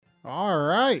All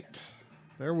right.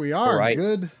 There we All are. right.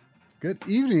 Good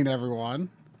evening, everyone.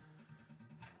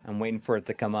 I'm waiting for it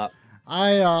to come up.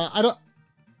 I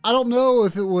don't know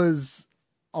if it was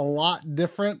a lot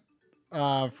different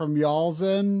from y'all's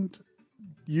end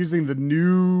using the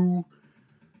new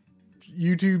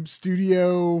YouTube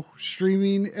Studio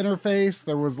streaming interface.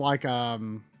 There was like there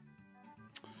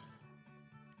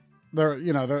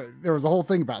was a whole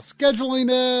thing about scheduling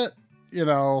it.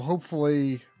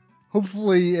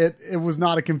 Hopefully it was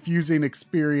not a confusing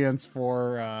experience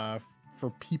for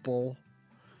people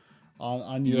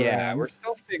on your Yeah, we're end.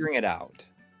 still figuring it out.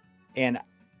 And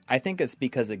I think it's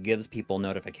because it gives people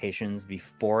notifications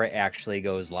before it actually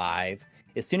goes live.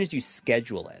 As soon as you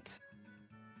schedule it,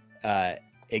 uh,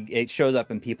 it shows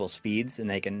up in people's feeds and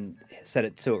they can set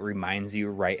it so it reminds you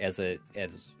right as it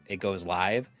goes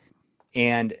live.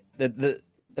 And the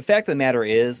fact of the matter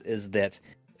is that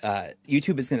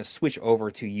YouTube is going to switch over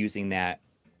to using that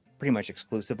pretty much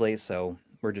exclusively. So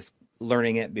we're just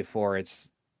learning it before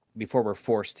we're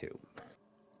forced to.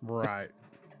 Right.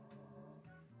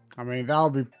 I mean,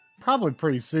 that'll be probably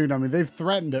pretty soon. I mean, they've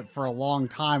threatened it for a long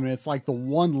time, and it's like the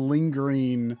one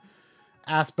lingering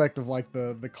aspect of like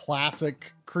the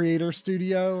classic creator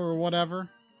studio or whatever.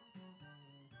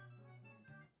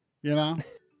 You know?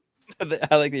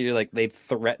 I like that you're like they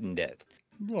threatened it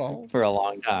Well, for a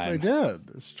long they time. did.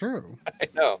 It's true. I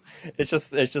know. It's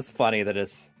just funny that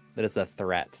it's a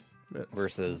threat It,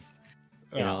 versus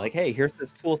yeah. like hey, here's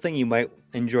this cool thing you might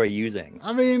enjoy using.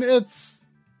 I mean, it's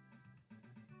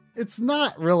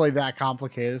not really that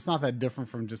complicated. It's not that different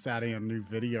from just adding a new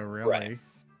video, Right. really.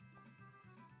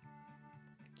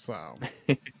 So,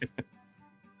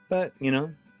 But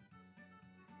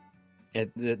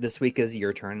this week is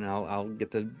your turn, and I'll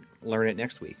get to learn it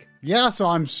next week. yeah, so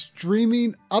I'm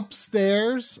streaming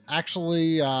upstairs,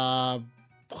 actually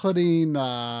putting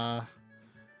my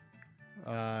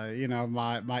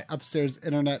upstairs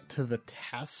internet to the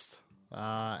test.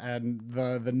 And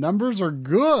the numbers are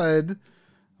good.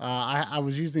 I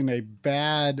was using a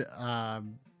bad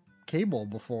cable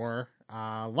before.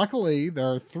 Luckily,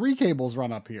 there are 3 cables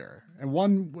run up here, and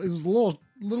one it was a little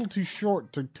too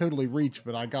short to totally reach,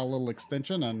 but I got a little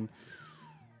extension, and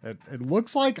it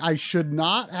looks like I should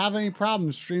not have any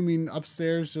problems streaming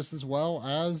upstairs just as well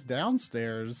as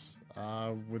downstairs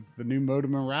with the new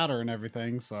modem and router and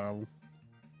everything. So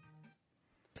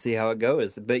See how it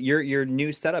goes. But your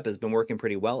new setup has been working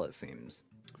pretty well, it seems.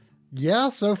 yeah,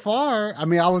 so far. I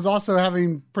mean, I was also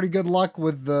having pretty good luck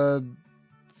with the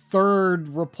third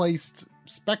replaced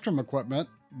Spectrum equipment,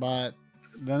 but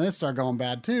then it started going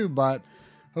bad too. But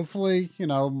hopefully,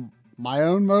 my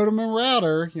own modem and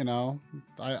router,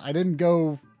 I didn't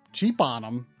go cheap on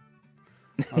them,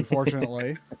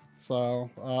 unfortunately. So,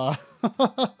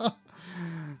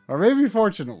 or maybe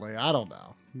fortunately, I don't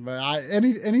know. But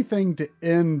anything to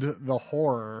end the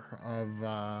horror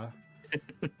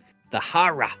The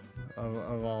Hara.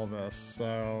 of all this.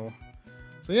 So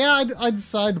yeah, I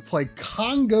decided to play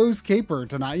Congo's Caper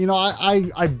tonight.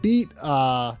 I beat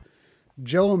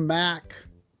Joe and Mac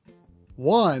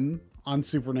 1 on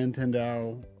Super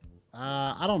Nintendo.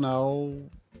 I don't know,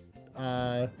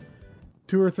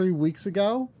 2 or 3 weeks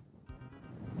ago,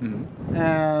 Mhm.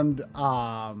 and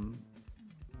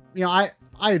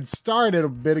I had started a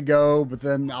bit ago, but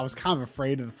then I was kind of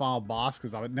afraid of the final boss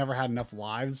because I had never had enough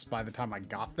lives by the time I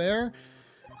got there.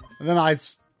 And then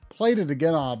played it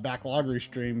again on a backloggery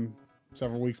stream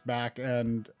several weeks back,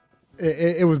 and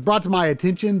it was brought to my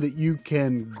attention that you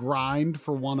can grind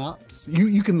for 1-ups.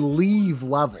 You can leave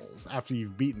levels after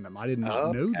you've beaten them. I did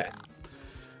not know Okay. that.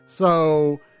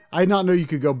 So I did not know you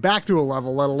could go back to a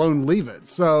level, let alone leave it.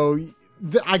 So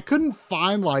I couldn't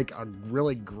find like a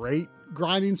really great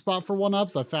grinding spot for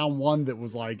 1-ups. I found one that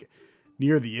was like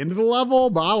near the end of the level,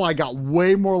 but I like got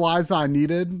way more lives than I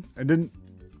needed and didn't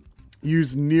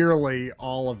use nearly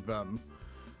all of them.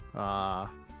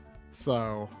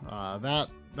 So that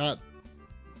at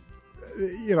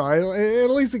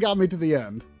least it got me to the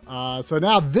end. So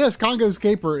now this Congo's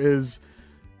Caper is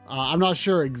I'm not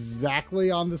sure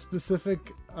exactly on the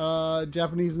specific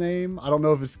Japanese name. I don't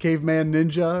know if it's Caveman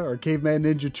Ninja or Caveman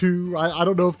Ninja 2. I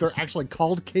don't know if they're actually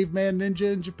called Caveman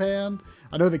Ninja in Japan.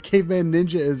 I know that Caveman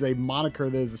Ninja is a moniker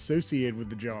that is associated with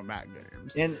the Joe and Mac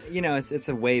games. And it's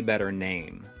a way better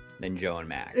name than Joe and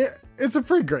Mac. It's a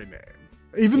pretty great name.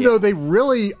 Even though they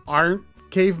really aren't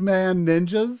caveman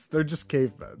ninjas, they're just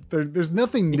cavemen. There's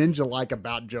nothing ninja-like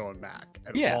about Joe and Mac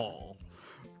at all.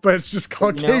 But it's just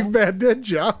called Caveman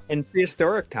Ninja. In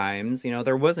prehistoric times,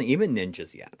 there wasn't even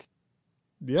ninjas yet.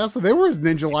 Yeah, so they were as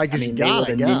ninja-like as you got,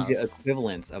 I guess. Ninja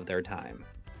equivalents of their time.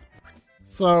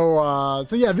 So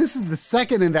yeah, this is the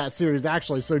second in that series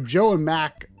actually. So Joe and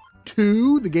Mac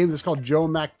 2, the game that's called Joe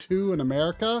and Mac 2 in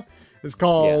America, is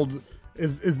called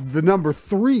is the number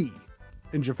 3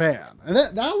 in Japan, and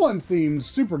that one seems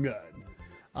super good.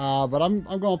 But I'm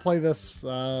gonna play this.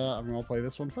 I'm gonna play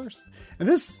this one first, and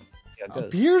this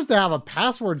appears to have a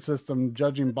password system,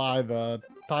 judging by the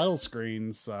title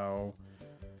screen. So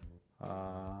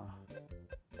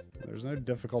there's no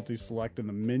difficulty select in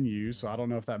the menu. So I don't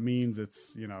know if that means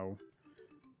it's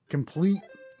complete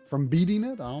from beating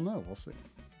it. I don't know. We'll see.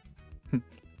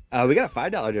 We got a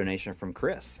 $5 donation from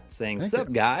Chris saying, "Sup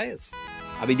guys,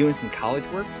 I'll be doing some college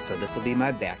work, so this will be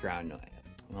my background noise.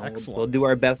 Excellent. We'll do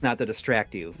our best not to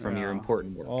distract you from your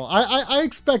important work." Well, I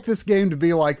expect this game to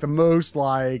be like the most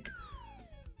like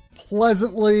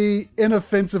pleasantly,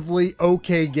 inoffensively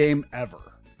okay game ever.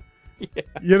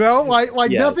 Yeah.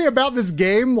 Like yes. Nothing about this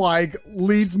game like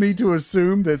leads me to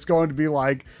assume that it's going to be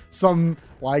like some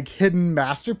like hidden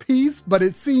masterpiece, but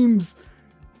it seems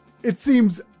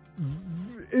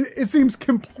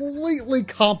completely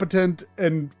competent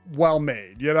and well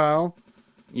made,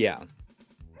 Yeah.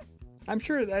 I'm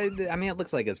sure. I mean, it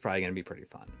looks like it's probably going to be pretty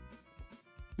fun.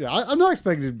 Yeah, I'm not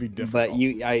expecting it to be difficult. But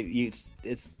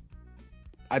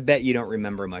I bet you don't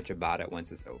remember much about it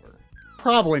once it's over.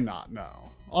 Probably not. No.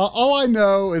 All I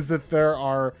know is that there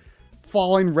are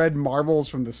falling red marbles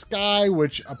from the sky,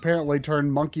 which apparently turn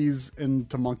monkeys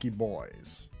into monkey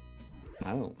boys.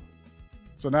 Oh.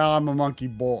 So now I'm a monkey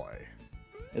boy.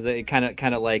 Is it kind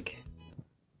of like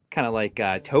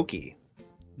Toki?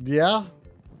 Yeah,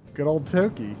 good old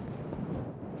Toki.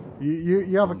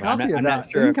 You have a copy of that. I'm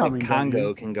not sure incoming, if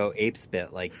Congo can go ape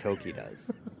spit like Toki does.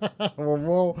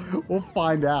 Well, we'll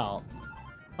find out.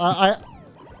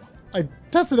 I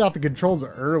tested out the controls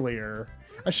earlier.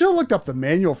 I should have looked up the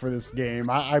manual for this game.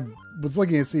 I was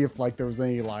looking to see if like there was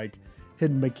any like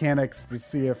hidden mechanics to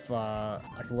see if I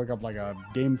could look up like a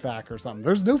game fact or something.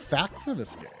 There's no fact for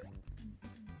this game.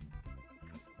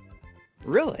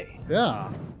 Really? Yeah,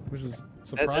 which is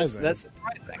surprising. That's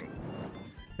surprising.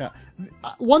 Yeah.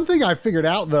 One thing I figured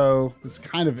out though that's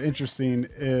kind of interesting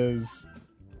is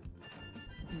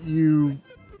you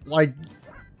like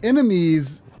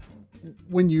enemies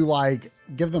when you like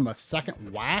give them a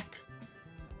second whack,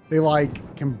 they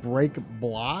like can break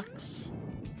blocks.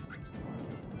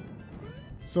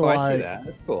 So I see that.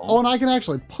 That's cool. Oh, and I can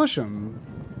actually push them.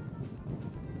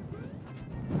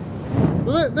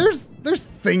 There's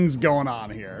things going on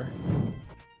here.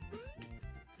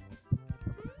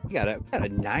 You got a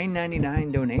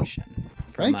 $9.99 donation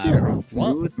from Thank you.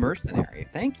 Smooth Mercenary.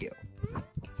 Thank you.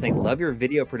 Saying love your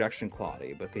video production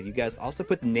quality, but could you guys also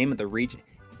put the name and the region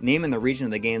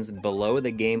of the games below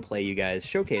the gameplay you guys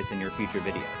showcase in your future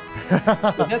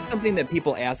videos? So that's something that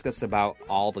people ask us about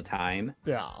all the time.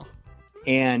 Yeah.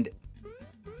 And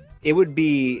it would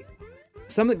be,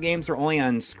 some of the games are only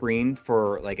on screen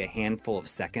for like a handful of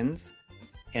seconds,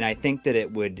 and I think that it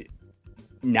would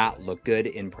not look good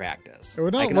in practice. It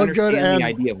would not I can look good, understand the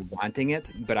idea of wanting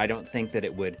it, but I don't think that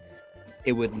it would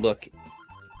look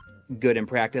good in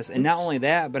practice. And not only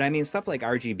that, but I mean stuff like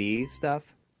RGB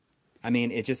stuff. I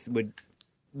mean, it just would,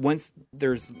 once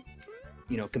there's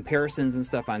comparisons and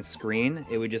stuff on screen,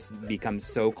 it would just become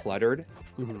so cluttered.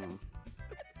 Mm-hmm.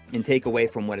 And take away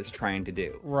from what it's trying to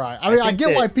do. Right. I mean, I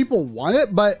get why people want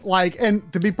it, but like, and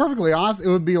to be perfectly honest, it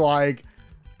would be like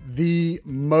the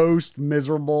most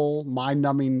miserable,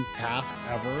 mind-numbing task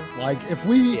ever. Like, if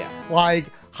we like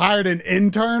hired an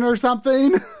intern or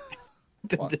something,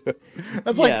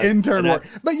 that's like intern work.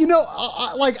 But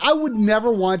I would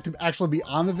never want to actually be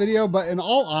on the video. But in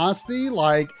all honesty,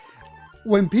 like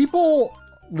when people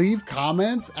leave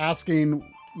comments asking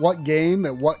what game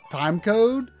at what time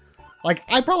code, like,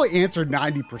 I probably answered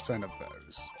 90% of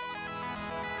those.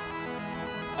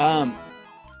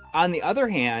 On the other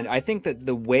hand, I think that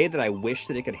the way that I wish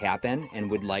that it could happen and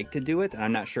would like to do it, and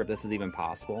I'm not sure if this is even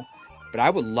possible, but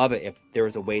I would love it if there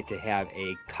was a way to have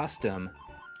a custom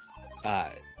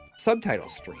subtitle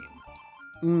stream.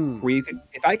 Where you could,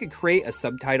 if I could create a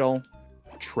subtitle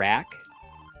track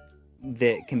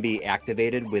that can be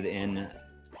activated within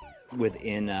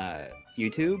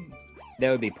YouTube,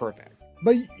 that would be perfect.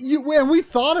 But and we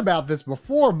thought about this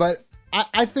before, but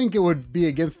I think it would be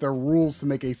against their rules to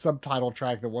make a subtitle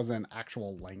track that wasn't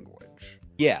actual language.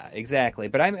 Yeah, exactly.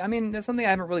 But I mean, that's something I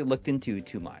haven't really looked into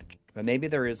too much. But maybe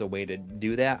there is a way to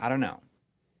do that. I don't know.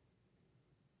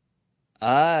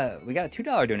 We got a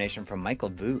 $2 donation from Michael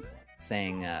Vu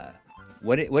saying,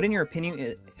 "What in your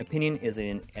opinion is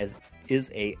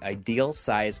a ideal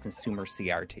size consumer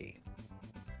CRT?"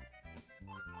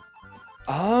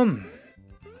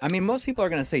 I mean, most people are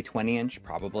going to say 20-inch,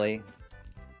 probably.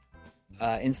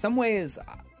 In some ways,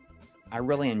 I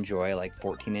really enjoy like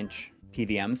 14-inch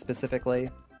PVM specifically.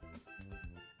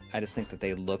 I just think that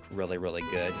they look really, really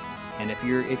good. And if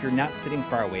you're not sitting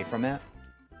far away from it,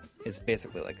 it's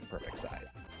basically like a perfect size.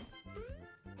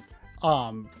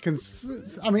 I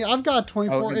mean, I've got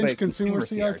 24-inch but consumer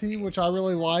consumer CRT, CRT. which I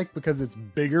really like because it's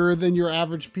bigger than your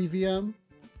average PVM.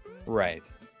 Right.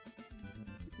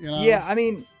 You know? Yeah, I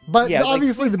mean, But yeah,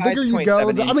 obviously, the 25 bigger to you go,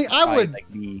 27 I mean, inch I probably, would.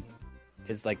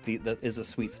 like is a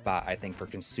sweet spot, I think, for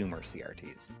consumer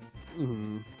CRTs.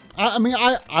 Mhm. I mean,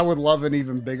 I would love an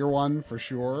even bigger one for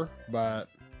sure, but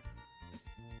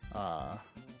I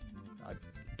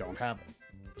don't have it.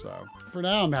 So for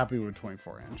now, I'm happy with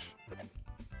 24-inch.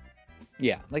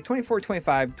 Yeah, like 24,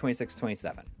 25, 26,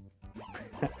 27.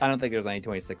 I don't think there's any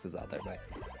 26s out there, but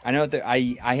I know that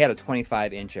I had a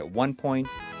 25-inch at one point,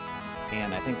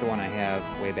 and I think the one I have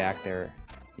way back there,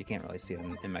 you can't really see it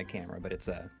in my camera, but it's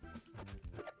the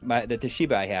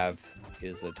Toshiba I have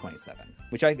is a 27,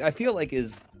 which I feel like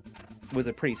was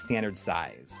a pretty standard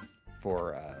size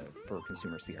for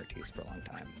consumer CRTs for a long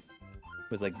time. It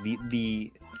was like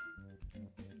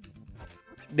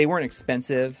they weren't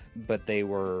expensive, but they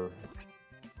were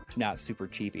not super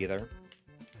cheap either.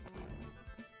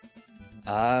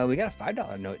 We got a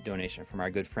 $5 donation from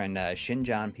our good friend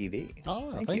Shinjan PV.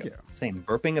 Oh, thank you. Saying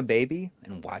burping a baby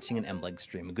and watching an Embleg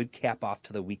stream, a good cap off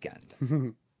to the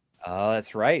weekend. Oh,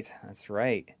 that's right. That's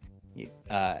right.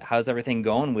 How's everything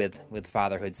going with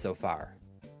fatherhood so far?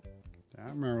 I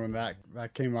remember when that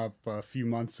came up a few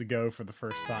months ago for the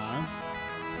first time.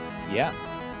 Yeah.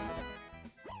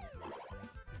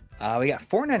 We got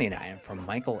 $4.99 from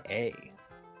Michael A.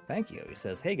 Thank you. He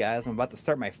says, "Hey guys, I'm about to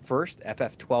start my first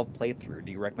FF12 playthrough.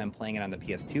 Do you recommend playing it on the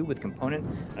PS2 with component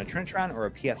on a Trinitron or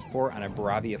a PS4 on a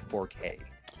Bravia 4K?"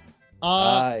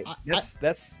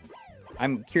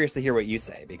 I'm curious to hear what you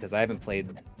say because I haven't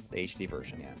played the HD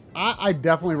version yet. I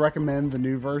definitely recommend the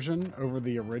new version over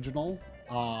the original,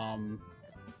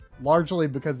 largely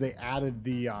because they added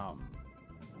the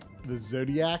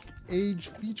Zodiac Age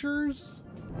features.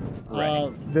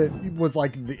 Right. That was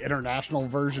like the international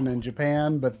version in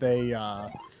Japan, but they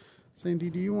Sandy,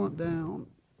 do you want down?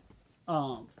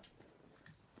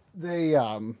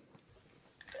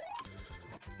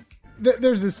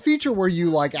 There's this feature where you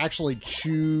like actually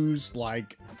choose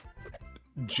like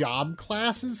job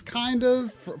classes kind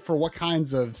of for what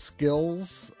kinds of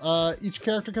skills each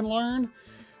character can learn.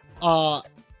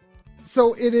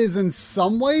 So it is in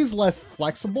some ways less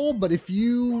flexible, but if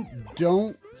you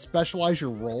don't specialize your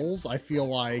roles, I feel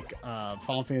like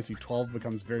Final Fantasy 12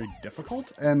 becomes very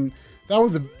difficult. And that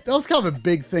was kind of a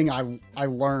big thing I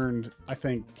learned, I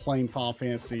think, playing Final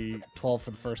Fantasy 12 for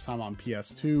the first time on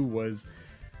PS2 was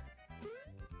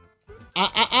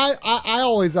I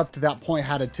always up to that point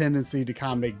had a tendency to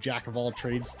kind of make jack of all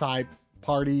trades type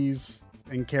parties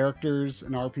and characters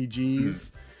and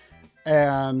RPGs.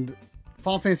 And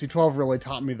Final Fantasy 12 really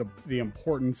taught me the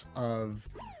importance of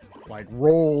like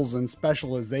roles and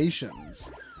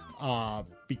specializations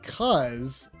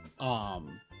because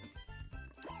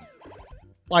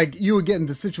like you would get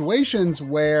into situations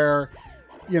where,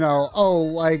 you know,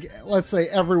 like let's say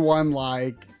everyone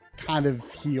like kind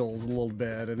of heals a little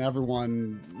bit and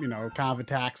everyone, you know, kind of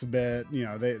attacks a bit, you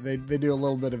know, they do a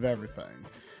little bit of everything.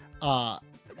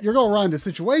 You're going to run into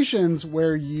situations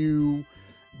where you're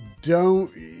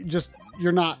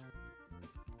not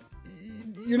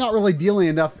really dealing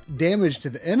enough damage to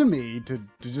the enemy to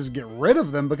just get rid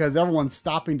of them because everyone's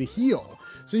stopping to heal.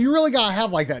 So you really got to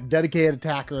have like that dedicated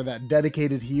attacker, that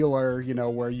dedicated healer, you know,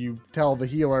 where you tell the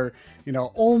healer, you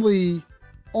know, only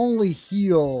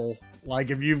heal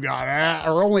like if you've got that,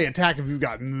 or only attack if you've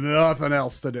got nothing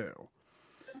else to do.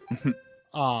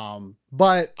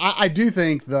 But I do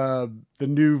think the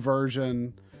new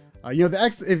version, you know,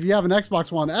 if you have an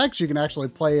Xbox One X, you can actually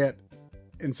play it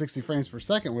in 60 frames per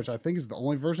second, which I think is the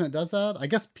only version that does that. I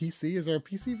guess PC, is there a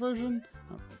PC version?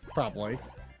 Probably.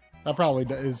 That probably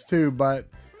is too, but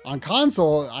on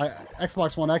console,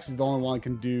 Xbox One X is the only one that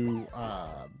can do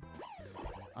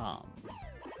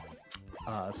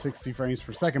 60 frames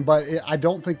per second, but I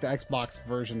don't think the Xbox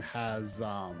version has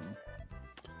I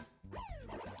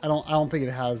don't think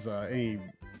it has any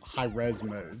high res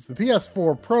modes. The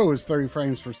PS4 Pro is 30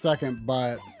 frames per second,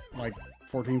 but like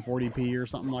 1440p or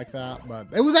something like that. But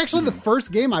it was actually the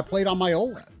first game I played on my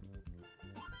OLED.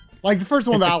 Like the first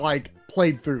one that I like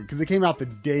played through because it came out the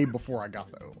day before I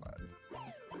got the OLED.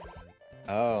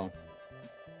 Oh.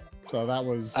 So that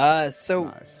was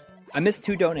nice. I missed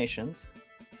 2 donations.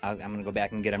 I'm going to go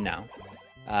back and get them now.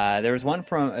 There was one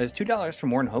it was $2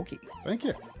 from Warren Hokie. Thank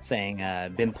you. Saying,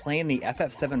 been playing the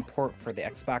FF7 port for the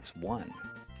Xbox One.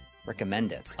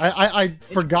 recommend it. I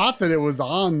forgot that it was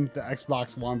on the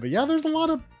Xbox One, but yeah, there's a lot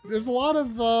of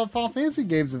Final Fantasy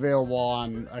games available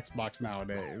on Xbox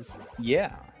nowadays.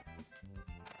 Yeah.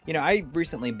 You know, I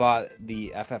recently bought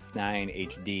the FF9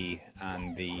 HD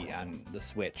on the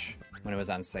Switch when it was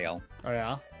on sale, Oh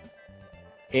yeah.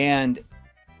 and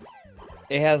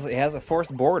it has a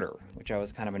forced border, which I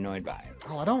was kind of annoyed by.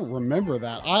 Oh, I don't remember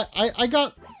that. I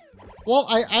got. Well,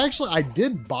 I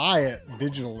did buy it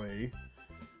digitally,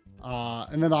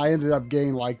 and then I ended up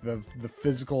getting like the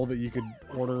physical that you could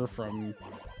order from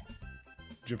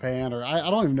Japan, or I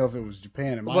don't even know if it was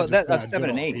Japan. It might Well, have just that's been a 7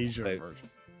 and general 8. Asia But version.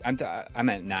 I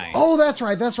meant 9. Oh, that's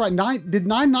right. That's right. 9 did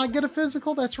 9 not get a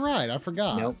physical? That's right. I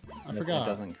forgot. Nope. I forgot. It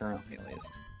doesn't currently, at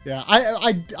least. Yeah,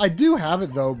 I do have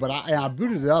it though, but I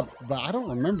booted it up, but I don't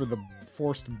remember the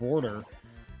forced border.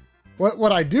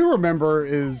 What I do remember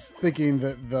is thinking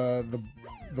that the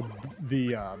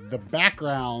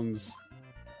backgrounds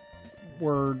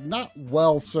were not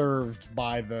well served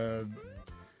by the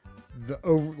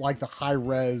over like the high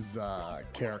res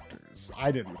characters.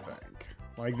 I didn't think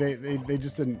like they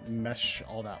just didn't mesh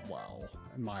all that well,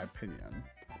 in my opinion.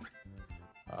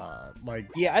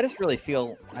 Yeah, I just really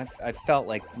feel I felt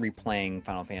like replaying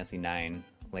Final Fantasy IX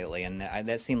lately, and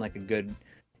that seemed like a good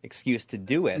excuse to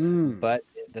do it. But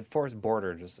the forced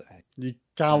border just you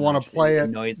kind of want to play it,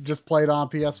 annoys. just play it on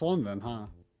PS1 then, huh?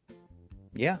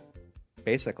 Yeah,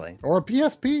 basically. Or a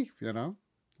PSP, you know,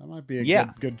 that might be a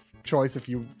good choice if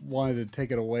you wanted to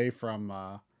take it away from.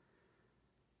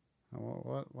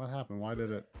 What happened? Why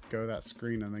did it go that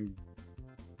screen and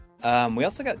then? We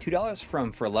also got $2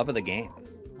 from For Love of the Game.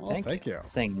 Oh, thank you.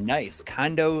 Saying nice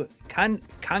Congo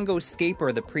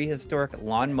Scaper, the prehistoric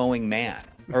lawn mowing man,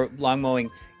 or lawn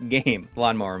mowing game,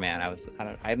 Lawnmower Man.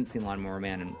 I haven't seen Lawnmower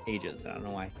Man in ages. I don't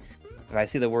know why. If I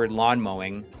see the word lawn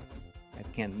mowing, I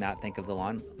can't not think of the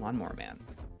Lawnmower Man.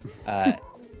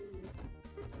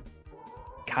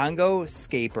 Congo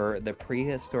Scaper, the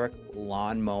prehistoric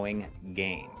lawn mowing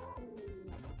game.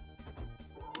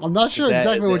 I'm not sure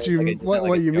exactly what you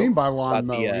mean by lawn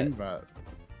about mowing, but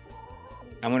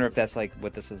I wonder if that's like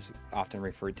what this is often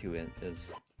referred to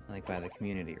as like by the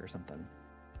community or something.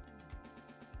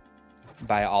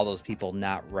 By all those people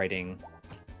not writing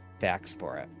facts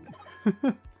for it.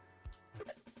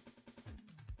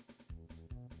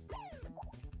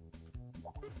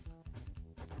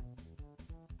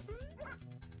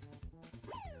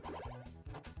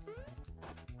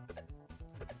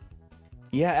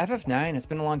 Yeah, FF9, it's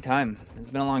been a long time.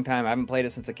 It's been a long time. I haven't played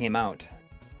it since it came out.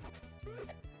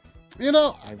 you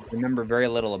know, I remember very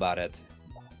little about it.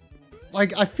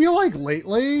 like I feel like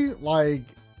lately, like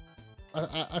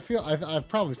I feel I've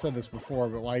probably said this before,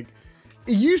 but like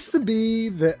it used to be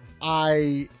that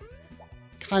I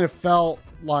kind of felt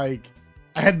like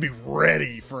I had to be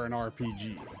ready for an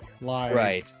RPG, like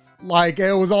Right. like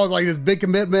it was always like this big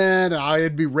commitment, and I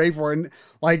had to be ready for it. And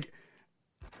like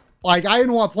I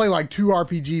didn't want to play like 2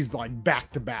 RPGs like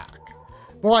back to back.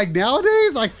 But like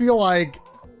nowadays, I feel like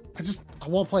I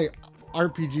want to play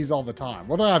RPGs all the time,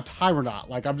 whether I have time or not.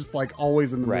 Like I'm just like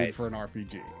always in the mood for an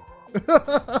RPG.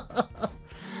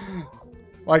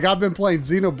 Like I've been playing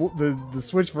the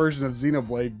Switch version of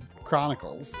Xenoblade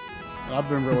Chronicles, and I've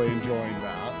been really enjoying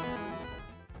that.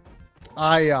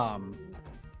 I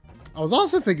was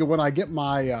also thinking when I get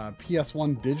my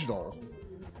PS1 digital,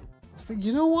 I was thinking,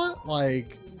 you know what?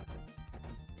 Like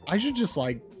I should just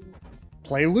like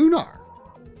play Lunar.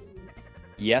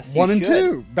 Yes, 1 you and should.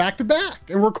 2 back to back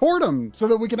and record them so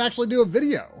that we can actually do a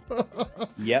video.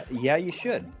 Yeah, you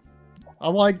should.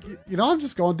 I'm like, you know, I'm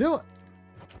just going to do it.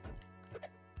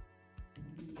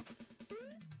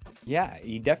 Yeah,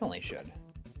 you definitely should.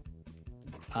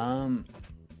 Got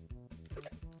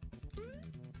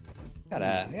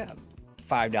a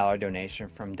 $5 donation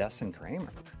from Dustin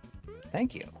Kramer.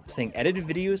 Thank you. Saying edited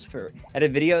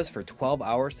videos for 12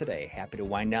 hours today. Happy to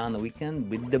wind down the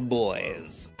weekend with the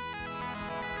boys.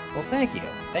 Well, thank you.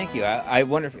 I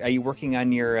wonder if are you working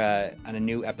on your on a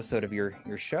new episode of your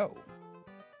show?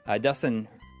 Dustin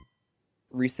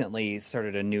recently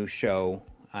started a new show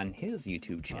on his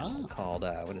YouTube channel called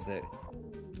what is it?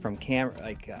 From camera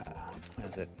what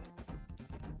is it?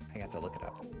 I got to look it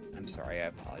up. I'm sorry, I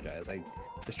apologize. I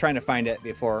was trying to find it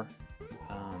before.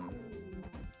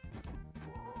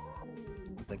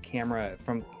 The camera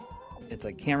from it's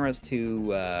like cameras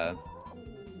to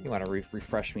you want to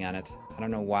refresh me on it. I don't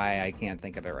know why I can't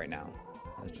think of it right now.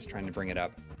 I was just trying to bring it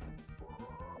up.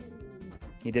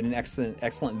 He did an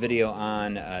excellent video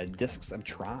on Discs of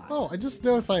Tron. Oh, I just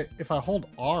noticed if I hold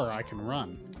R, I can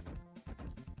run.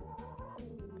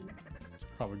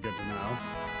 probably good to know.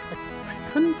 I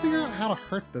couldn't figure out how to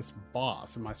hurt this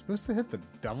boss. Am I supposed to hit the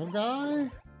devil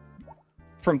guy?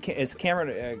 It's camera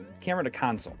to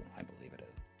console, I believe it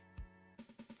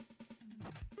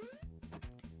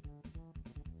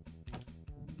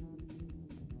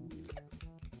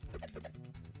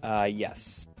is.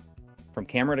 Yes, from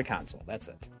camera to console. That's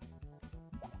it.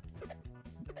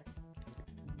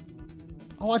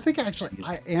 Oh, I think actually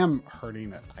I am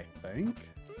hurting it, I think.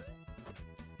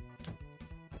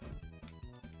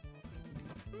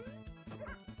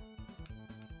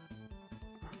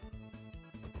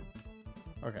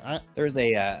 Okay. There's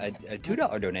a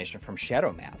 $2 donation from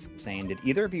Shadow Mask saying, "Did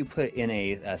either of you put in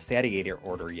a Statigator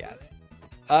order yet?"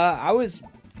 I was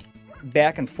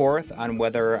back and forth on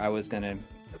whether I was gonna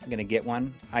get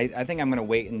one. I think I'm gonna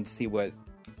wait and see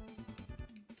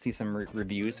some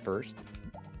reviews first.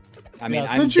 I mean,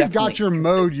 yeah, since you've got your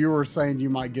mode, you were saying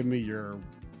you might give me your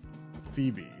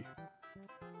Phoebe.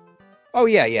 Oh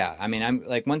yeah. I mean, I'm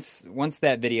like once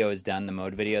that video is done, the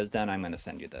mode video is done, I'm gonna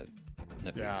send you the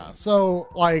yeah. So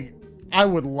like, I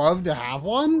would love to have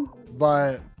one,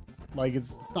 but like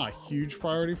it's not a huge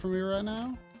priority for me right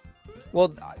now.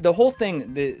 Well, the whole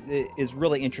thing that is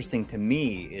really interesting to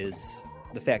me is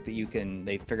the fact that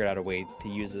they figured out a way to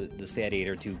use the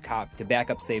Statigator to back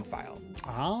up save file.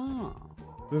 Ah.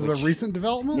 This is a recent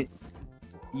development?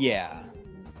 Yeah.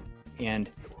 And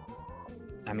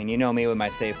I mean, you know me with my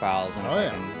save files, and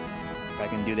if I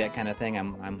can do that kind of thing,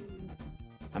 I'm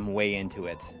way into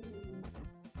it.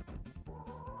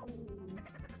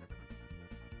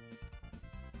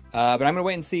 But I'm gonna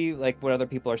wait and see like what other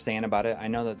people are saying about it. I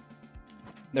know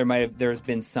that there's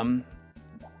been some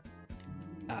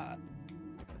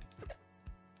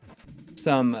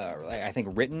I think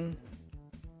written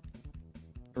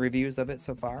reviews of it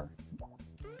so far,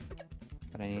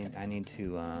 but I need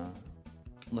to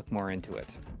look more into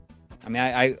it. I mean,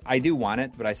 I do want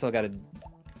it, but I still got to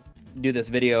do this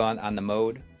video on the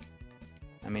mode.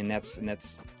 I mean, that's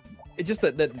it's just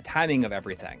the timing of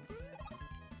everything.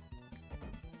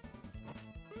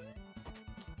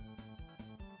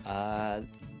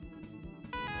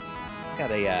 Got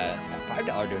a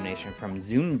 $5 donation from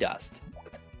Zoom Dust.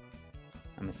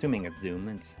 I'm assuming it's Zoom.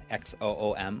 It's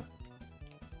XOOM.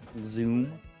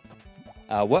 Zoom.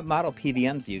 What model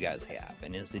PVMs do you guys have?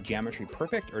 And is the geometry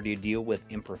perfect, or do you deal with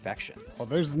imperfections? Well,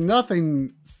 there's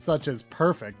nothing such as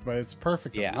perfect, but it's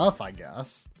perfect enough, I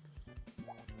guess.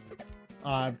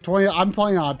 I'm playing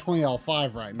on a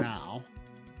 20L5 right now.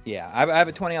 Yeah, I have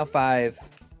a 20L5,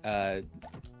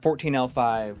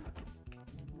 14L5.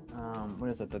 What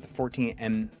is it? The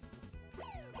 14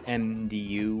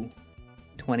 MDU,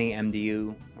 20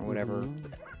 MDU, or whatever.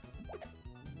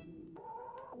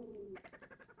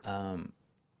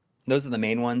 Those are the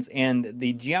main ones, and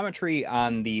the geometry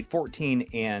on the 14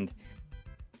 and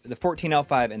the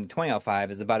 14L5 and the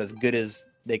 20L5 is about as good as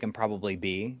they can probably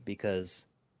be, because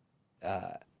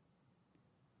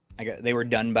they were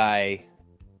done by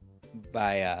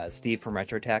Steve from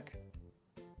Retrotech,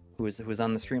 who was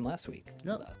on the stream last week.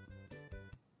 Yep.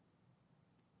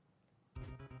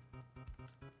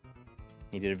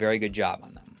 He did a very good job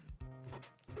on them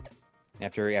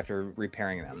after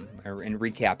repairing them and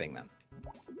recapping them.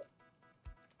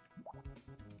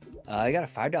 I got a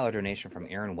 $5 donation from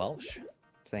Aaron Welsh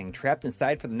saying, "Trapped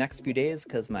inside for the next few days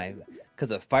because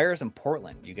of fires in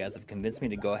Portland. You guys have convinced me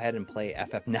to go ahead and play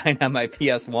FF9 on my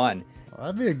PS1." Well,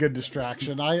 that'd be a good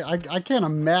distraction. I can't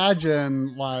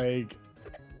imagine like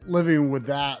living with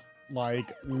that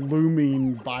like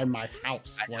looming by my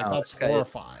house. Like that's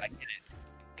horrifying.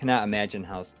 Cannot imagine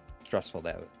how stressful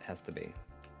that has to be.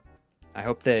 I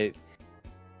hope that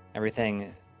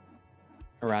everything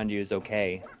around you is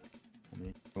okay. I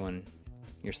mean, everyone,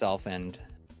 yourself and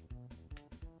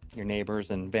your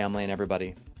neighbors and family and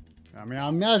everybody. I mean, I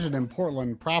imagine in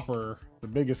Portland proper, the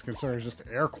biggest concern is just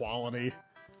air quality.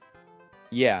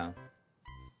 Yeah.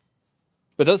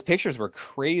 But those pictures were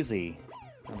crazy.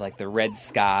 Of, like the red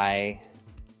sky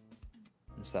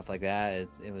and stuff like that.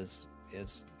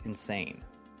 It's insane.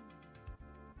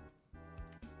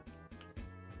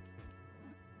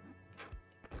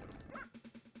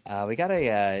 We got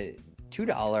a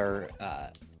 $2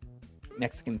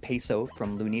 Mexican peso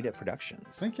from Lunita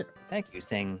Productions. Thank you. Thank you.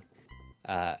 Saying,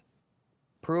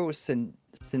 Pro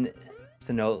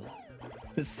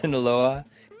Sinaloa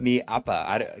mi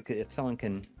apa. If someone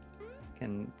can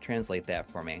translate that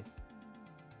for me.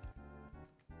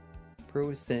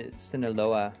 Pro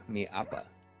Sinaloa mi apa.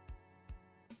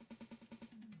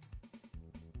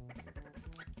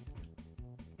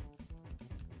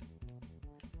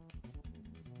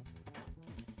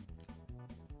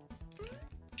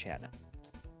 Chat now.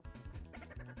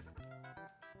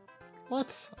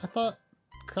 What? I thought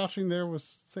crouching there was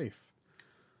safe.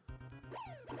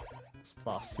 This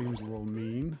boss seems a little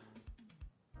mean.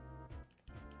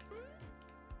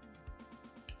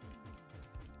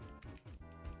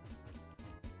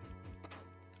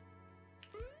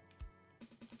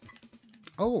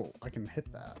 Oh, I can hit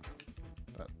that.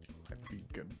 That might be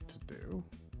good to do.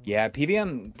 Yeah,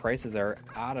 PVM prices are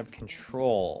out of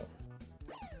control.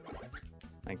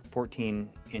 Like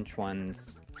 14-inch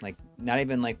ones, like not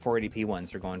even like 480p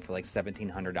ones are going for like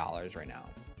 $1,700 right now.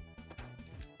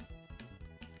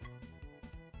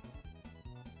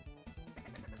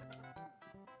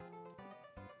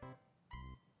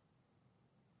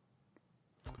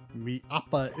 Me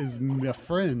Appa is my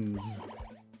friends.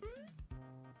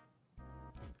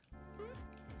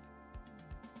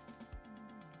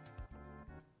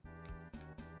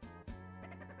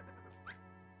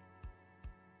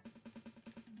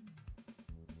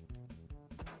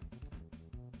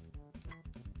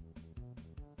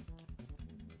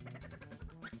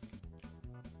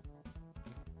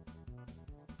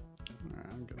 Alright,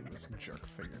 I'm getting this jerk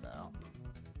figured out.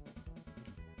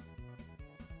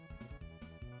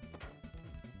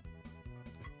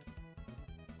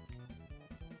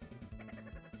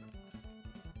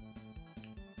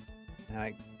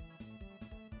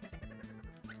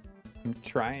 I'm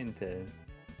trying to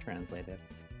translate it.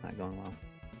 It's not going well.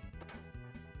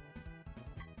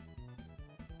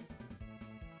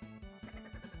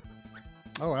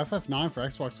 Oh, FF9 for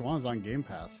Xbox One is on Game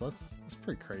Pass. That's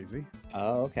pretty crazy.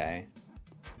 Oh, okay.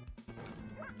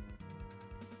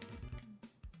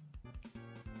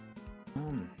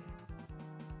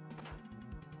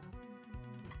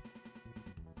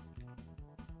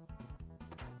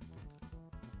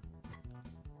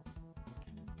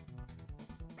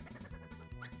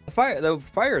 The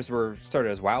fires were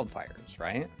started as wildfires,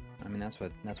 right? I mean, that's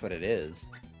what it is.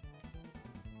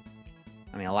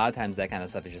 I mean, a lot of times that kind of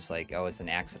stuff is just like, oh, it's an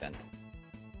accident,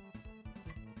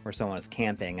 where someone is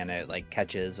camping and it like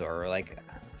catches, or like,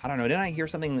 I don't know. Didn't I hear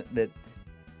something that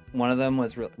one of them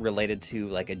was related to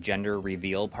like a gender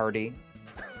reveal party?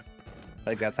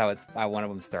 Like that's how one of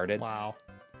them started. Wow.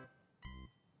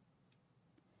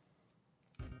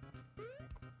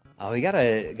 Oh, we got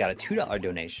a $2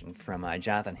 donation from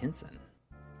Jonathan Hinson.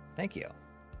 Thank you.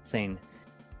 Saying,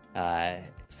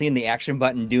 seeing the Action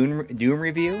Button Doom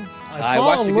review. I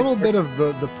saw a little bit of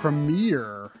the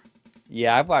premiere.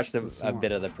 Yeah, I've watched a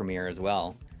bit of the premiere as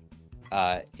well,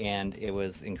 and it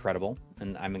was incredible.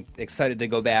 And I'm excited to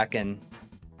go back and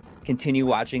continue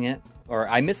watching it. Or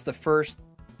I missed the first,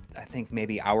 I think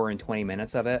maybe hour and 20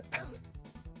 minutes of it.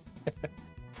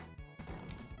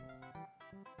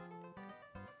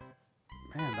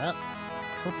 Man, that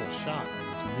purple shot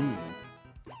is mean.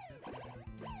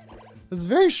 It's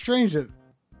very strange that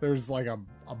there's like a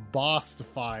boss to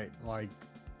fight like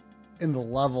in the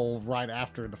level right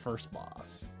after the first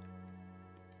boss.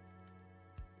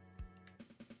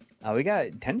 We got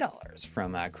 $10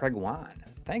 from Craig Wan.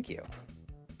 Thank you.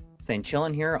 Saying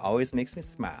chilling here always makes me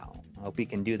smile. I hope we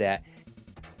can do that.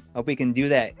 Hope we can do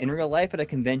that in real life at a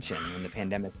convention when the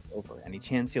pandemic is over. Any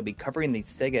chance you'll be covering the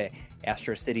Sega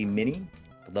Astro City Mini?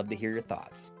 I'd love to hear your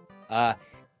thoughts.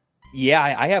 Yeah,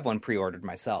 I have one pre-ordered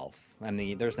myself. I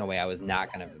mean, there's no way I was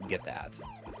not going to get that.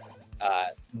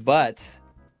 But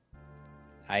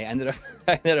I ended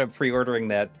up pre-ordering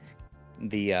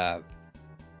the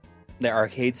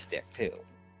arcade stick too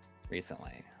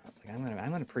recently. I was like,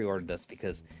 I'm gonna pre-order this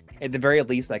because at the very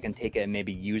least I can take it and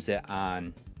maybe use it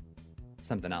on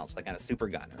something else, like on a super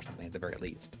gun or something at the very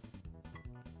least.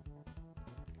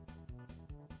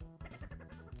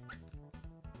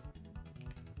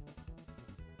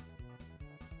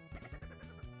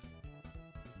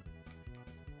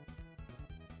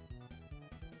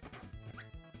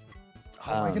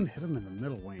 Oh, I can hit him in the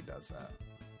middle when he does that.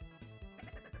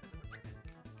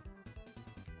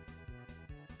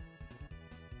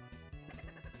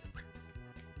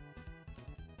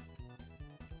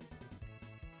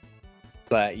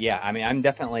 But yeah, I mean, I'm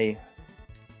definitely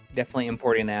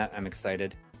importing that. I'm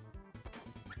excited.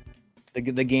 The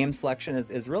game selection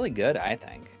is really good, I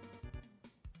think.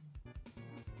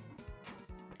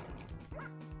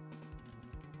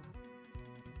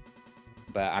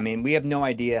 But I mean, we have no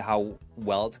idea how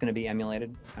well it's going to be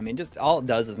emulated. I mean, just all it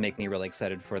does is make me really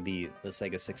excited for the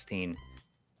Sega 16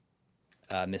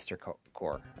 Mr.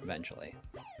 Core eventually.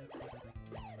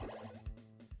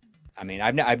 I mean,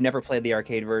 I've never played the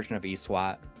arcade version of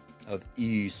eSWAT,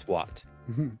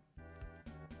 Mm-hmm.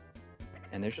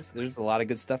 And there's a lot of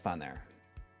good stuff on there.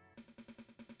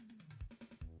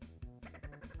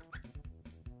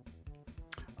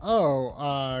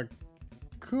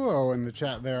 Kuo in the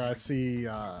chat there, I see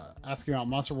asking about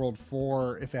Monster World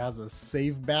 4 if it has a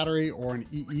save battery or an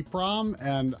EEPROM.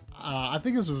 And I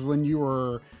think this was when you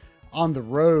were on the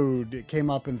road. It came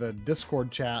up in the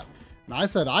Discord chat. And I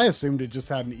said I assumed it just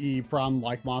had an EEPROM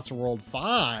like Monster World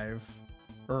 5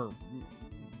 or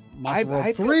Monster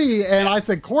World 3. And I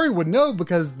said Corey would know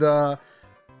because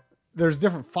there's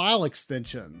different file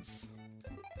extensions.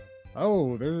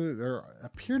 Oh, there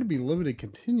appear to be limited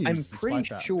continues. I'm pretty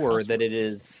sure that it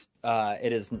is.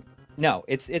 It is. No,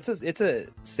 it's a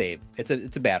save.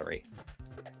 It's a battery.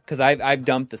 Because I've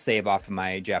dumped the save off of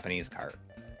my Japanese cart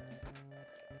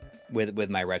with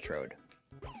my Retroid,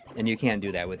 and you can't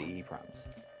do that with EEPROMs.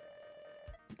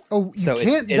 Oh, you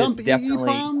can't dump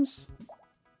EEPROMs?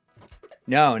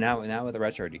 No, not with the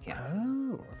Retroid. You can't.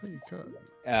 Oh, I thought you could.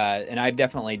 And I've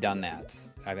definitely done that.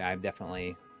 I've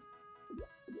definitely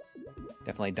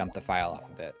dumped the file off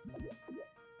of it.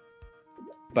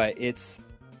 But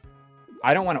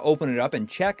I don't want to open it up and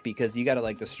check because you got to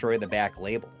like destroy the back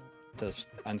label to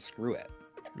unscrew it.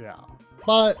 Yeah.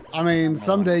 But I mean,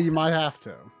 someday you might have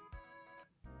to.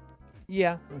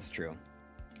 Yeah, that's true.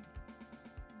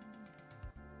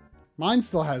 Mine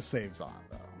still has saves on it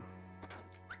though.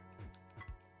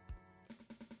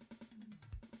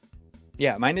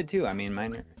 Yeah, mine did too. I mean,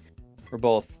 mine were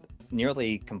both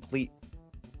nearly complete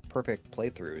perfect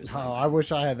playthroughs. Oh, I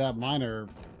wish I had that. Mine are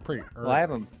pretty early. Well, I have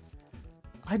them.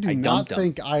 I do not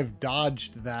think I've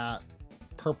dodged that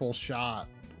purple shot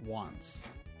once.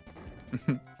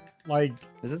 Like,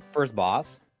 is it the first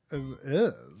boss?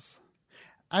 Is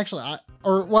actually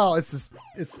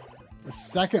it's the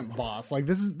second boss. Like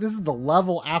this is the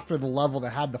level after the level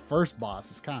that had the first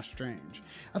boss. It's kind of strange.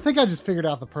 I think I just figured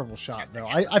out the purple shot though.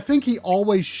 I think he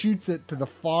always shoots it to the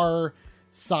far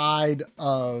side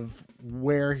of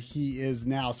where he is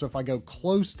now. So if I go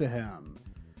close to him,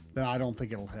 then I don't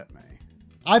think it'll hit me.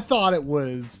 I thought it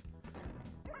was...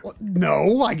 Well,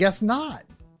 no, I guess not.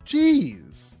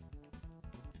 Jeez.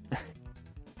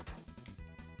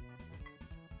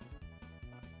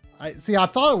 I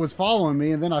thought it was following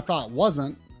me, and then I thought it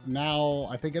wasn't. Now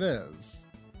I think it is.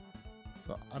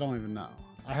 So I don't even know.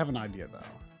 I have an idea, though.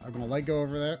 I'm going to let go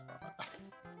over there.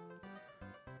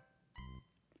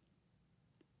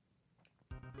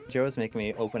 Joe's making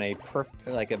me open a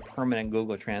permanent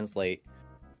Google Translate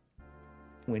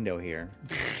window here.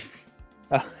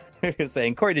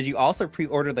 Saying, Corey, did you also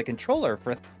pre-order the controller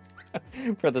for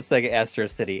the Sega Astro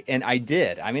City? And I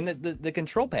did. I mean, the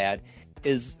control pad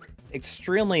is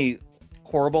extremely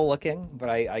horrible looking, but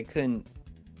I couldn't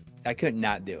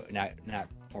not do it, not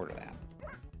order that.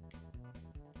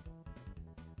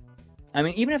 I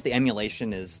mean, even if the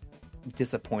emulation is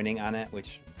disappointing on it,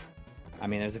 which I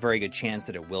mean, there's a very good chance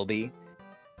that it will be.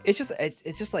 It's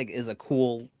just like is a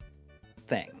cool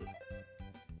thing.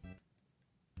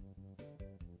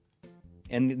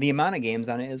 And the amount of games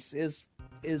on it is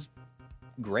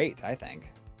great, I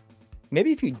think.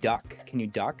 Maybe if you duck, can you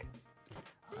duck?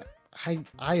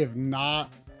 I have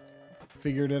not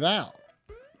figured it out.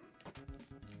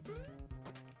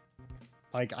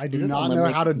 Like I do not know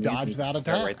how to dodge that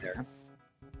attack. Right there.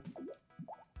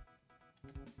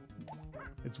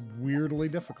 It's weirdly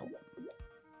difficult.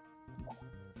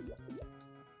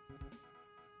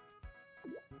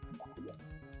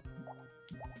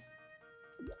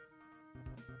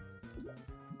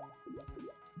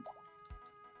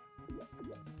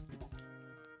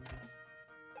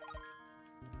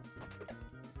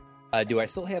 Do I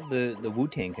still have the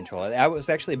Wu-Tang controller? I was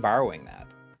actually borrowing that.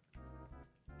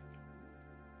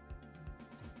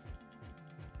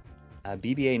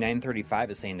 BBA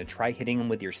 935 is saying to try hitting him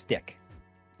with your stick.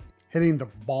 Hitting the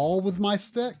ball with my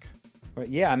stick?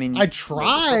 Yeah, I mean... I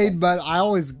tried, but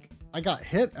I got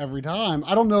hit every time.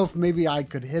 I don't know if maybe I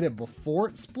could hit it before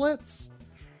it splits.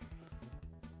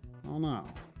 I don't know.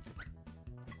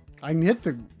 I can hit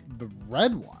the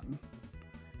red one.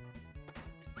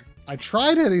 I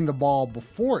tried hitting the ball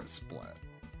before it split.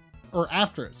 Or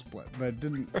after it split, but it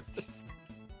didn't...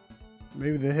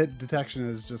 Maybe the hit detection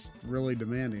is just really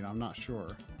demanding. I'm not sure.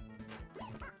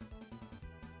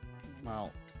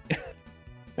 Wow.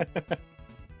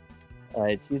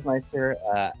 Cheesemeister,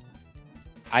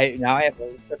 I have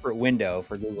a separate window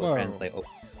for Google Translate.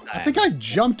 I think I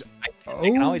jumped. I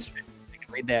can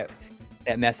read that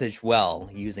message well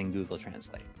using Google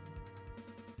Translate.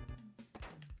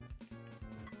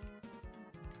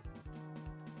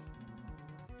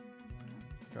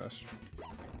 Gosh.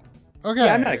 Okay.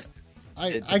 Yeah, I'm not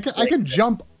I can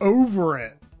jump over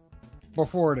it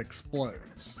before it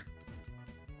explodes. There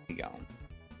you go.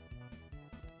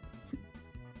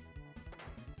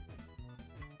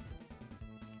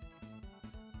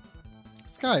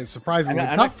 This guy is surprisingly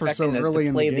I'm not tough for so expecting early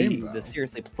in the play game, though. the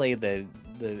seriously play the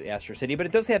Astro City, but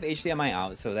it does have HDMI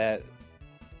out, so that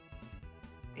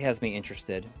has me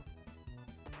interested.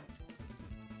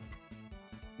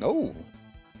 Oh,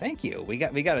 thank you. We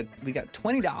got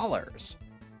 $20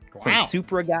 from Wow.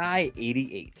 Supra Guy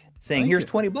 88 saying Thank here's you.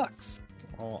 $20.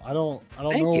 Well, I don't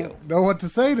Thank you. know what to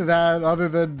say to that other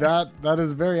than that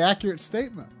is a very accurate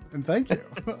statement. And thank you.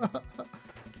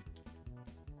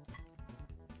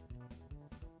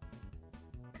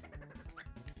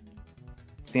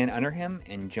 Stand under him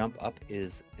and jump up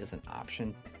is an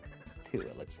option too,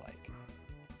 it looks like.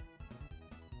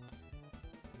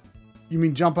 You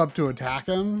mean jump up to attack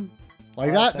him?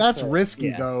 Like Well, that's a- risky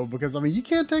yeah. though, because I mean you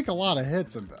can't take a lot of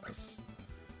hits in this.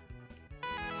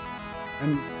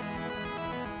 And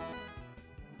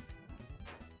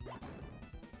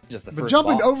Just the but first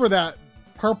jumping boss. over that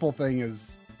purple thing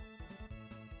is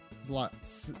a lot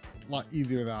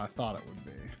easier than I thought it would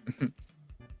be.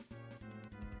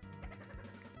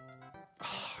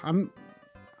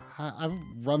 I've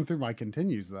run through my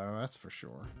continues though, that's for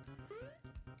sure.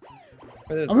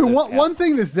 I mean, one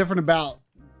thing that's different about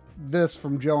this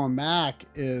from Joe and Mac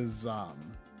is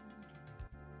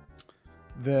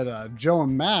that Joe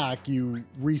and Mac, you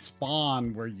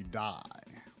respawn where you die,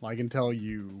 like until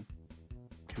you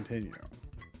continue.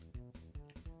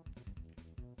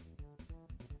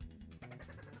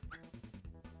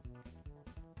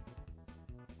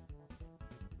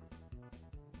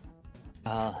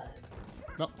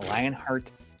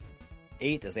 Lionheart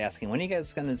 8 is asking, when are you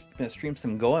guys gonna stream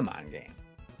some Goemon game?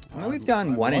 I mean, we've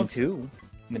done I'd 1 and love 2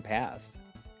 in the past.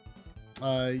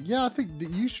 Yeah, I think that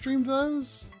you streamed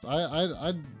those.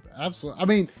 I'd absolutely. I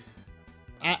mean,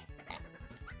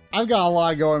 I've got a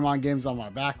lot of Goemon games on my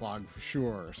backlog for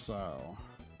sure. So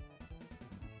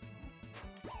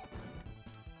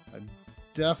I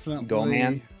definitely Go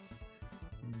Man.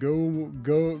 Go.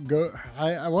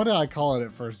 What did I call it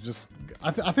at first? Just I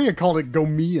think I called it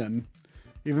Gomian,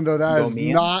 even though that is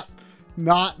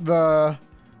Gomian?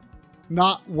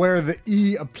 not where the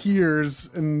E appears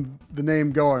in the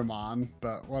name Goemon,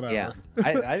 but whatever. Yeah,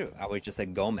 I always just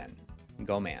said Goman.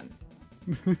 Gomian.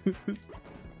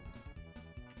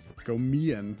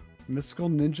 Mystical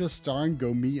Ninja starring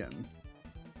Gomian.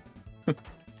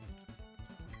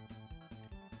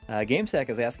 GameStack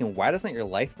is asking, why doesn't your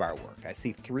life bar work? I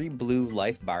see 3 blue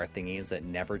life bar thingies that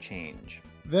never change.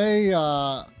 They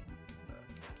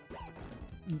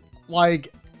like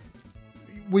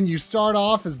when you start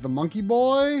off as the monkey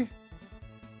boy,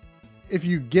 if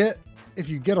you get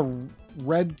a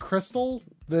red crystal,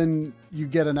 then you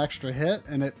get an extra hit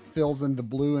and it fills in the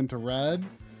blue into red.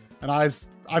 And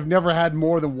I've never had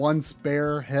more than one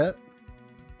spare hit.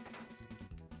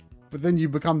 But then you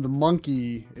become the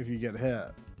monkey if you get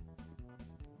hit.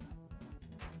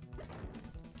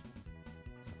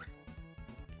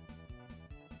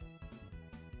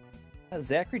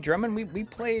 Zachary Drummond, we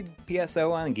played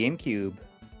PSO on GameCube.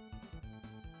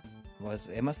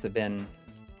 It must have been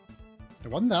It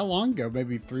wasn't that long ago,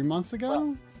 maybe 3 months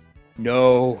ago.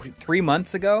 no 3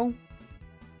 months ago.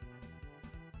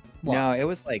 What? No, that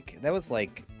was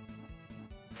like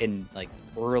in like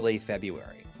early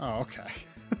February. Oh, okay.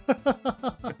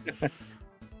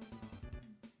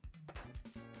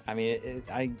 I mean,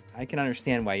 I can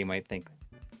understand why you might think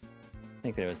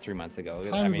that it was 3 months ago.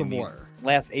 Time's I mean, a these blur.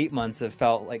 last 8 months have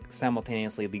felt like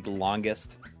simultaneously the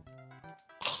longest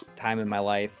time in my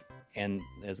life, and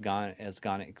has gone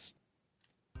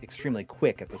extremely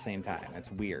quick at the same time.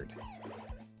 It's weird.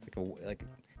 It's like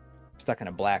stuck in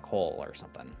a black hole or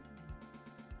something.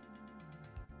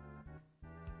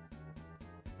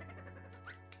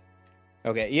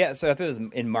 Okay, yeah. So if it was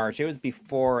in March, it was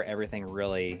before everything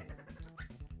really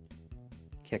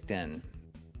kicked in.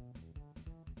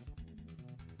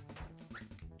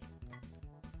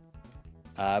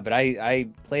 But I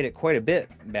played it quite a bit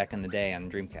back in the day on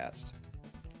Dreamcast.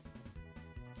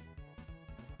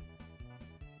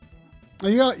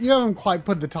 You haven't quite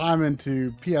put the time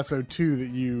into PSO2 that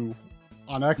you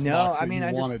on Xbox No, I that mean, you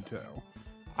I just- wanted to.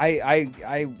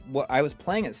 I was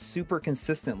playing it super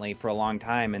consistently for a long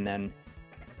time, and then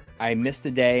I missed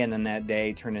a day, and then that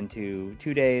day turned into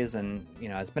 2 days, and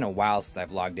it's been a while since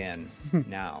I've logged in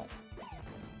now.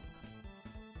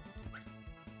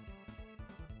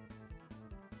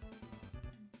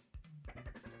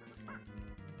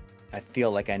 I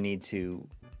feel like I need to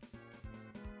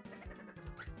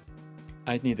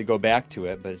go back to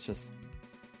it, but it's just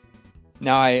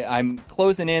now I'm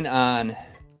closing in on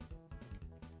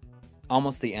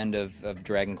almost the end of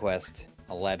Dragon Quest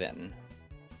 11.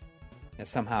 And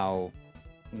somehow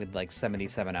with like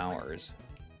 77 hours.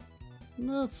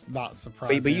 That's not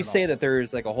surprising. But you at say all. that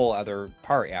there's like a whole other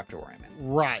part after where I'm at.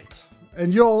 Right.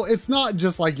 And it's not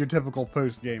just like your typical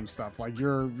post game stuff. Like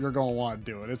you're gonna want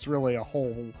to do it. It's really a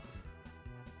whole.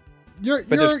 You're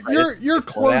But there's credits you're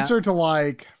before that? closer to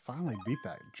like finally beat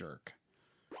that jerk.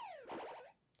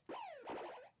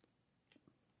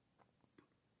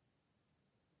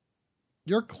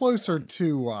 You're closer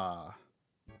to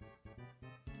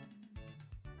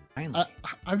Finally.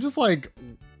 I'm just like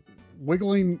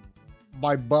wiggling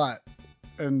my butt,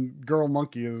 and Girl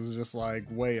Monkey is just like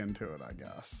way into it, I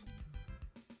guess.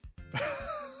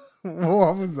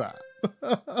 What was that?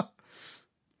 I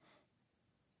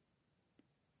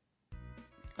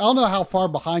don't know how far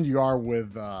behind you are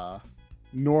with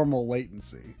normal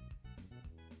latency.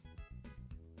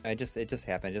 It just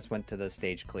happened. I just went to the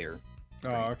stage clear. Oh,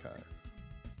 okay.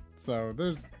 So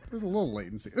there's a little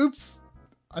latency. Oops.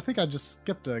 I think I just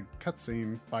skipped a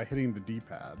cutscene by hitting the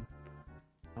D-pad.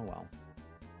 Oh well.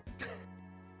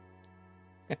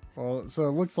 Well, so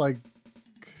it looks like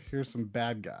here's some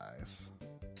bad guys.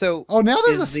 So Oh, now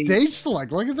there's a is the- stage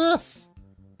select. Look at this.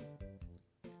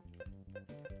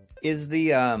 is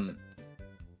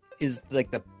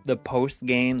like the post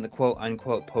game, the quote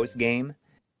unquote post game,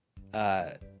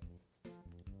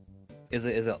 is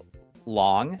it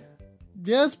long?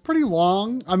 Yeah, it's pretty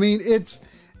long. I mean, it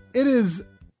is,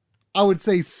 I would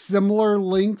say, similar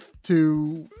length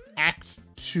to Act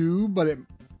 2, but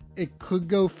it could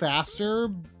go faster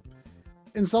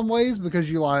in some ways because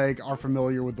you like are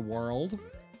familiar with the world.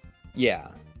 Yeah.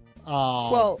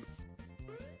 Well,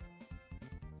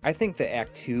 I think the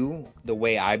Act 2, the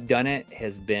way I've done it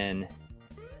has been,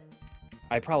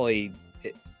 I probably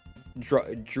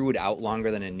drew it out longer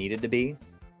than it needed to be.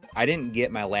 I didn't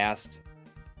get my last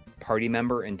party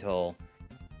member until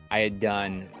I had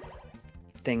done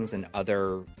things in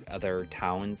other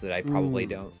towns that I probably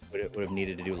would have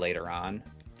needed to do later on.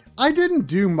 I didn't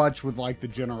do much with like the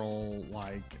general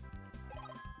like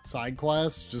side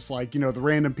quests, just like, the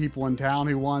random people in town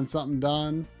who want something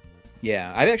done.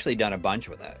 Yeah, I've actually done a bunch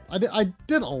with it. I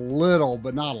did a little,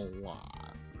 but not a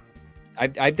lot.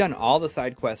 I've done all the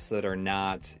side quests that are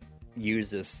not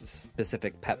use this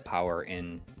specific pet power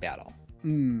in battle.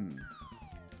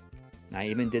 I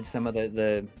even did some of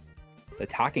the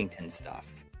Talkington stuff.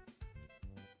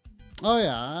 Oh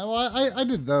yeah, well, I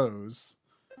did those,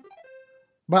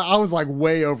 but I was like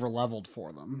way over leveled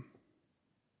for them.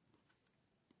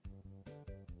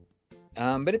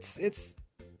 But it's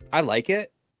I like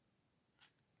it.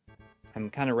 I'm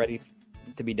kind of ready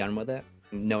to be done with it,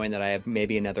 knowing that I have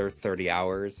maybe another 30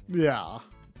 hours. Yeah.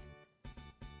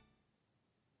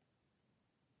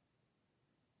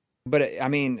 But I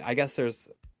mean, I guess there's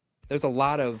a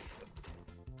lot of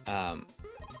I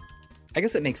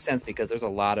guess it makes sense because there's a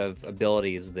lot of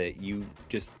abilities that you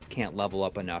just can't level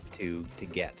up enough to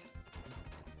get.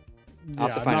 I'll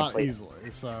have to find a not place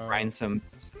easily. So Grind some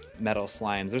metal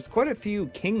slimes. There's quite a few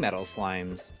king metal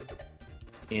slimes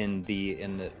in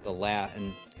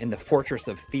the Fortress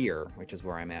of Fear, which is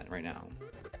where I'm at right now.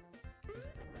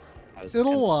 I was kind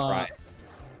of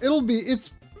surprised.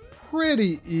 It's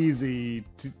pretty easy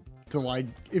to like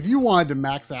if you wanted to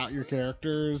max out your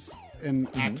characters in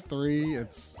Act 3,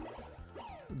 it's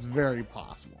very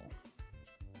possible.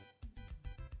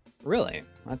 Really?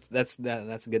 That's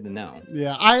good to know.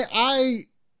 Yeah, I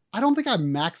don't think I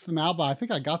maxed them out, but I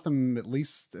think I got them at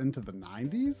least into the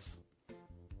 90s.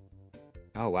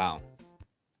 Oh wow.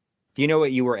 Do you know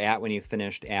what you were at when you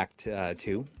finished Act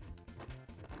 2?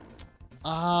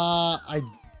 I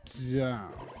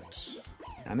don't.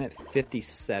 I'm at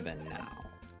 57 now.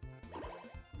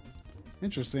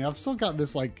 Interesting. I've still got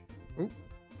this like.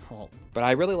 Oh. But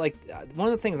I really like one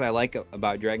of the things I like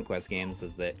about Dragon Quest games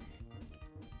is that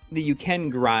you can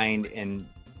grind and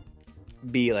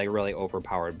be like really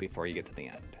overpowered before you get to the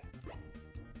end.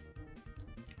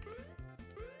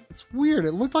 It's weird.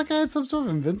 It looked like I had some sort of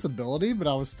invincibility, but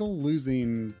I was still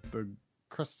losing the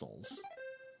crystals.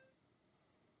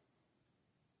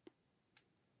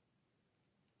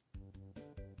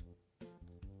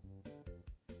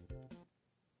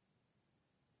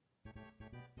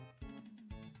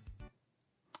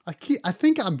 I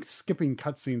think I'm skipping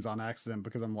cutscenes on accident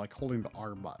because I'm like holding the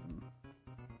R button.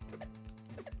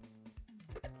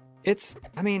 It's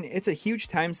a huge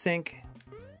time sink.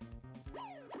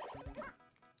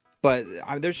 But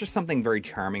there's just something very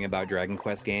charming about Dragon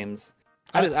Quest games.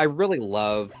 I really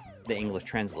love the English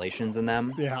translations in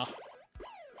them. Yeah.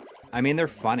 I mean, they're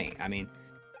funny. I mean,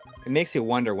 it makes you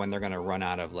wonder when they're going to run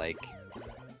out of, like,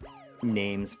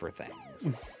 names for things.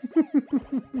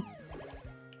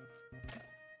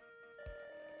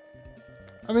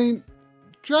 I mean,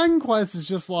 Dragon Quest is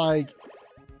just like,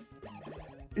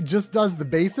 it just does the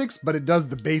basics, but it does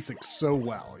the basics so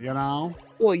well, you know?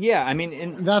 Well, yeah, I mean,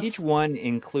 and That's each one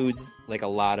includes like a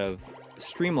lot of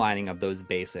streamlining of those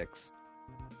basics.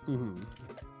 mhm,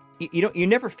 You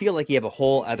never feel like you have a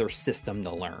whole other system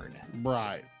to learn,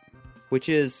 right. which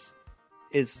is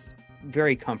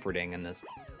very comforting in this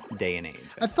day and age.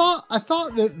 I thought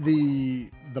that the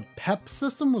pep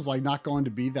system was like not going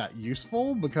to be that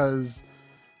useful because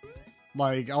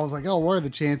like I was like, oh, what are the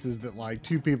chances that like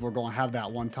two people are going to have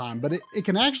that one time? But it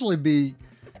can actually be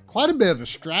quite a bit of a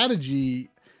strategy,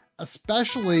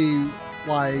 especially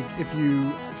like if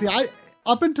you see I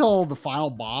up until the final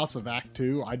boss of Act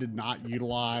 2, I did not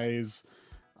utilize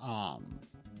I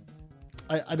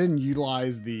didn't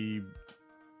utilize the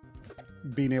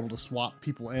being able to swap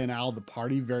people in and out of the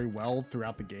party very well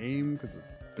throughout the game because it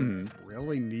didn't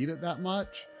really need it that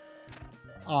much.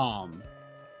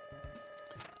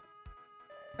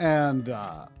 And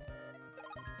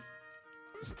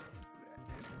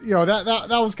you know that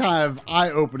was kind of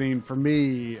eye-opening for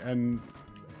me and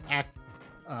Act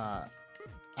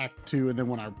 2, and then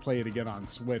when I play it again on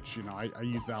Switch, you know, I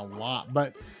use that a lot.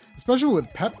 But especially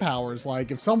with pep powers, like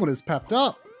if someone is pepped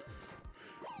up,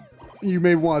 you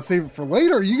may want to save it for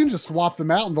later. You can just swap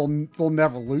them out, and they'll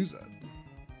never lose it.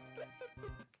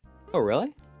 Oh,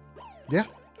 really? Yeah.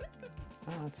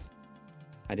 Oh,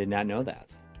 I did not know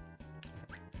that.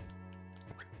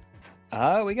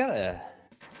 We got a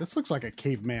This looks like a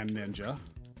caveman ninja.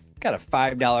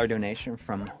 $5 donation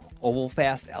from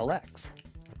Ovalfast LX.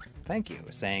 Thank you,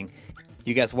 saying,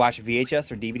 you guys watch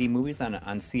VHS or DVD movies on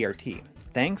CRT.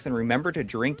 Thanks, and remember to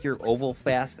drink your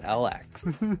Ovalfast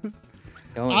LX.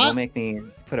 Don't make me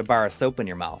put a bar of soap in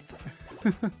your mouth.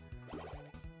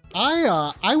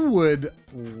 I would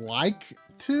like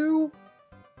to.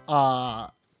 I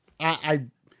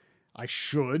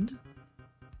should.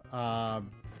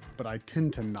 But I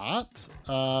tend to not.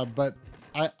 But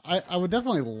I would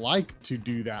definitely like to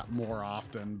do that more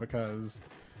often because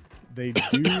they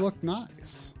do look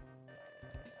nice.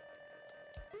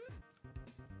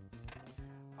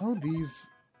 Oh,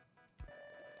 these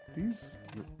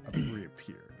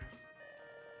reappeared.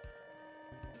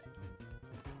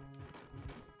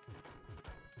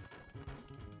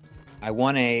 I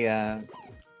won a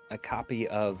copy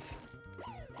of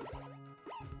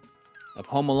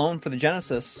Home Alone for the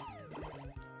Genesis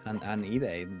on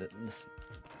eBay.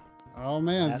 Oh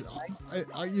man,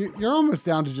 you're almost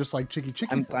down to just like Chicky.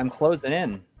 I'm closing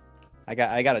in. I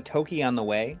got a Toki on the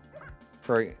way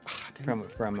from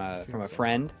a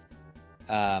friend.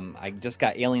 I just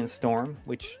got Alien Storm,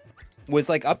 which was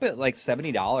like up at like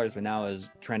 $70, but now is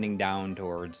trending down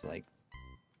towards like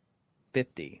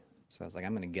 $50. So I was like,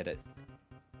 I'm gonna get it.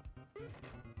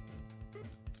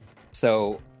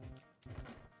 So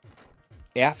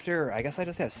after, I guess I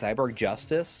just have Cyborg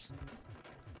Justice,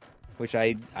 which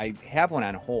I have one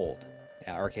on hold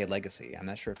at Arcade Legacy. I'm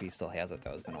not sure if he still has it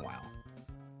though. It's been a while.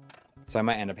 So I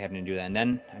might end up having to do that, and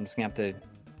then I'm just gonna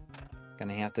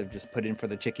have to just put in for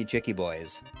the Chicky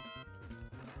Boys,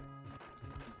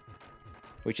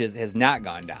 which has not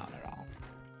gone down at all.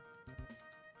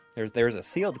 There's a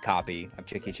sealed copy of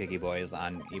Chicky Boys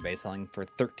on eBay selling for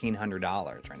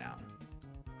 $1,300 right now,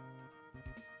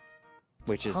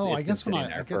 which is I guess when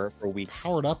I for weeks.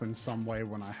 Powered up in some way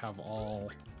when I have all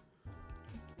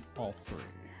three.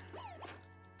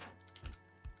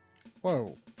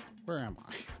 Whoa, where am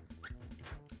I?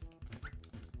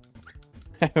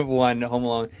 One Home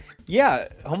Alone. Yeah,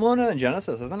 Home Alone on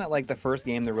Genesis, isn't it like the first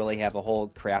game to really have a whole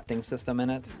crafting system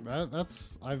in it?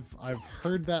 That's I've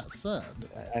heard that said.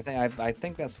 I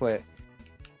think that's what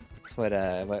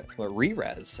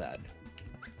Re-Res said.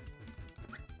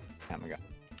 Time ago.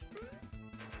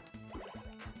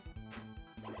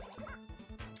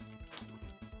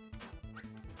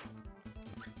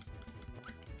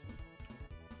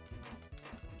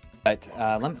 But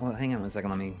hang on one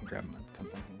second. Let me grab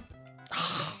something.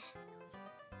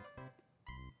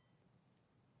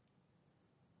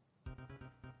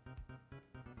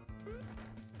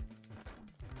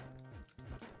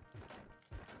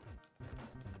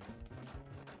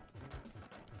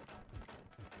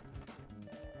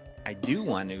 I do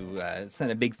want to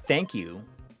send a big thank you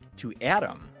to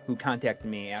Adam, who contacted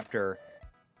me after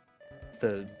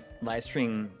the live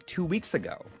stream 2 weeks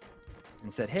ago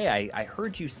and said, hey, I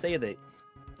heard you say that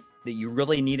you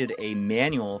really needed a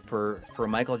manual for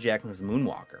Michael Jackson's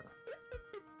Moonwalker,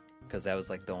 because that was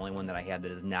like the only one that I had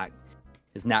that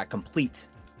is not complete.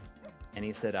 And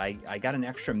he said, I got an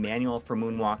extra manual for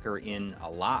Moonwalker in a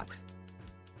lot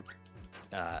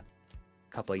a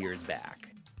couple of years back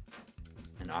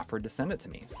and offered to send it to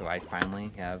me. So I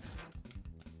finally have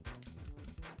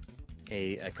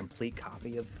a complete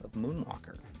copy of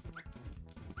Moonwalker.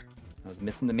 I was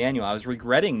missing the manual. I was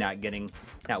regretting not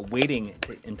waiting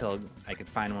until I could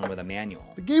find one with a manual.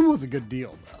 The game was a good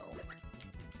deal, though.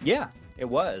 Yeah, it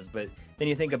was. But then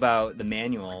you think about the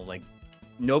manual, like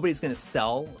nobody's going to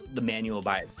sell the manual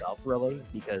by itself, really,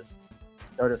 because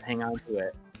they'll just hang on to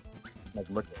it, like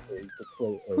looking to create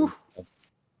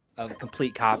a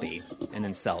complete copy and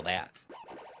then sell that.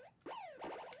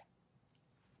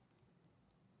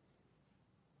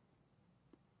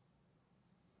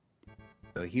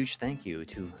 So a huge thank you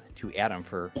to Adam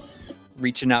for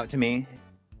reaching out to me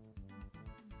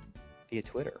via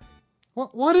Twitter.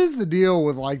 What is the deal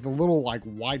with like the little like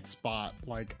white spot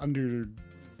like under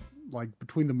like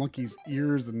between the monkey's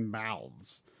ears and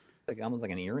mouths? Like almost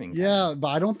like an earring. Yeah, but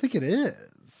I don't think it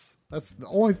is. That's the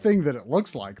only thing that it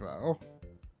looks like, though.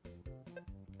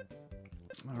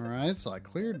 All right, so I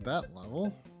cleared that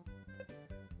level.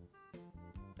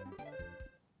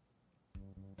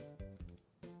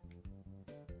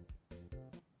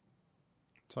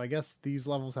 So I guess these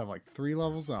levels have like 3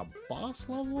 levels and a boss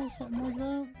level or something like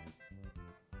that.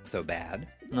 So bad.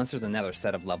 Unless there's another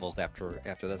set of levels after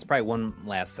this. Probably one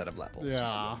last set of levels.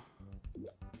 Yeah.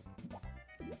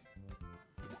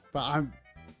 But I'm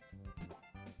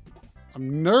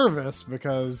nervous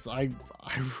because I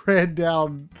read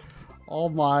down all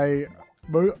my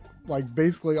like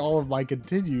basically all of my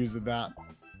continues in that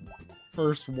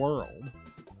first world.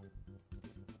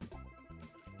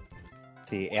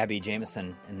 See, Abby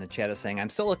Jameson in the chat is saying, I'm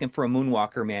still looking for a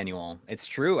Moonwalker manual. It's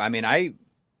true. I mean, I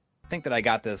think that I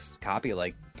got this copy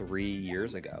like 3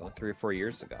 or 4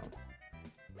 years ago.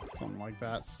 Something like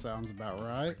that sounds about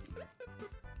right.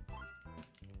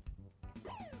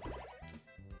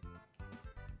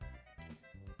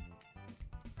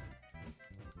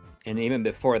 And even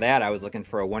before that, I was looking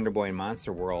for a Wonder Boy and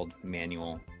Monster World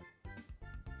manual.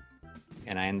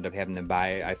 And I ended up having to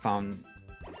buy, I found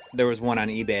there was one on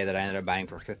eBay that I ended up buying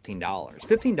for $15.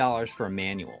 $15 for a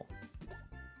manual.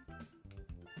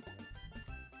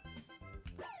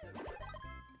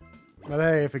 But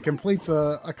hey, if it completes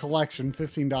a collection,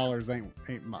 $15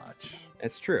 ain't much.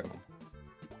 It's true.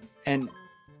 And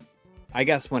I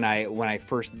guess when I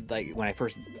first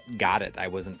got it, I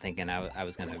wasn't thinking I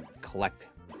was gonna collect.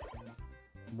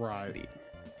 Right.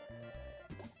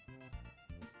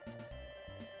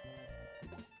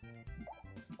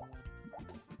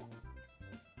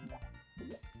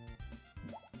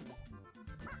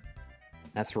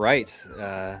 That's right.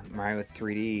 Mario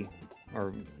 3D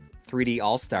or 3D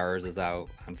All Stars is out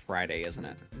on Friday, isn't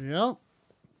it? Yep.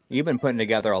 You've been putting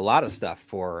together a lot of stuff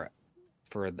for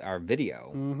our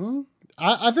video. Mm-hmm.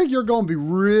 I think you're going to be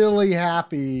really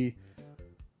happy.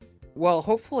 Well,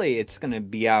 hopefully it's going to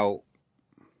be out.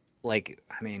 Like,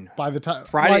 I mean, by the time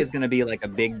Friday is going to be like a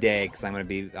big day because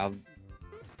I'll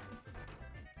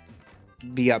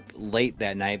be up late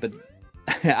that night. But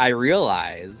I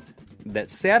realized that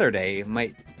Saturday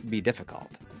might be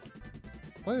difficult.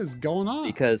 What is going on?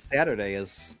 Because Saturday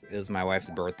is my wife's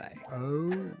birthday.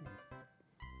 Oh.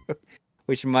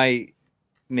 Which might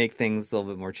make things a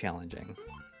little bit more challenging.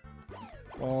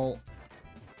 Well,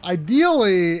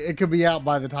 ideally, it could be out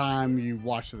by the time you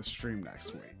watch the stream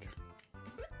next week.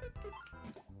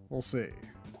 We'll see.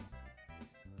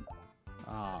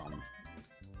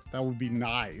 That would be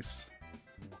nice.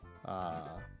 But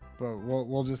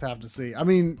we'll just have to see. I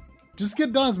mean, just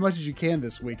get done as much as you can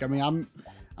this week. I mean,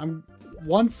 I'm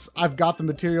once I've got the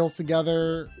materials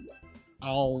together,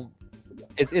 I'll.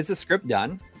 Is the script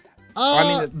done?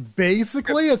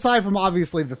 Basically, aside from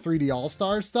obviously the 3D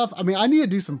All-Star stuff, I mean, I need to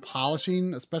do some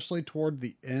polishing, especially toward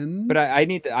the end. But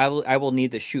I will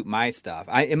need to shoot my stuff.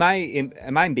 I'm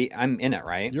in it,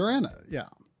 right? You're in it, yeah.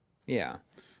 Yeah.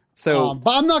 So,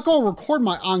 but I'm not going to record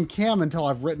my on cam until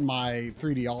I've written my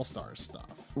 3D All-Star stuff.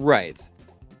 Right.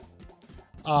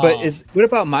 But what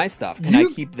about my stuff? Can I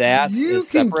keep that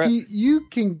separate? You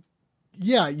can.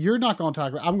 Yeah, you're not going to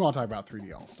talk about. I'm going to talk about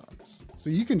 3D All-Stars. So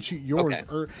you can shoot yours.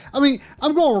 Okay. I mean,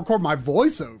 I'm going to record my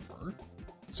voiceover,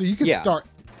 so you can start.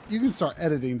 You can start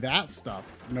editing that stuff,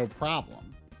 no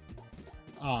problem.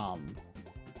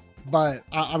 But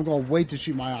I'm going to wait to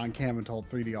shoot my on cam until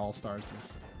 3D All-Stars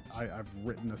is. I've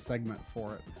written a segment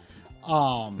for it.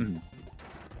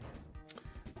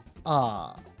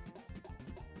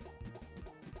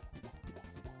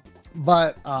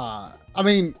 But I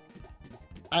mean,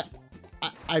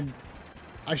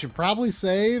 I should probably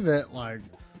say that, like,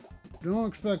 don't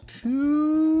expect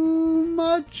too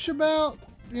much about,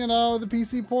 the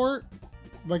PC port,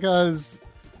 because,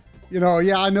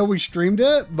 yeah, I know we streamed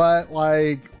it, but,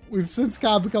 like, we've since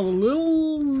kind of become a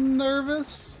little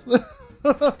nervous.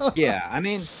 Yeah, I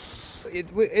mean,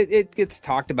 it gets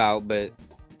talked about, but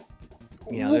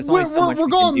you know, there's We're- only so much we're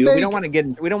we gonna can do. make- We don't want to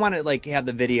get. We don't want to like have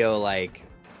the video like.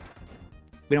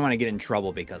 We don't want to get in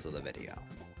trouble because of the video.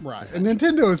 Right. And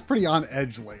Nintendo is pretty on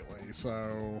edge lately,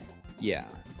 so Yeah.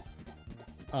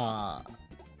 I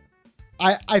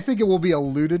think it will be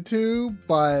alluded to,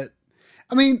 but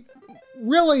I mean,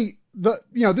 really,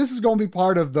 this is going to be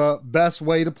part of the best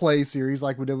way to play series,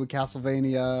 like we did with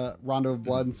Castlevania, Rondo of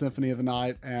Blood, and Symphony of the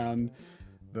Night, and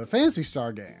the Phantasy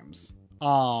Star games.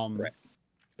 Right.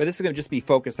 But this is going to just be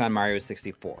focused on Mario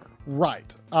 64.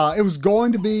 Right. It was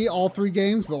going to be all 3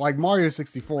 games, but like Mario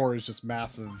 64 is just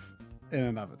massive in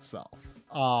and of itself.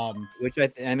 Which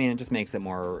I mean, it just makes it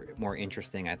more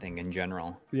interesting, I think, in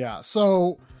general. Yeah.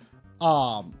 So,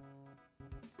 I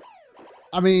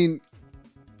mean,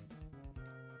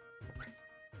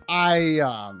 but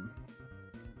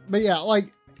yeah,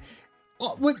 like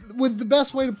with the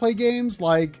best way to play games,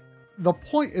 like the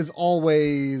point is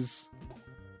always,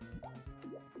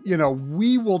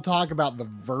 we will talk about the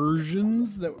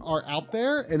versions that are out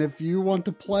there. And if you want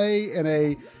to play in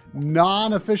a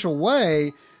non-official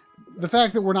way, the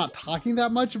fact that we're not talking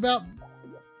that much about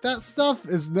that stuff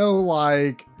is no,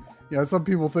 like, some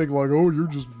people think like, oh, you're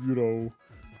just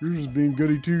being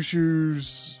goody two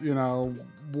shoes,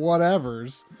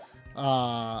 whatevers.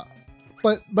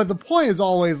 But the point is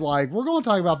always like, we're going to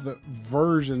talk about the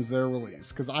versions they're released,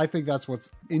 because I think that's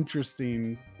what's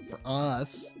interesting for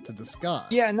us to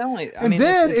discuss. Yeah, no,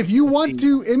 if you want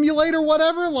to emulate or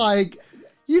whatever, like,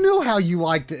 how you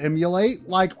like to emulate,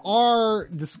 like our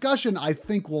discussion, I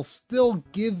think will still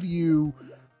give you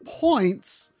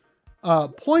pointers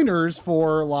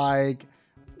for like,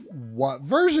 what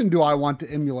version do I want to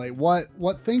emulate? What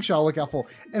things should I look out for?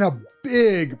 And a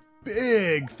big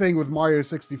thing with Mario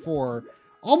 64,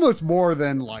 almost more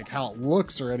than like how it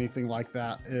looks or anything like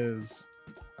that, is,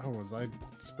 was I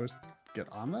supposed to get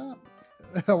on that?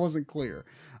 That wasn't clear.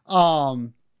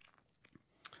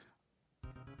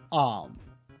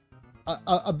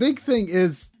 A big thing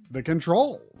is the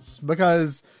controls,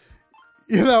 because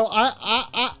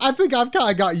I think I've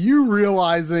kind of got you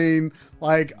realizing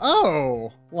like,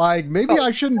 like maybe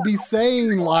I shouldn't be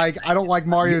saying like I don't like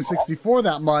Mario 64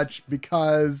 that much,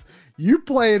 because you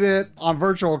played it on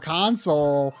Virtual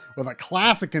Console with a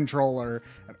classic controller,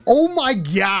 and oh my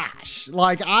gosh,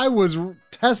 like I was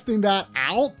testing that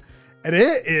out, and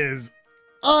it is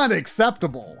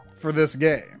unacceptable for this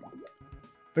game.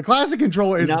 The classic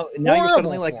controller is now you're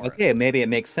suddenly like, okay, maybe it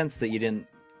makes sense that you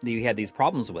had these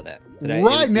problems with it. Now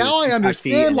I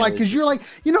understand, like, because you're like,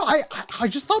 I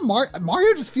just thought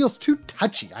Mario just feels too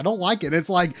touchy. I don't like it. It's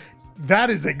like, that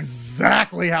is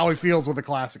exactly how it feels with a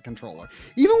classic controller.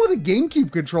 Even with a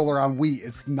GameCube controller on Wii,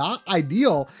 it's not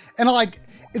ideal. And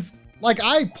it's like,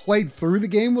 I played through the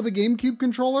game with a GameCube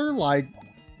controller, like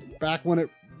back when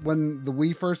the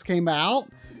Wii first came out.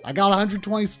 I got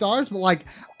 120 stars, but like,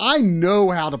 I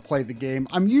know how to play the game.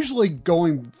 I'm usually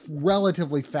going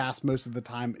relatively fast most of the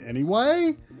time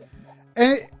anyway.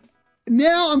 And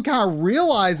now I'm kind of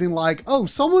realizing like,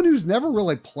 someone who's never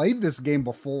really played this game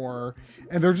before,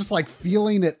 and they're just like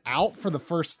feeling it out for the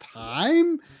first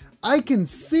time, I can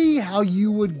see how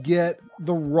you would get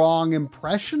the wrong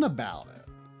impression about it.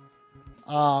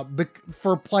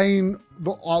 For playing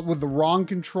with the wrong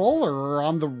controller or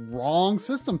on the wrong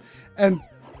system. And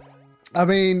I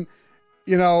mean,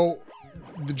 the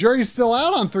jury's still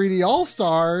out on 3D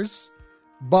All-Stars,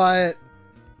 but,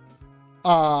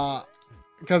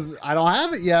 because I don't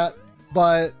have it yet,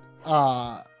 but,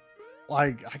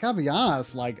 like, I gotta be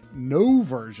honest, like, no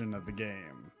version of the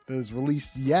game that is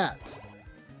released yet,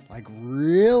 like,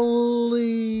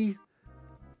 really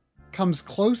comes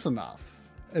close enough,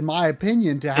 in my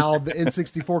opinion, to how the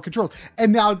N64 controls.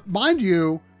 And now, mind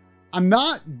you, I'm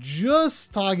not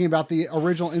just talking about the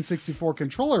original N64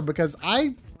 controller, because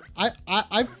I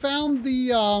found the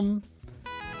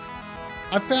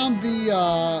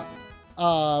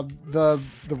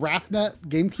Raphnet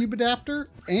GameCube adapter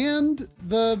and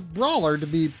the Brawler to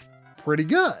be pretty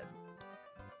good,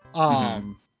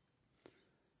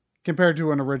 compared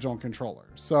to an original controller.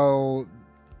 So,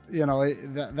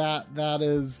 that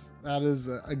is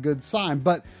a good sign.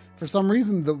 But for some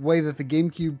reason, the way that the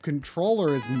GameCube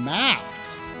controller is mapped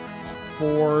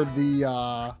for the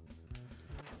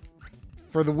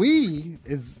Wii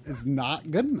is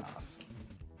not good enough.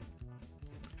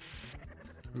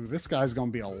 Ooh, this guy's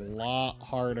gonna be a lot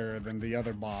harder than the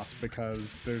other boss,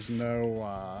 because there's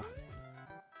no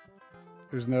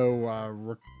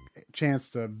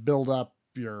chance to build up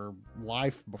your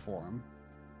life before him.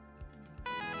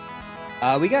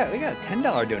 We got a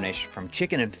 $10 donation from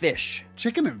Chicken and Fish.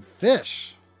 Chicken and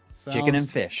Fish. Chicken and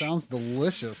fish. Sounds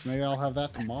delicious. Maybe I'll have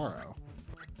that tomorrow.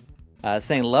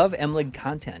 Saying, love MLIG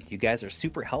content. You guys are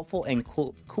super helpful and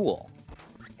cool.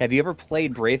 Have you ever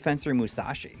played Brave Fencer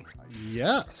Musashi?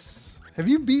 Yes. Have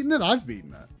you beaten it? I've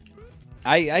beaten it.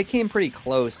 I came pretty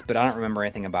close, but I don't remember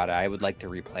anything about it. I would like to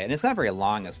replay it. And it's not very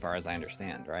long as far as I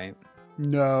understand, right?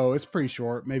 No, it's pretty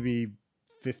short. Maybe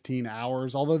 15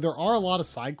 hours. Although there are a lot of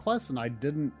side quests, and I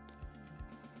didn't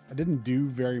do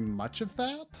very much of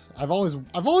that. I've always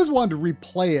wanted to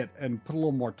replay it and put a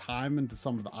little more time into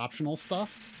some of the optional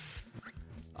stuff.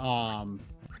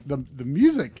 The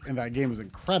music in that game is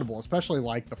incredible, especially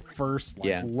like the first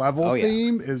level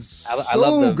theme is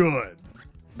so good.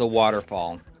 The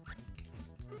waterfall.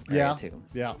 Yeah. Too.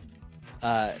 Yeah.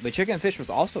 But Chicken and Fish was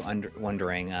also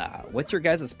wondering, what's your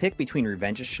guys' pick between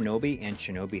Revenge of Shinobi and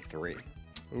Shinobi 3?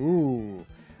 Ooh.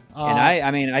 And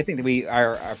I think that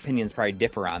our opinions probably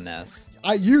differ on this.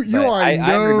 You are a known...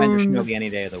 I Revenge of Shinobi any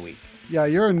day of the week. Yeah,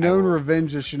 you're a known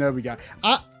Revenge of Shinobi guy.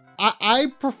 I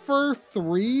prefer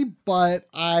 3, but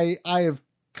I have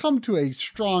come to a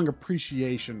strong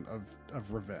appreciation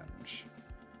of Revenge.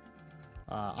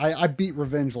 I beat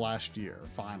Revenge last year,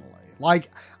 finally.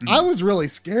 Like, I was really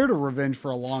scared of Revenge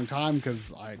for a long time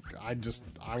because I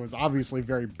was obviously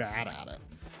very bad at it.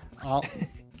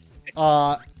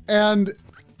 And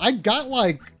I got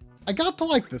to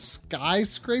like the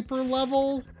skyscraper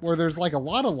level where there's like a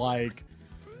lot of like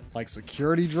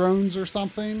security drones or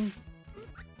something.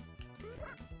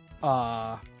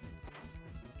 I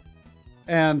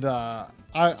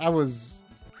was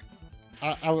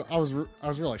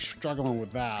really struggling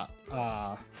with that.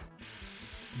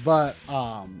 But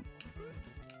then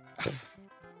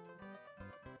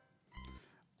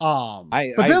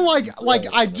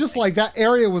I just like that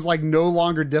area was like no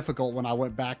longer difficult when I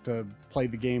went back to play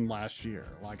the game last year.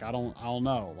 Like I don't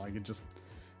know. Like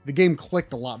the game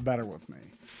clicked a lot better with me.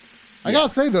 I gotta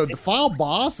say though, the final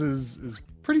boss is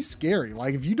pretty scary.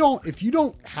 Like if you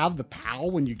don't have the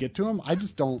PAL when you get to him, I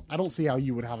don't see how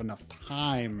you would have enough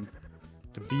time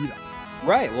to beat him.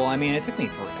 Right. Well, I mean, it took me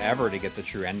forever to get the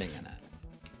true ending in it.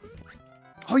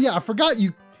 Oh yeah, I forgot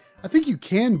I think you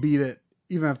can beat it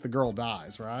even if the girl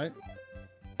dies, right?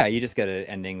 Yeah, you just get an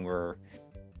ending where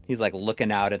he's like looking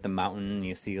out at the mountain and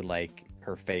you see like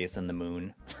her face and the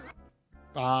moon.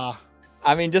 I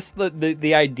mean, just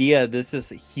the idea, this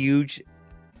is a huge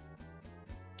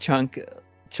chunk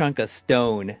of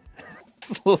stone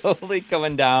slowly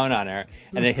coming down on her,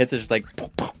 and it hits her just like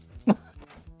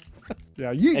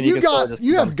yeah, you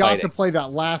have got to play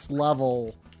that last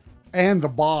level and the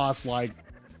boss like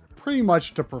pretty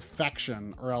much to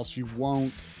perfection, or else you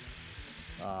won't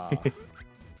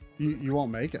you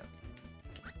won't make it.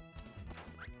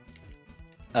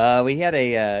 We had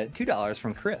a $2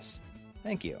 from Chris.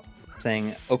 Thank you.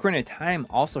 Saying Ocarina of Time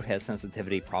also has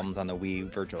sensitivity problems on the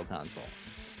Wii Virtual Console.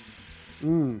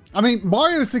 I mean,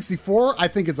 Mario 64, I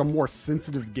think is a more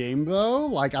sensitive game though.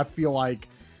 Like I feel like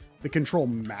the control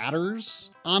matters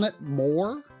on it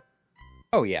more.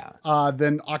 Oh yeah.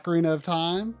 Than Ocarina of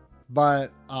Time.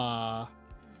 But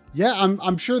yeah,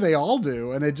 I'm sure they all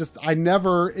do, and it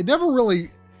never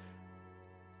really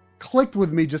clicked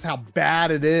with me just how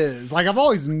bad it is. Like I've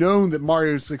always known that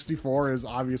Mario 64 is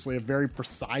obviously a very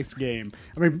precise game.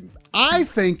 I mean, I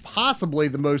think possibly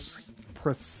the most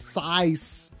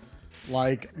precise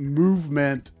like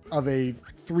movement of a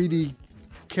 3D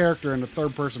character in a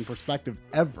third-person perspective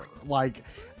ever. Like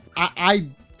I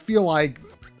feel like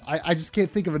I just can't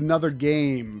think of another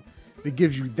game that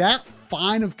gives you that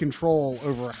fine of control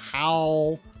over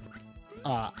how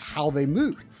they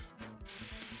move.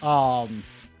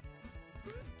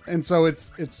 And so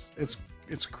it's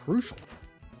crucial.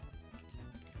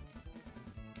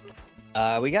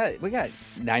 We got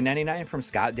 $9.99 from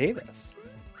Scott Davis.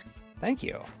 Thank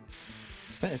you.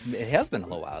 It has been a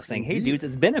little while. Saying, hey dudes,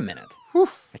 it's been a minute. Whew.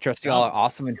 I trust you all are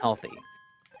awesome and healthy.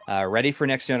 Ready for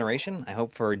next generation? I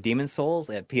hope for Demon Souls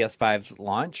at PS5's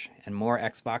launch and more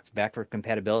Xbox backward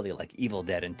compatibility like Evil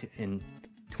Dead in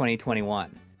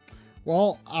 2021.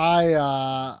 Well,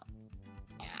 I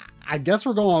guess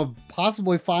we're going to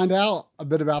possibly find out a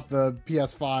bit about the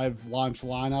PS5 launch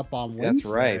lineup on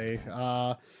Wednesday. That's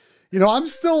right. I'm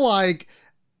still like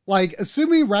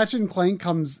assuming Ratchet & Clank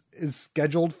is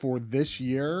scheduled for this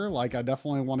year. Like I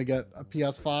definitely want to get a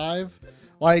PS5.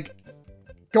 Like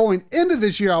going into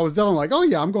this year, I was definitely like, oh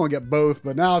yeah, I'm going to get both.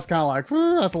 But now it's kind of like,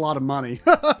 that's a lot of money.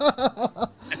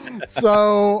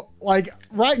 So like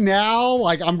right now,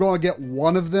 like I'm going to get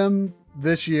one of them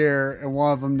this year and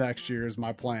one of them next year is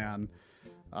my plan.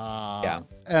 Yeah.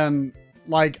 And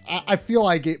like, I feel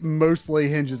like it mostly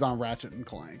hinges on Ratchet &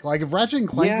 Clank. Like if Ratchet &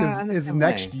 Clank is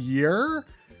next year,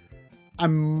 I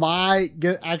might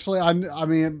get actually. I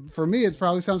mean, for me, it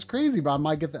probably sounds crazy, but I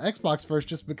might get the Xbox first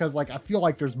just because, like, I feel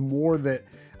like there's more that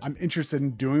I'm interested in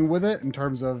doing with it in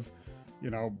terms of,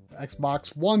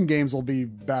 Xbox One games will be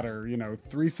better.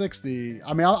 360.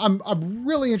 I mean, I'm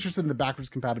really interested in the backwards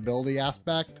compatibility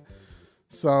aspect.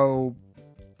 So,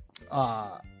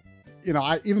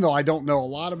 even though I don't know a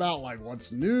lot about like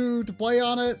what's new to play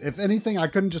on it, if anything, I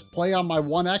couldn't just play on my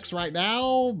One X right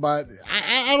now. But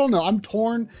I don't know. I'm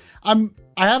torn. I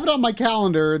have it on my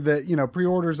calendar that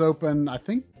pre-orders open. I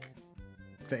think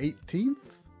the 18th.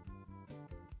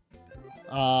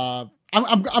 I'm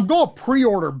going to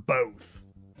pre-order both,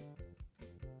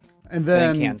 and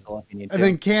then cancel if you need to. And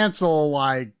then cancel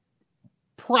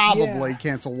probably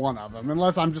cancel one of them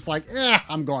unless I'm just like,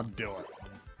 I'm going to do it.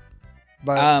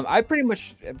 But I pretty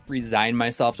much resigned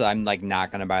myself, so I'm like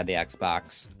not going to buy the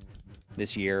Xbox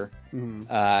this year.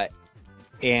 mm,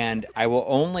 And I will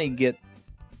only get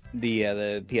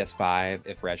the PS5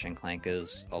 if Ratchet and Clank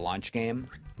is a launch game,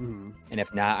 mm, and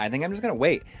if not, I think I'm just gonna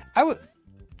wait. I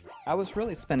was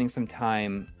really spending some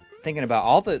time thinking about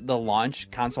all the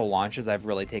console launches I've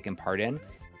really taken part in,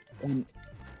 and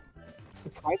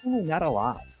surprisingly, not a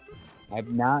lot. I've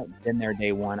not been there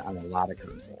day one on a lot of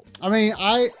consoles. I mean,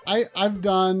 I've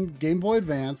done Game Boy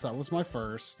Advance. That was my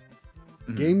first.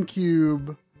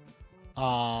 GameCube,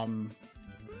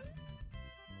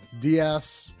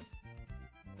 DS.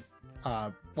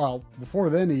 Well, before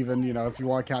then, even if you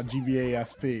want to count GBA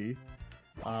SP,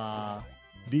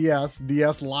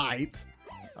 DS Lite.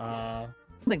 I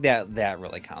don't think that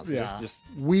really counts. Yeah, Just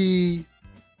Wii.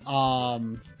 All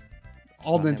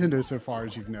Nintendo so far,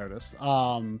 as you've noticed.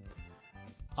 DSi.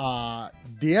 I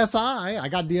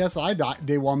got DSi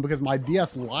day one because my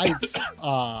DS Lite's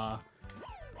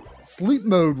sleep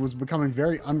mode was becoming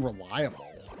very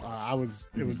unreliable. It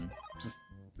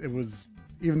was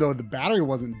even though the battery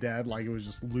wasn't dead, like it was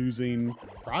just losing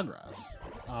progress.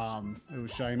 It was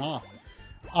shutting off.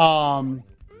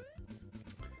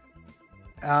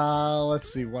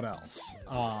 Let's see what else.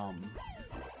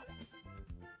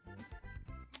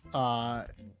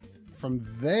 From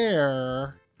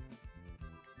there,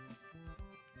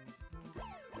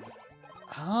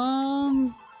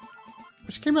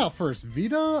 which came out first,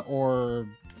 Vita or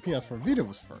PS4? Vita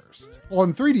was first. Well,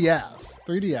 in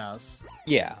 3DS.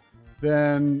 yeah.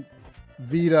 Then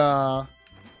Vita,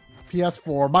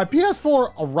 PS4. My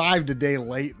PS4 arrived a day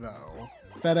late though.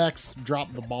 FedEx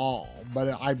dropped the ball, but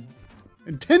I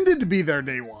intended to be there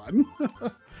day one.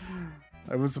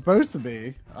 It was supposed to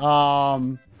be.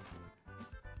 Going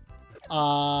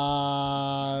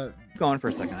for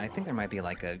a second. I think there might be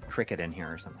like a cricket in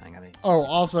here or something.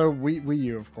 Also Wii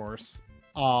U, of course.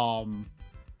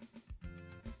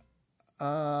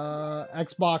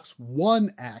 Xbox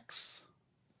One X.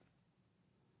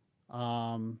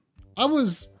 I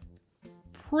was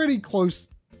pretty close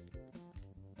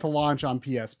to launch on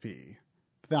PSP.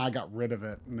 But then I got rid of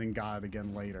it and then got it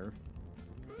again later.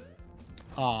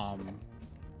 I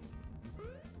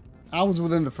was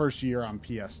within the first year on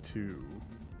PS2.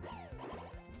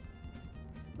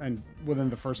 And within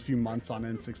the first few months on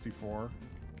N64.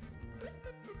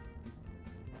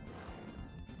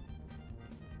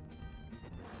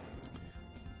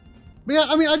 But yeah,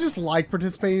 I mean, I just like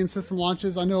participating in system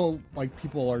launches. I know, like,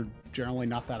 people are generally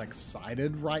not that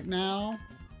excited right now.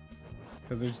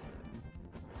 Because they're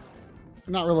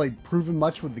not really proving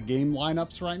much with the game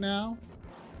lineups right now.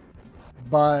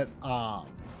 But, I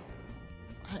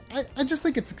just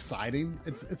think it's exciting.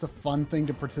 It's a fun thing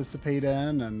to participate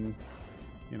in and,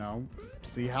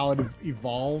 see how it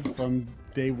evolved from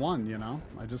day one,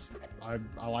 I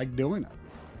like doing it.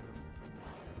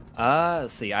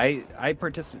 Let's see. I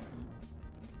participate.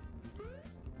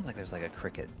 Like there's like a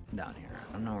cricket down here.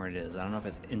 I don't know where it is. I don't know if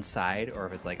it's inside or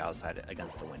if it's like outside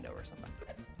against the window or something.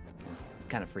 It's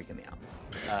kind of freaking me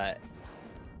out.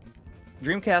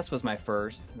 Dreamcast was my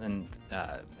first, and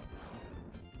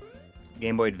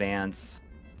Game Boy Advance,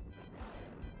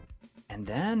 and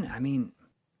then I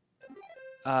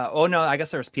guess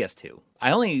there was PS2.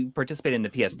 I only participated in the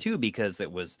PS2 because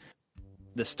it was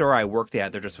the store I worked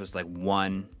at. There just was like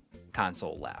one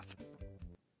console left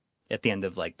at the end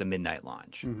of like the midnight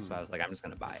launch. Mm-hmm. So I was like, I'm just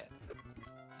gonna buy it.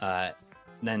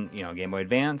 Then Game Boy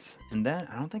Advance, and then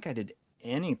I don't think I did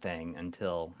anything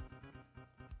until,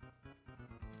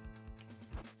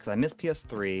 because I missed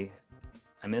PS3,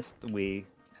 I missed the Wii,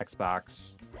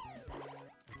 Xbox,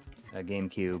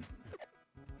 GameCube.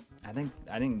 I think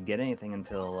I didn't get anything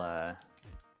until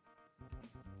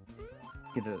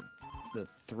probably the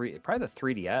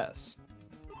 3DS,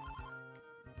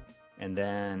 and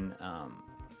then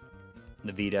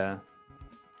the Vita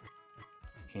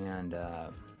and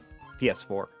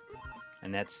PS4,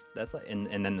 and that's like, and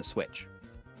then the Switch.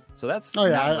 So that's Oh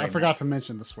yeah, not I very forgot much. to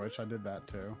mention the Switch. I did that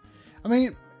too. I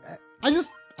mean, I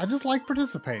just like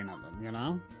participating in them. You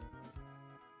know.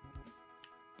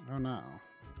 Oh no.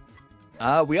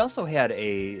 We also had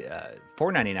a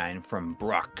 $4.99 from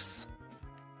Brooks.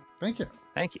 Thank you.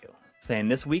 Thank you. Saying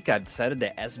this week I've decided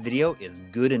that S video is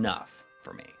good enough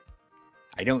for me.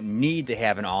 I don't need to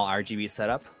have an all RGB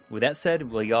setup. With that said,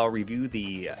 will y'all review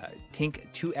the Tink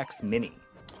 2X Mini?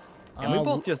 And we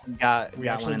both just got We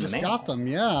one actually in the just mail. got them,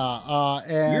 yeah. Yours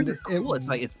And is cool.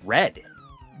 It's red.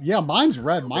 yeah, mine's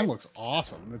red. Mine looks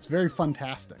awesome. It's very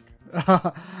fantastic.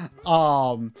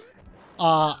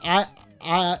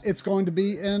 It's going to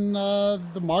be in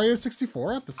the Mario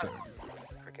 64 episode.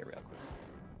 Okay, real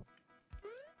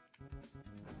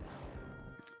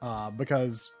quick.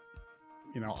 Because,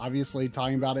 obviously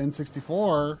talking about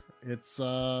N64, it's,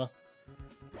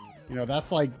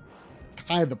 that's like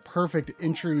kind of the perfect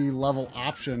entry level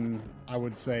option, I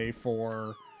would say,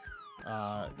 for,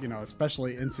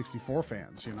 especially N64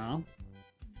 fans,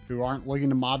 who aren't looking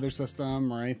to mod their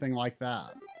system or anything like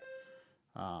that.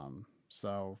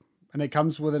 And it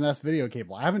comes with an S video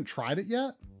cable. I haven't tried it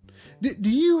yet. Do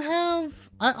you have?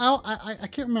 I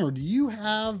can't remember. Do you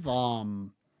have?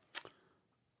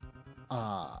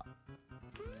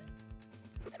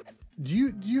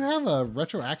 Do you have a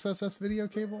retro access S video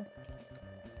cable?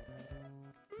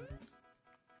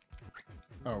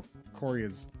 Oh, Corey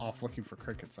is off looking for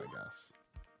crickets, I guess.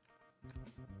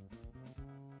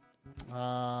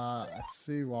 Let's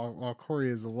see. While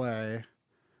Corey is away,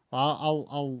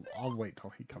 I'll wait till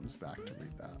he comes back to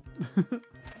read that.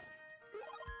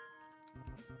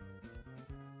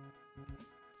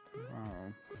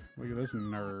 Wow, look at this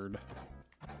nerd.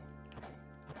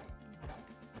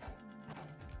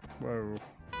 Whoa.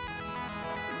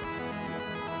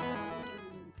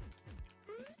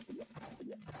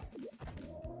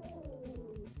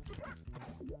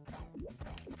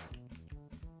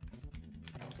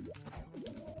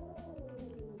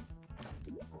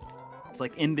 It's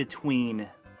like in between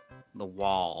the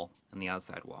wall and the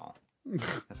outside wall.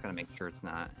 That's gotta make sure it's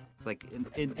not. It's like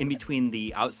in between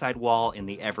the outside wall and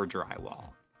the ever dry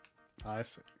wall. I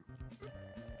see.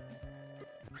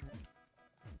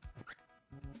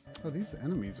 Oh, these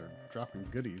enemies are dropping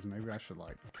goodies. Maybe I should,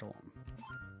 kill them.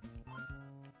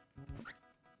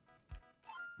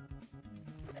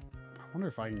 I wonder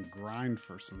if I can grind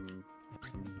for some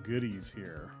goodies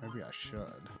here. Maybe I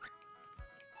should.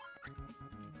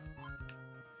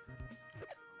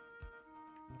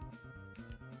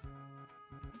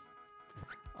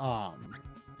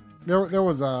 There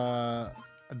was a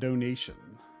donation.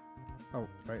 Oh,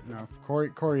 wait, no.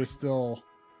 Corey is still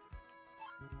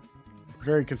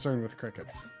very concerned with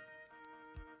crickets.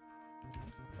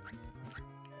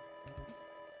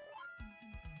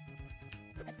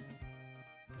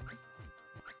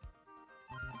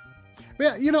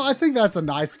 But yeah, I think that's a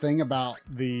nice thing about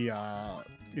the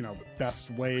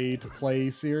best way to play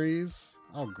series.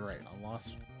 Oh great, I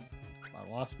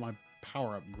lost my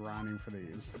power up grinding for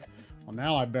these. Well,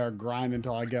 now I better grind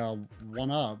until I get a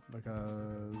 1-up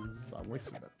because I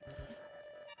wasted it.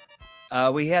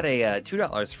 We had a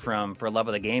 $2 for Love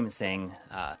of the Game saying,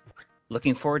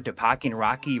 looking forward to Pokken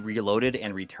Rocky Reloaded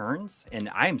and Returns, and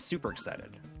I'm super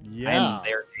excited. Yeah. I'm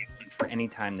there for any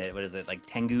time that, what is it, like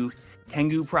Tengu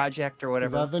Project or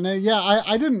whatever? Is that the name? Yeah,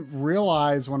 I didn't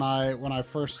realize when I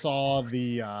first saw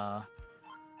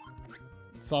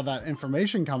that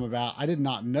information come about, I did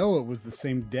not know it was the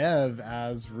same dev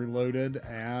as Reloaded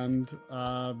and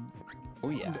Oh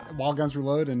yeah, Wild Guns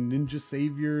Reload and Ninja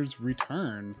Savior's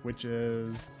Return, which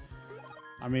is,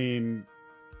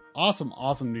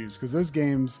 awesome news, because those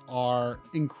games are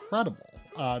incredible.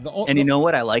 And you know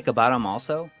what I like about them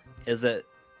also is that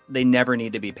they never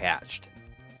need to be patched.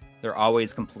 They're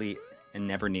always complete and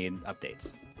never need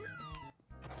updates.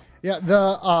 Yeah,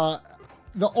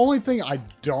 the only thing I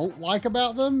don't like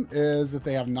about them is that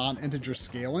they have non-integer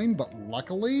scaling, but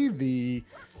luckily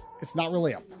it's not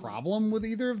really a problem with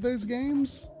either of those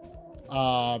games.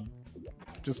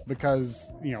 Just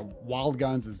because, Wild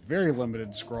Guns is very limited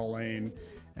scrolling,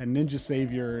 and Ninja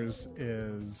Saviors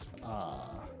is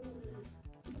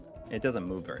it doesn't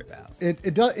move very fast.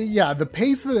 It does, yeah. The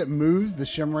pace that it moves, the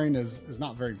shimmering is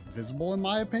not very visible in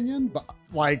my opinion.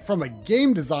 But from a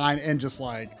game design and just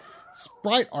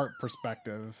sprite art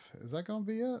perspective, is that gonna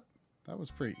be it? That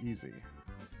was pretty easy.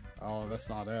 Oh, that's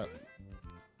not it.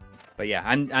 But yeah,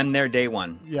 I'm there day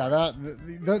one. Yeah,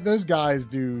 those guys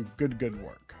do good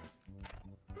work.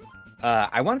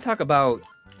 I want to talk about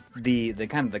the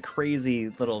kind of the crazy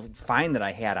little find that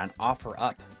I had on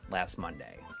OfferUp last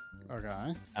Monday.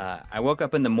 Okay. I woke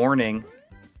up in the morning,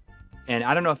 and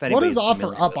I don't know if What anybody's is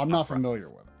familiar OfferUp? with I'm not OfferUp. familiar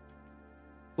with it.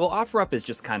 Well, OfferUp is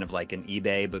just kind of like an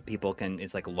eBay, but people can.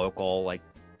 It's like local, like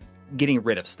getting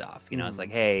rid of stuff. You know, it's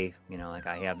like, hey, you know, like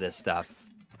I have this stuff.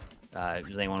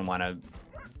 Does anyone want to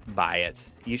buy it?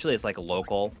 Usually it's like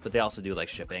local, but they also do like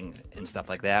shipping and stuff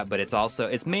like that. But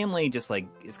it's mainly just like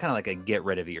it's kind of like a get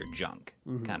rid of your junk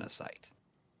kind of site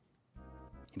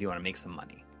if you want to make some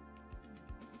money.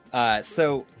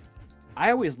 So I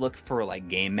always look for like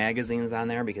game magazines on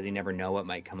there because you never know what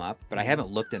might come up. But I haven't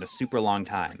looked in a super long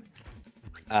time.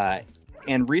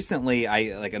 And recently,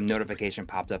 a notification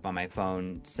popped up on my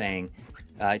phone saying,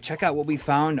 "Check out what we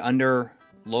found under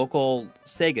local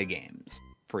Sega games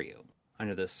for you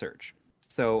under this search."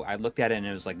 So I looked at it and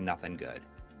it was like nothing good.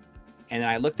 And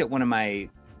I looked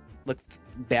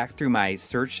back through my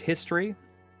search history,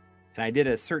 and I did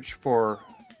a search for.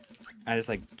 I just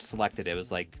like selected it. It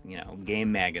was like, you know,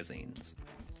 game magazines,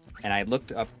 and I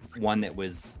looked up one that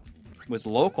was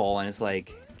local, and it's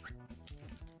like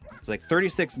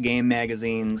 36 game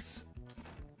magazines,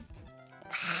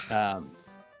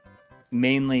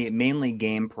 mainly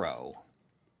GamePro,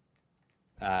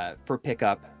 for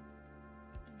pickup.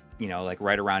 You know, like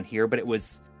right around here, but it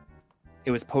was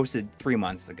posted 3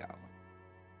 months ago.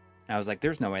 And I was like,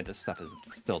 "There's no way this stuff is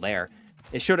still there."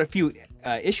 It showed a few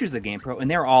issues of GamePro,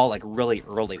 and they're all like really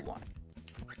early ones.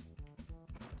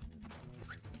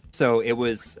 So I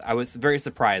was very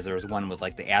surprised. There was one with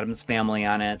like the Addams Family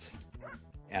on it.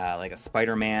 Like a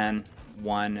Spider-Man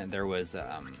one. There was,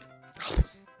 I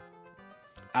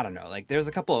don't know, like there's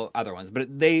a couple of other ones, but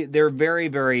they're very,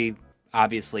 very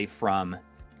obviously from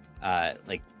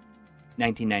like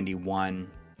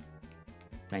 1991,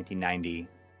 1990,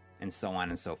 and so on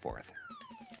and so forth.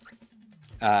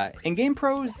 And Game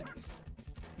Pros,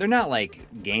 they're not like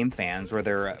game fans where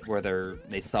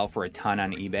they sell for a ton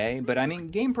on eBay, but I mean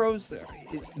Game Pros,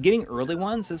 getting early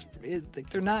ones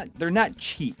they're not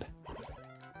cheap.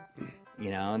 You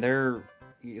know,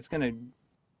 it's gonna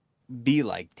be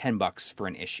like $10 for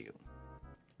an issue.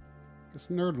 This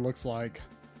nerd looks like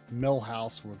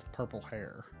Millhouse with purple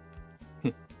hair.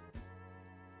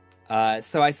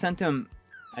 So I sent him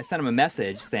a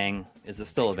message saying, "Is this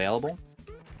still available?"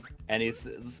 And he's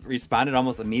responded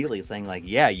almost immediately saying like,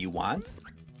 "Yeah, you want?"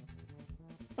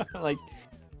 Like,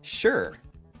 sure.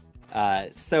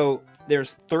 So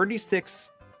there's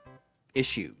 36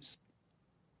 issues.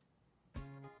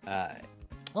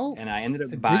 And I ended up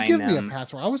buying them. It did give me them. a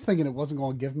password. I was thinking it wasn't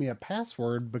going to give me a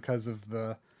password because of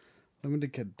the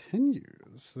limited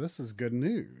continues. This is good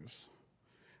news.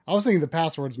 I was thinking the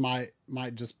passwords might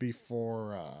just be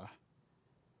for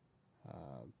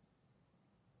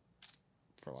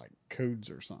like codes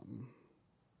or something.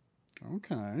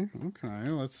 Okay.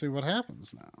 Let's see what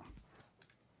happens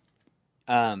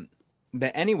now.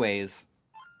 But anyways,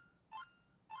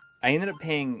 I ended up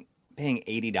paying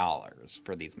 $80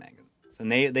 for these magazines, and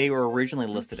they were originally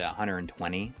listed at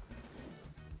 $120.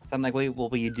 So I'm like, wait, well,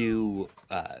 will you do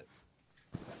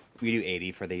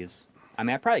 80 for these? I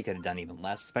mean, I probably could have done even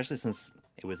less, especially since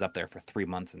it was up there for 3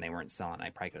 months and they weren't selling. I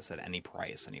probably could have said any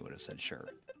price, and he would have said sure.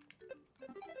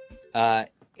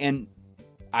 And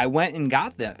I went and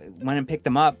picked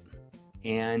them up,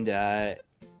 and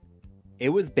it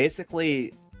was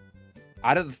basically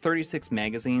out of the 36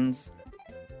 magazines,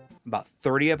 about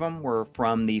 30 of them were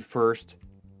from the first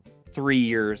 3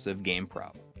 years of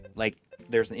GamePro. Like,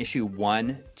 there's an issue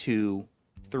 1, 2,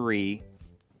 3,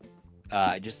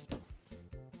 just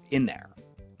in there.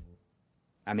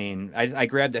 I mean, I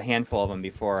grabbed a handful of them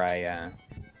before I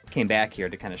came back here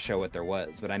to kind of show what there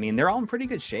was. But I mean, they're all in pretty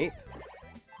good shape.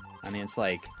 I mean, it's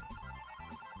like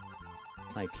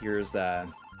here's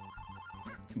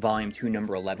Volume 2,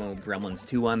 Number 11 with Gremlins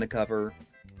 2 on the cover.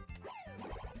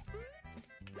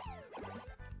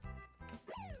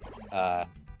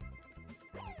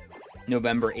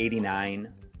 November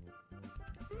 89.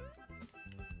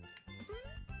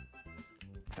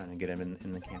 Trying to get him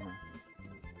in the camera.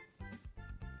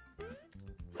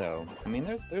 So, I mean,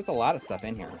 there's a lot of stuff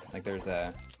in here. Like, there's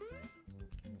a...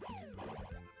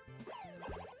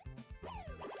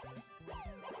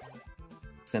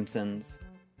 Simpsons.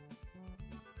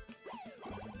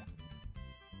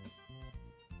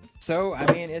 So,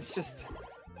 I mean, it's just...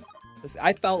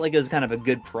 I felt like it was kind of a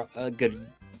good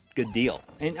deal.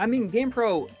 And, I mean,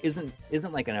 GamePro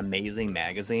isn't like an amazing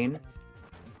magazine.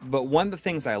 But one of the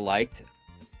things I like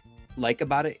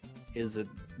about it is that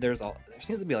there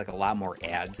seems to be like a lot more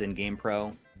ads in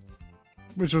GamePro,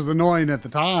 which was annoying at the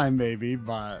time, maybe,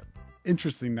 but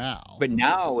interesting now. But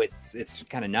now it's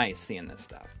kind of nice seeing this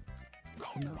stuff.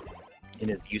 Oh no, it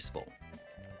is useful.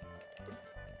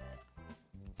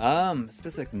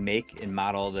 Specific make and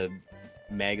model of the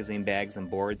magazine bags and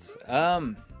boards.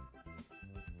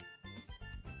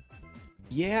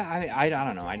 Yeah, I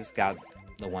don't know. I just got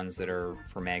the ones that are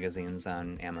for magazines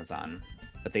on Amazon,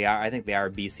 but I think they are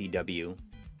BCW.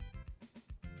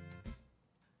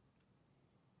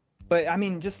 But I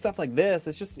mean, just stuff like this,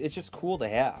 it's just cool to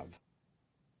have.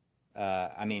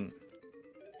 I mean,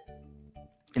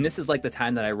 and this is like the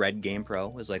time that I read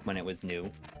GamePro, was like when it was new.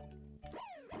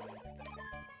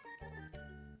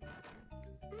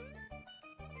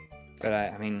 But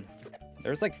I mean,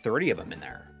 there's like 30 of them in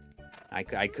there.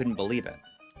 I couldn't believe it.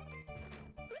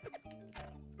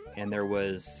 And there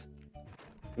was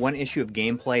one issue of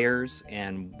Game Players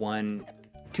and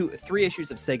three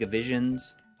issues of Sega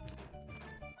Visions.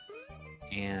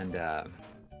 And I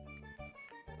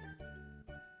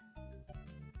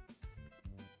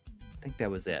think that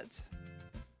was it.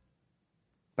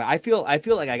 But I feel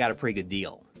like I got a pretty good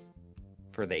deal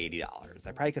for the $80.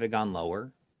 I probably could have gone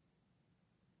lower.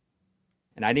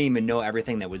 And I didn't even know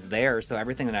everything that was there, so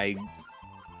everything that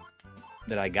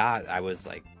I got, I was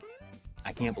like,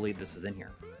 I can't believe this is in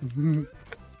here.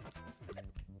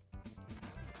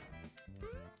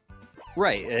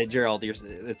 Right, Gerald,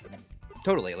 it's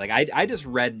totally like I just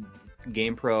read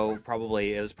GamePro.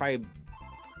 Probably it was probably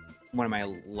one of my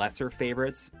lesser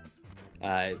favorites.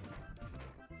 But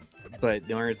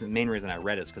the main reason I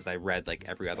read it is because I read like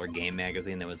every other game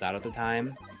magazine that was out at the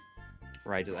time.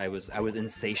 Right, I was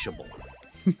insatiable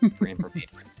for information.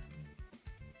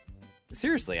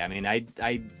 Seriously, I mean, I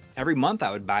every month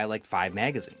I would buy like 5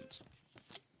 magazines.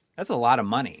 That's a lot of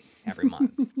money every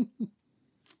month.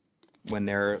 When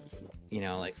they're,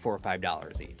 like $4 or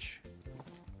 $5 each.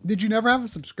 Did you never have a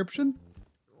subscription?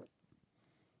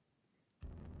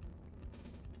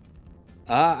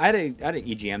 I had an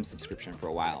EGM subscription for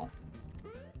a while.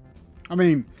 I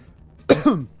mean,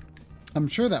 I'm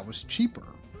sure that was cheaper.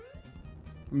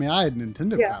 I mean, I had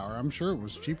Nintendo Power. I'm sure it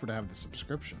was cheaper to have the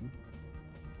subscription.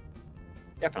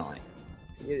 Definitely.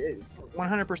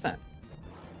 100%.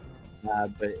 But I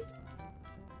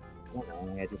don't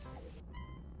know.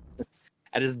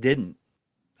 I just didn't.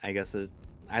 I guess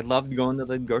I loved going to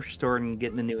the grocery store and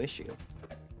getting the new issue.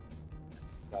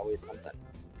 It's always something.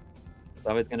 It's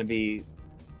always going to be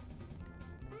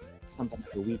something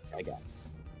every week, I guess.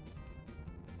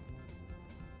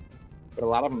 But a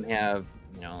lot of them have,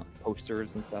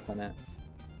 posters and stuff in it.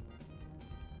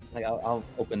 Like I'll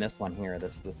open this one here,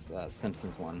 this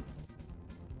Simpsons one.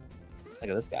 Look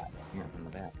at this guy here in the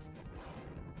back.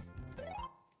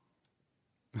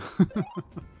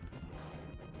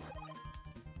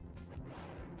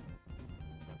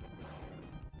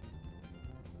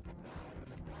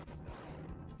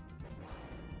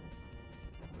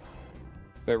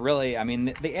 But really, I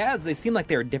mean, the ads, they seem like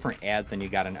they were different ads than you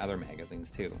got in other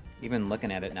magazines, too. Even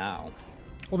looking at it now.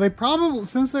 Well, they probably,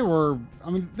 since they were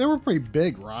pretty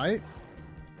big, right?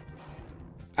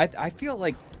 I feel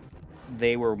like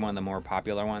they were one of the more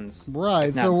popular ones.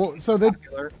 Right. So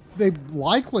they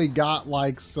likely got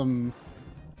like some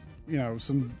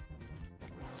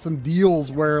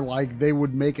deals where like they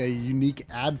would make a unique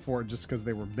ad for it just because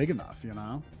they were big enough,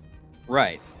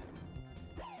 Right.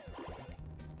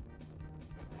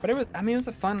 But it was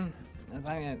a fun.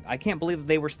 I can't believe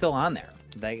they were still on there.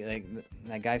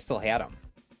 That guy still had them.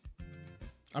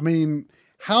 I mean,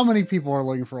 how many people are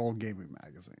looking for old gaming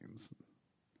magazines?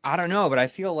 I don't know, but I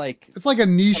feel like it's like a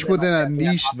niche within a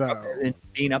niche, though. And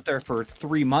being up there for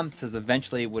 3 months is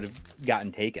eventually would have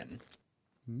gotten taken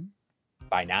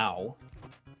by now.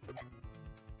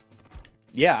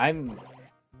 Yeah,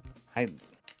 I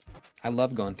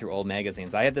love going through old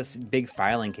magazines. I have this big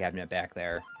filing cabinet back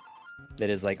there that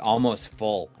is like almost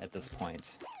full at this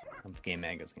point of game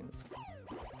magazines.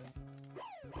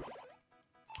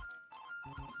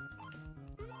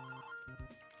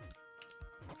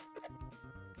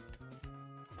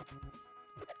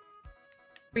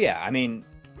 But yeah, I mean,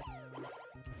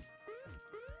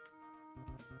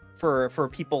 for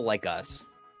people like us,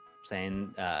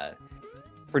 saying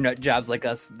for nut jobs like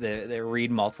us that read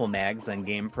multiple mags on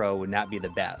GamePro would not be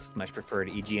the best. Much preferred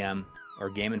EGM or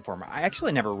Game Informer. I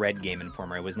actually never read Game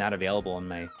Informer. It was not available in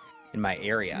my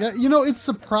area. Yeah, it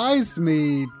surprised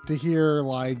me to hear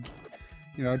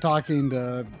talking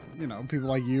to people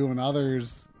like you and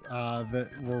others that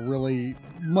were really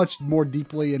much more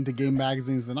deeply into game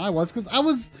magazines than I was, because I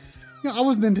was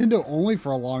Nintendo only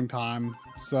for a long time,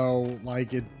 so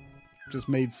it just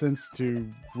made sense to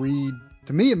read.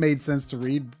 To me, it made sense to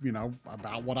read,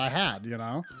 about what I had,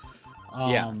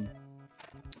 Yeah.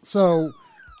 So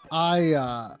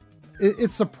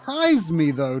it surprised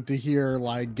me though to hear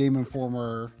Game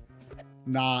Informer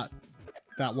not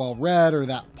that well read or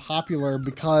that popular,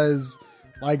 because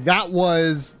like that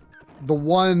was the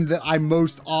one that I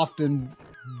most often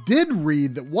did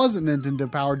read that wasn't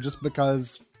Nintendo powered, just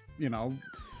because, you know,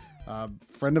 a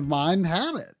friend of mine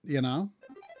had it, you know.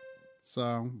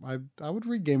 So I would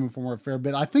read Game Informer a fair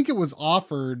bit. I think it was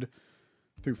offered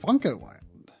through FuncoLand.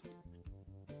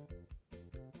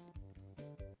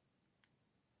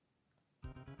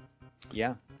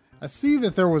 Yeah. I see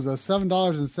that there was a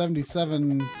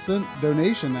 $7.77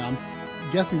 donation. Now I'm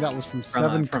guessing that was from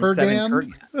Seven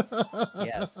Kurgan.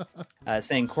 Yeah.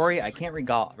 Saying, Corey, I can't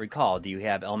recall. Do you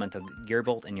have Elemental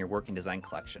Gearbolt in your working design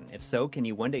collection? If so, can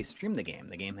you one day stream the game?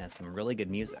 The game has some really good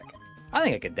music. I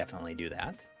think I could definitely do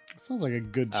that. Sounds like a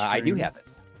good stream. I do have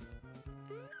it.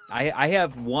 I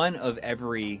have one of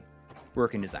every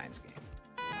working designs game.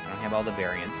 I don't have all the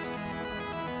variants,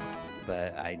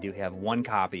 but I do have one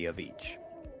copy of each.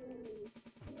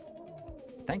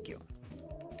 Thank you.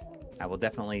 I will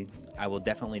definitely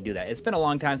do that. It's been a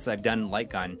long time since I've done light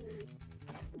gun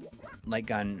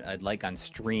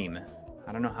stream.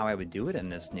 I don't know how I would do it in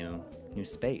this new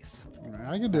space.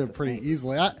 I could do it pretty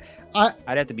easily. I'd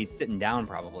have to be sitting down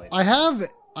probably. I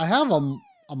have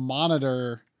a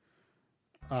monitor.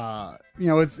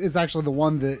 It's actually the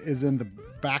one that is in the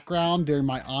background during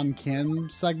my on-cam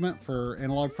segment for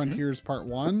Analog Frontiers Part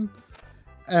 1.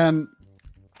 And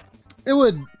it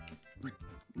would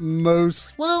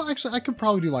actually I could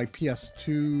probably do like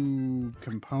PS2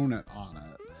 component on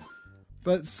it.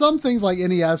 But some things like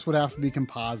NES would have to be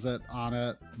composite on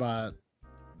it, but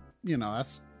you know,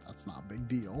 that's not a big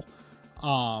deal.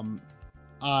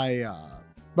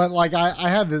 But like I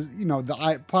had this, you know,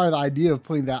 part of the idea of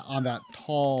putting that on that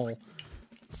tall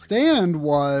stand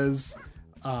was,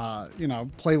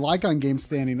 play Lycon games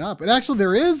standing up. And actually,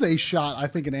 there is a shot, I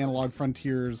think, in Analog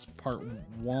Frontiers Part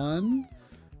 1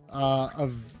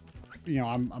 of, you know,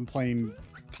 I'm playing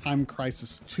Time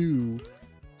Crisis 2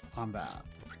 on that.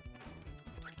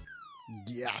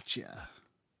 Gotcha.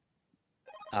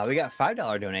 We got a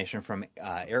 $5 donation from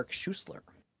Eric Schussler.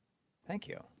 Thank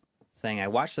you. Saying, I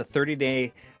watched the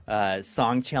 30-day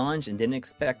song challenge and didn't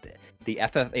expect the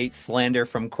FF8 slander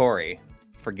from Corey.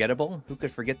 Forgettable? Who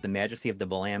could forget the majesty of the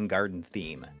Balam Garden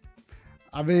theme?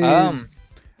 I mean,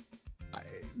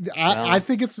 I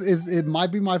think it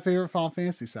might be my favorite Final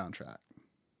Fantasy soundtrack.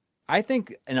 I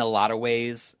think in a lot of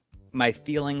ways, my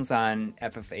feelings on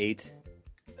FF8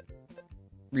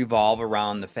 revolve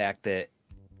around the fact that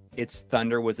its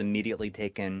thunder was immediately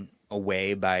taken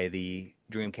away by the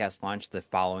Dreamcast launch the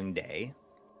following day.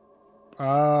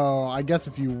 Oh, I guess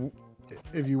if you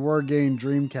were getting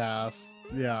Dreamcast,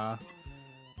 yeah.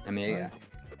 I mean,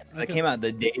 it came out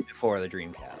the day before the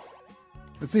Dreamcast.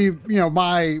 See, you know,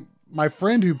 my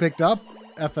friend who picked up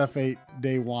FF8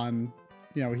 day one,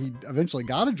 you know, he eventually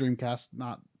got a Dreamcast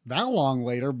not that long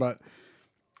later, but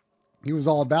he was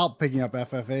all about picking up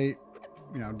FF8,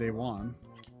 you know, day one.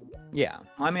 Yeah,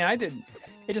 I mean, I did.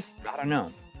 It just, I don't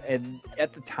know.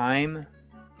 At the time,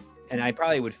 and I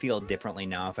probably would feel differently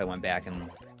now if I went back and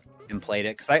played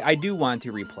it, because I do want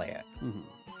to replay it. Mm-hmm.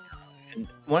 And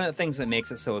one of the things that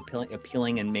makes it so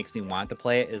appealing and makes me want to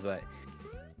play it is that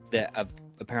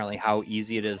apparently how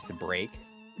easy it is to break,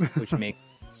 which makes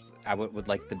I would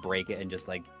like to break it and just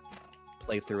like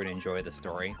play through and enjoy the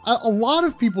story. A lot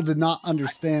of people did not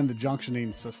understand the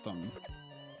junctioning system,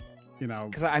 you know,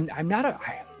 because I'm not a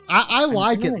I'm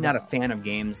like really it. Not a fan of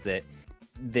games that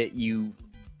the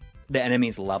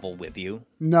enemies level with you.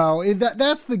 No,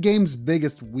 that's the game's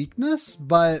biggest weakness,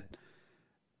 but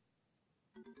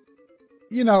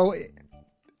you know,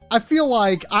 I feel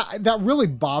like that really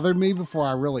bothered me before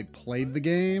I really played the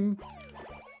game,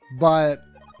 but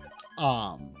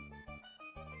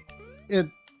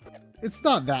it's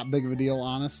not that big of a deal,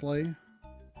 honestly.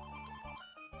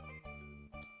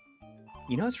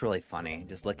 You know, it's really funny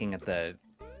just looking at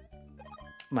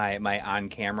my on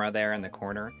camera there in the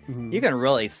corner. Mm-hmm. You can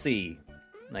really see,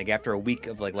 like, after a week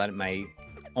of like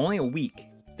only a week,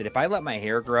 that if I let my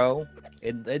hair grow,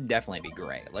 it'd definitely be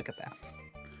gray. Look at that.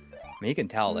 I mean, you can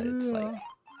tell that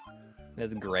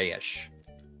it's grayish.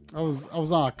 I was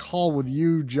on a call with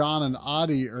you, John, and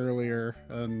Adi earlier,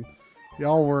 and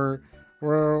y'all were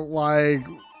like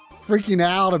freaking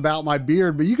out about my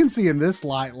beard, but you can see in this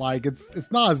light, like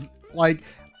it's not as like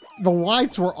the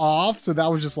lights were off, so that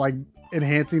was just like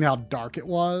enhancing how dark it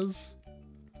was.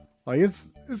 Like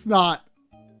it's not.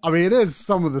 I mean, it is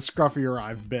some of the scruffier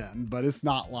I've been, but it's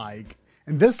not like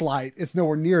in this light. It's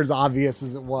nowhere near as obvious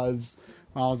as it was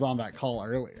when I was on that call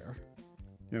earlier.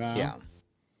 You know? Yeah.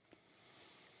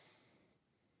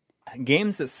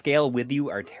 Games that scale with you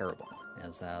are terrible,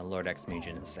 as Lord X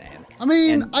Mugen is saying. I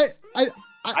mean, and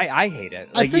I hate it.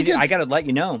 I Like think I it's gotta let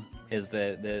you know is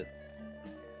the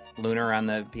Lunar on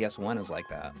the PS1 is like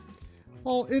that.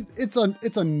 well, it's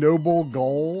a noble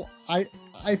goal. I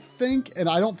think, and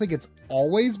I don't think it's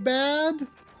always bad,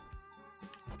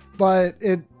 but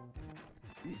it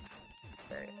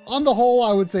on the whole,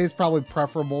 I would say it's probably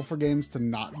preferable for games to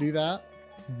not do that.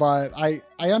 But I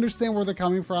understand where they're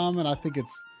coming from, and I think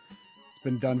it's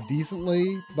been done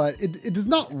decently. But it does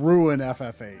not ruin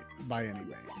FF8 by any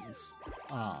means.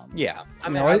 Yeah, I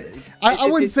You mean, know, I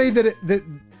wouldn't say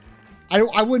that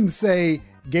I wouldn't say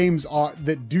games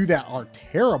that do that are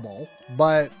terrible,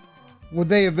 but would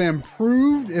they have been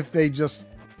improved if they just,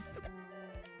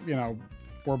 you know,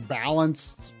 were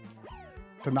balanced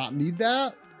to not need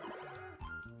that?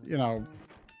 You know,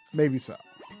 maybe so.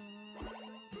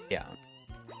 yeah.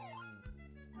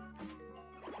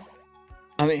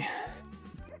 I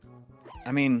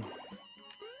mean,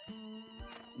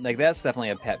 like that's definitely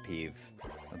a pet peeve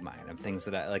of mine. Of things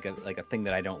that I like a thing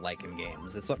that I don't like in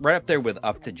games. It's right up there with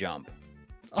up to jump.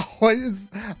 Oh, I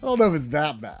don't know if it's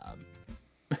that bad.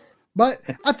 But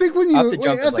I think Up to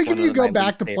jump is I like think if one you of go my back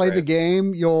least to play the favorite.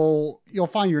 game, you'll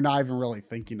find you're not even really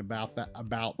thinking about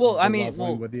Well, the I mean,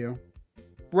 leveling with you.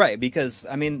 Right, because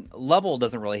I mean, level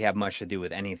doesn't really have much to do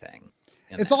with anything.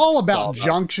 It's all It's about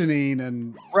junctioning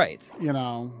and, right, you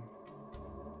know,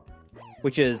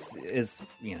 which is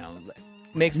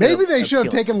makes maybe it they should have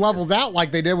appealing. taken levels out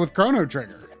like they did with Chrono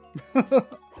Trigger.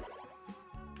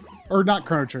 Or not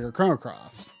Chrono Trigger, Chrono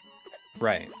Cross.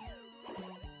 Right.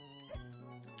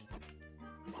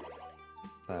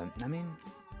 But I mean,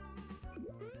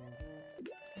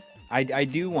 I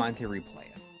do want to replay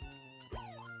it,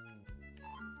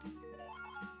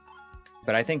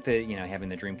 but I think that having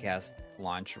the Dreamcast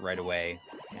launch right away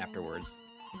afterwards,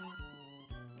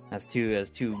 that's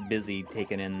too busy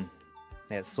taking in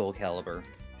that Soul Calibur.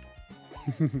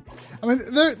 I mean,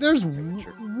 there's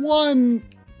one.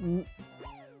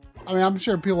 I mean, I'm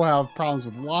sure people have problems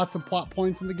with lots of plot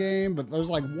points in the game, but there's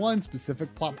like one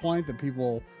specific plot point that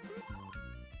people,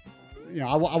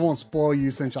 I won't spoil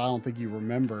you since I don't think you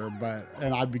remember,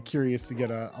 and I'd be curious to get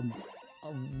a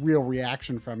real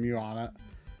reaction from you on it.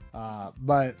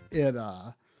 But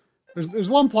there's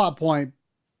one plot point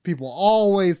people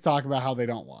always talk about how they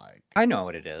don't like. I know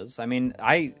what it is. I mean,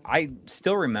 I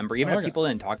still remember, even if people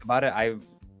didn't talk about it.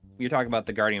 You're talking about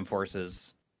the Guardian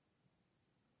Forces.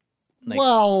 Like,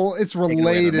 well, it's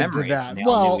related to that. They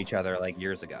all knew each other like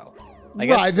years ago.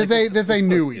 Like, right? That they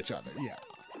knew each other. Yeah.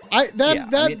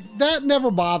 That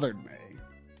never bothered me.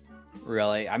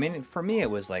 Really? I mean, for me, it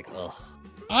was like, ugh.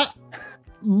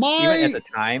 Even at the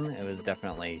time, it was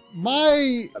definitely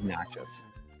obnoxious.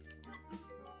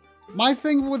 My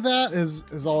thing with that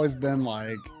has always been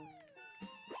like,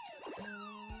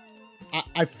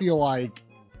 I feel like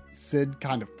Sid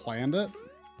kind of planned it.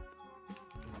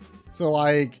 So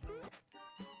like,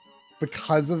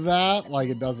 because of that, like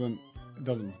it doesn't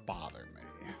bother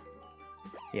me.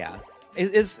 Yeah.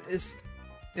 Is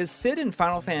Sid in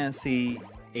Final Fantasy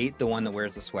VIII the one that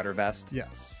wears the sweater vest?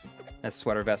 Yes. That's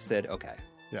sweater vest Sid? Okay.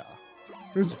 Yeah.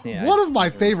 He's one of my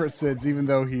favorite Sids, even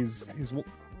though he's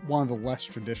one of the less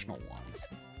traditional ones.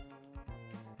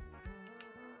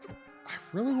 I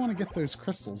really want to get those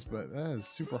crystals, but that is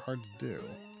super hard to do.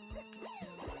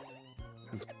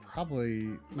 It's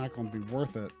probably not going to be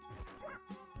worth it.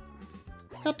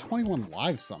 I've got 21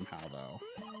 lives somehow, though.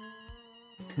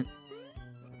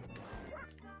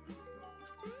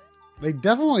 They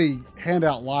definitely hand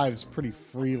out lives pretty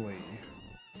freely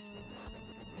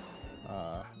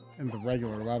in the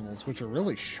regular levels, which are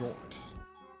really short.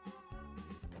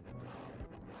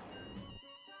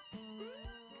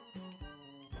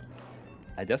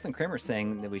 Dustin Kramer's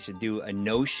saying that we should do a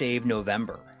no-shave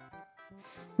November.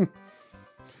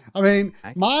 I mean,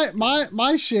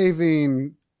 my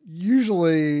shaving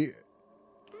usually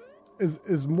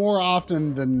is more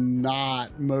often than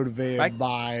not motivated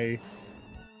by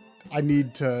I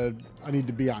need to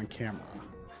be on camera.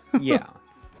 Yeah.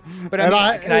 But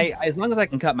I mean, as long as I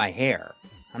can cut my hair,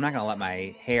 I'm not gonna let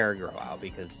my hair grow out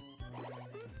because,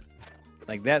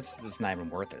 like, that's not even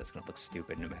worth it. It's gonna look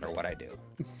stupid no matter what I do.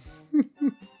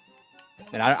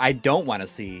 And I don't want to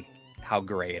see how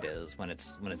gray it is when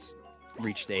it's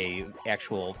reached a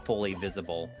actual fully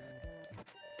visible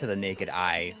to the naked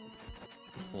eye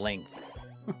length.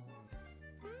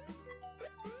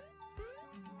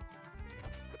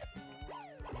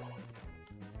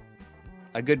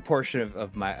 A good portion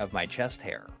of my chest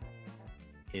hair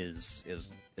is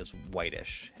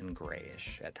whitish and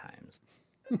grayish at times.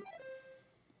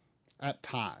 At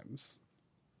times.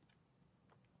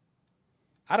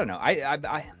 I don't know.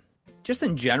 I just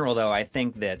in general though, I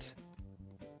think that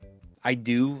I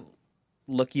do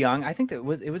look young. I think that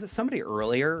it was somebody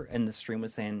earlier in the stream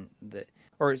was saying that,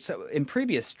 or so in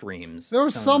previous streams, There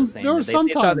was someone was some. There saying that was they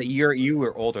thought that sometime. you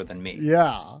were older than me,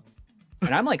 Yeah.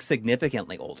 and I'm like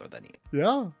significantly older than you.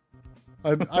 Yeah.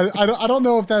 I don't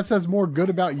know if that says more good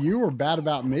about you or bad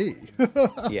about me.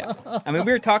 Yeah, I mean,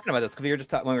 we were talking about this because we were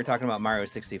just when we were talking about Mario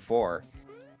 64,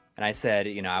 and I said,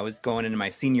 I was going into my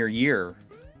senior year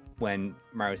when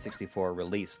Mario 64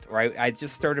 released, or I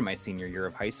just started my senior year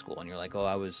of high school, and you're like, oh,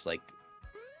 I was like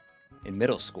in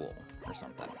middle school or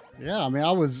something. Yeah, I mean,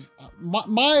 I was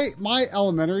my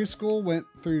elementary school went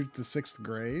through to 6th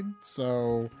grade,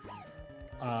 so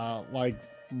like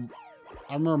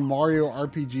I remember Mario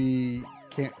RPG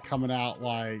coming out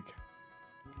like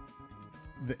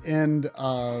the end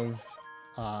of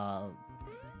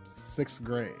 6th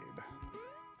grade,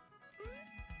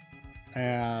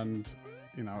 and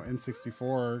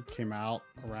N64 came out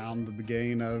around the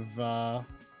beginning of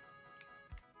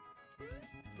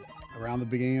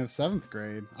 7th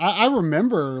grade. I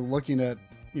remember looking at,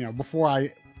 before I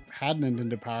had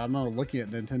Nintendo Power, I remember looking at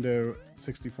Nintendo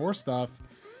 64 stuff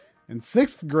in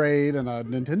 6th grade and a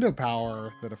Nintendo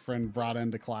Power that a friend brought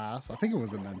into class. I think it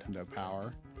was a Nintendo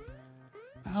Power.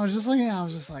 I was just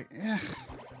like, eh.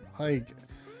 Like,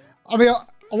 I mean,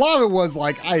 a lot of it was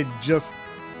like, I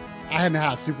hadn't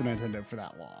had a Super Nintendo for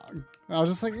that long. And I was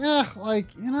just like, like,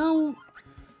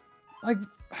 like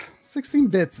 16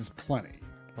 bits is plenty.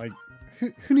 Like,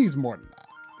 who needs more than that?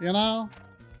 I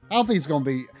don't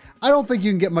think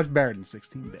you can get much better than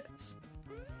 16 bits.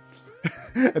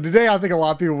 And today I think a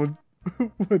lot of people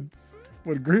would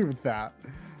agree with that.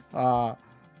 But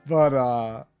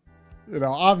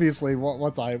obviously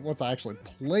once I actually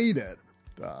played it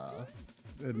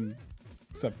in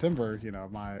September,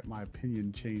 my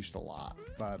opinion changed a lot.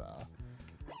 But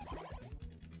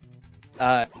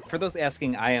for those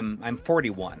asking, I'm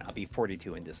 41. I'll be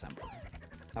 42 in December.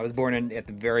 I was born at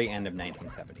the very end of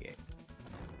 1978.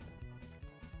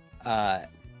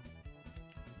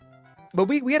 But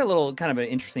we had a little kind of an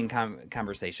interesting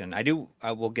conversation. I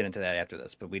will get into that after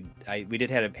this. But we did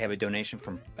have a donation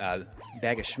from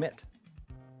Bag of Schmidt.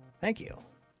 Thank you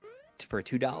for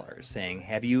 $2, saying,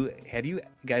 have you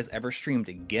guys ever streamed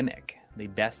a Gimmick, the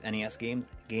best NES game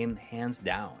hands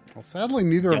down? Well, sadly,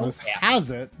 neither of us has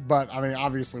it. But I mean,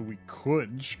 obviously, we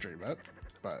could stream it.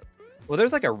 But well,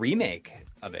 there's like a remake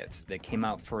of it that came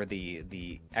out for the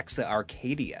Exa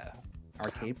Arcadia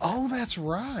arcade. Oh, that's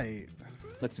right.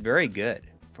 Looks very good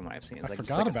from what I've seen. I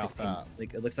forgot about that.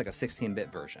 Like, it looks like a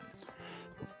 16-bit version.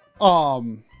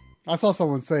 I saw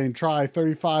someone saying try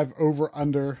 35 over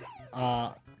under.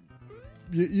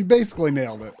 You basically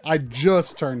nailed it. I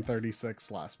just turned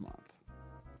 36 last month.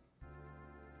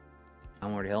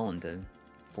 Onward Hill into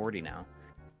 40 now.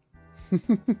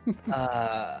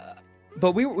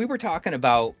 But we were talking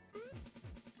about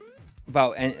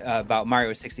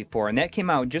Mario 64, and that came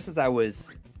out just as I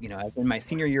was in my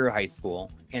senior year of high school,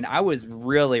 and I was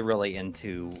really, really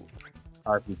into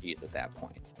RPGs at that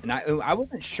point. And I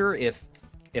wasn't sure if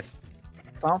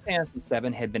Final Fantasy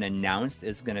VII had been announced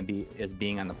as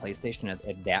being on the PlayStation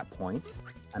at that point.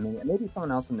 I mean, maybe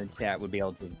someone else in the chat would be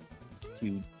able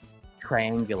to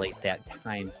triangulate that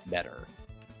time better,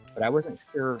 but I wasn't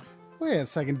sure. Wait a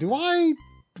second.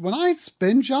 When I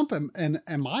spin jump, am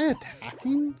I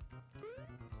attacking?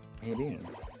 Maybe.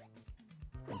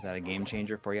 Is that a game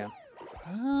changer for you?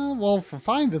 Well, for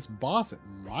finding this boss, it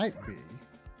might be.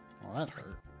 Well, that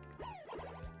hurt.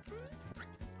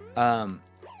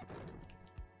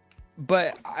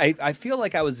 But I feel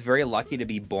like I was very lucky to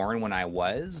be born when I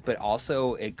was, but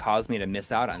also it caused me to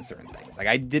miss out on certain things. Like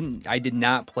I did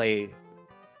not play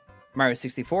Mario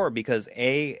 64 because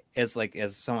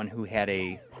as someone who had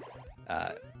a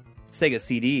Sega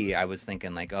CD, I was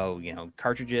thinking like,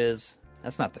 cartridges,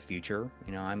 that's not the future.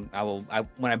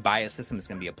 When I buy a system, it's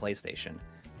going to be a PlayStation.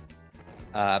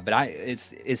 But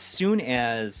it's as soon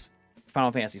as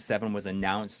Final Fantasy VII was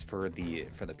announced for the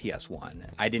PS1,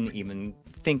 I didn't even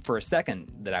think for a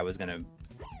second that I was gonna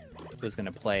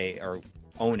play or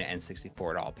own an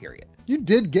N64 at all. Period. You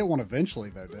did get one eventually,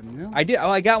 though, didn't you? I did.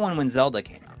 Oh, I got one when Zelda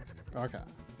came out. Okay.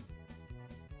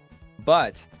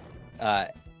 But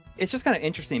it's just kind of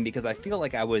interesting because I feel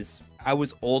like I was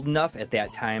old enough at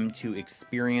that time to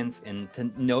experience and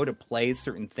to know to play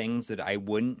certain things that I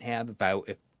wouldn't have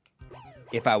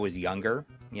if I was younger.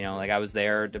 Like I was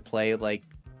there to play like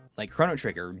Chrono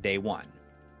Trigger day one.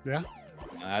 Yeah.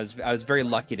 I was very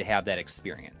lucky to have that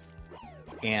experience.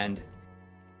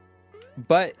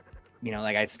 But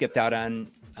like I skipped out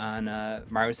on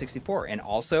Mario 64, and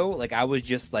also like I was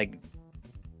just like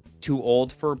too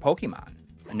old for Pokemon,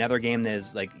 another game that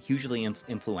is like hugely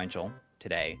influential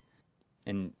today.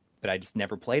 but I just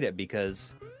never played it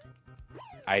because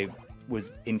I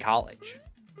was in college.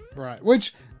 Right.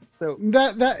 Which So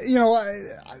that you know,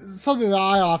 something that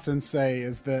I often say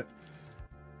is that,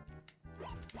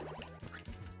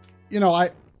 you know,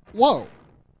 whoa,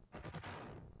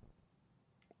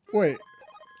 wait,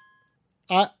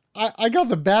 I got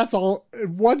the bats all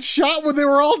in one shot when they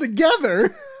were all together.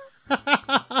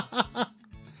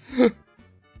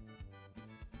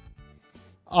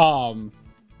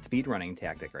 speed running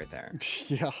tactic right there.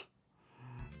 Yeah.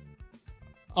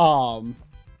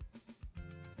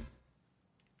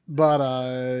 But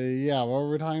yeah, what were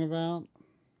we talking about?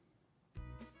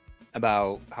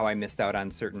 About how I missed out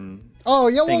on certain Oh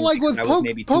yeah, well, things like with because I was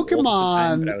maybe too old at the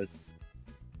time, Pokemon, but I was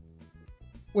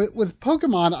with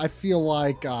Pokemon, I feel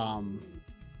like oh,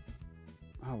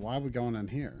 why are we going in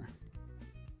here?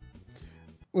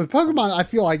 With Pokemon, I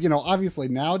feel like, you know, obviously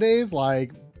nowadays,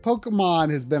 like,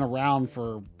 Pokemon has been around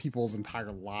for people's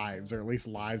entire lives, or at least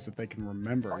lives that they can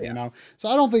remember, you know? So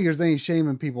I don't think there's any shame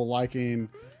in people liking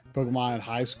Pokemon in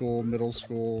high school, middle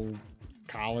school,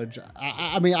 college.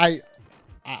 I mean,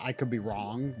 I could be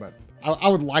wrong, but I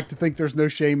would like to think there's no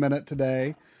shame in it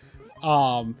today.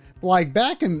 Like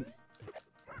back in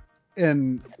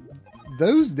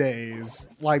those days,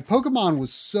 like Pokemon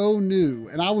was so new,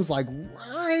 and I was like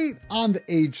right on the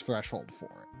age threshold for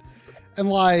it. And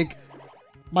like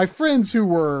my friends who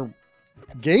were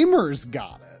gamers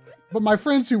got it, but my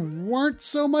friends who weren't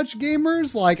so much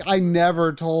gamers, like I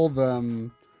never told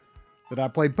them that I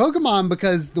played Pokemon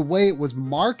because the way it was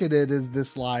marketed is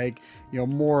this, like, you know,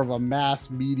 more of a mass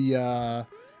media,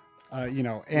 you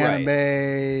know, anime,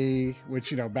 right.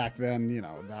 Which, you know, back then, you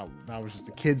know, that was just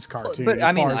a kid's cartoon. But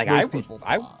I mean, like I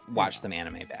thought, watched some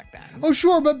anime back then. Oh,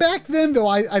 sure, but back then, though,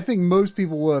 I think most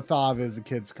people would have thought of it as a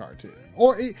kid's cartoon.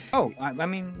 Or I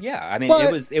mean, yeah, I mean,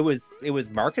 but, it was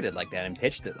marketed like that and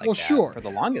pitched it like that sure. for the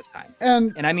longest time.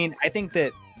 And I mean, I think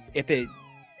that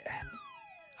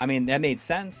I mean, that made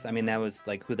sense. I mean, that was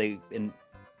like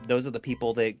those are the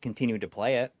people that continue to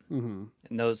play it, mm-hmm.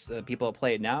 and those people that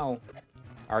play it now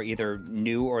are either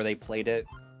new or they played it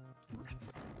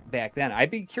back then. I'd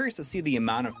be curious to see the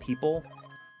amount of people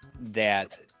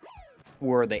that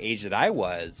were the age that I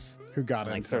was who got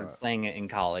like started playing it in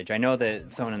college. I know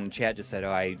that someone in the chat just said,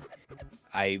 "Oh,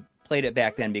 I played it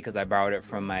back then because I borrowed it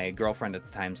from my girlfriend at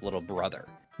the time's little brother."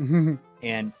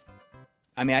 And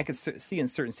I mean, I could see in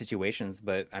certain situations,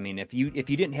 but I mean, if you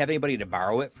didn't have anybody to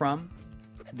borrow it from,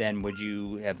 then would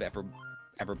you have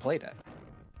ever played it?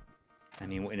 I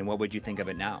mean, and what would you think of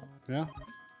it now? Yeah.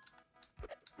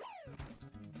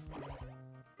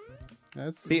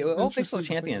 See, Old Pixel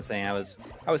Champion is saying I was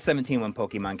 17 when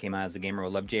Pokemon came out as a gamer who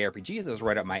loved JRPGs. It was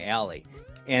right up my alley,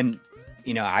 and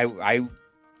you know, I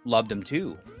loved them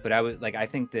too. But I was like, I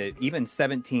think that even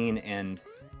 17 and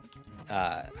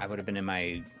I would have been in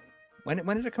my when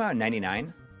did it come out?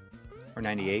 99 or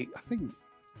 98? I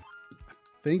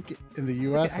think in the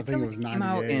U.S. I think it was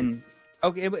 98.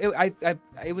 Okay,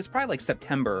 it was probably like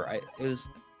September. I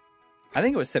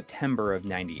think it was September of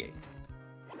 98.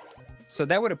 So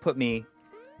that would have put me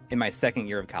in my second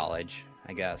year of college,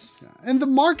 I guess. Yeah. And the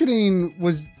marketing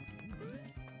was,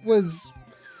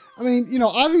 I mean, you know,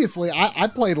 obviously I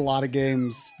played a lot of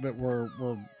games that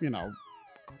were, you know,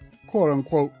 quote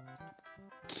unquote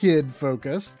kid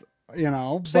focused, you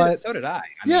know, but so did I.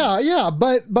 Yeah.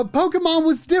 But Pokemon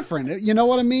was different. You know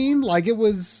what I mean? Like it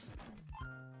was,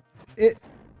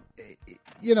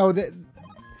 you know,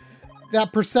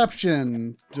 that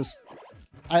perception just,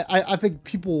 I think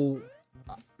people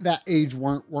that age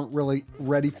weren't really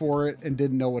ready for it and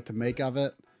didn't know what to make of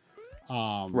it.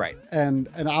 Right. And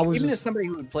I was even as somebody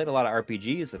who had played a lot of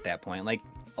RPGs at that point, like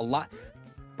a lot,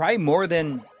 probably more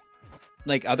than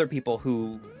like other people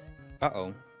who,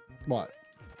 What?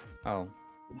 Oh.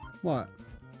 What?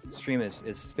 Stream is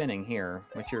spinning here.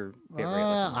 What's your favorite?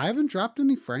 I haven't dropped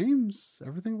any frames.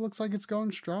 Everything looks like it's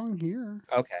going strong here.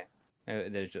 Okay.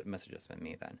 Must have just been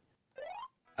me then.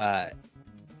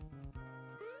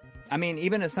 I mean,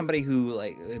 even as somebody who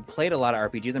like played a lot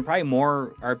of RPGs and probably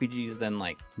more RPGs than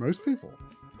like most people.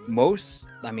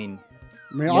 I mean,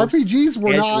 RPGs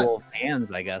were not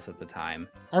fans, I guess, at the time.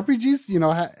 RPGs, you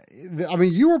know, I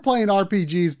mean, you were playing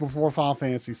RPGs before Final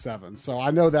Fantasy VII, so I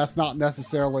know that's not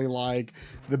necessarily like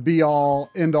the be all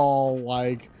end all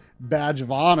like badge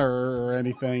of honor or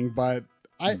anything, but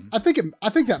I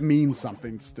think that means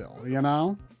something still, you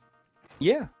know?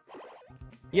 Yeah.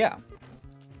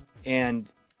 And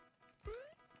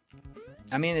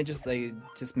I mean, it just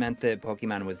meant that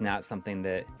Pokemon was not something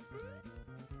that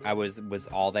I was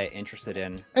all that interested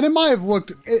in. And it might have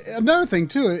looked, another thing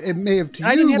too, it may have to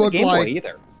I you didn't have looked a Game like Boy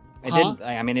either.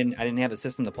 I didn't have a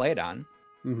system to play it on.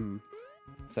 Mm-hmm.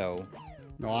 So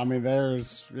No, I mean,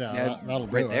 there's that'll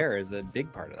do right it. there is a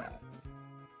big part of that.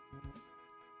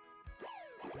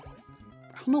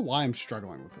 I don't know why I'm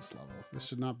struggling with this level. This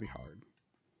should not be hard.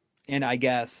 And I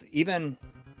guess even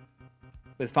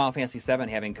with Final Fantasy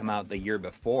VII having come out the year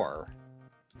before,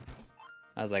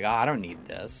 I was like, oh, I don't need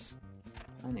this.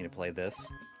 I don't need to play this.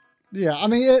 Yeah, I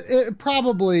mean, it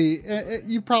probably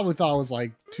you probably thought it was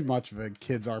like too much of a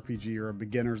kid's RPG or a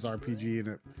beginner's RPG,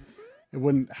 and it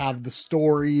wouldn't have the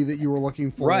story that you were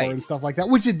looking for Right. and stuff like that,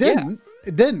 which it didn't. Yeah.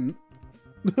 It didn't.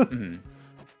 Mm-hmm.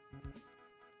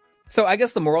 So I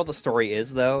guess the moral of the story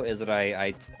is that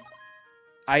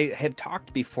I have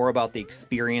talked before about the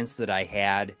experience that I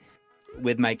had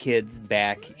with my kids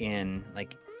back in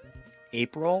like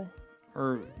April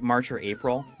or March or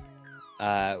April,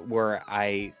 where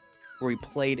we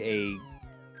played a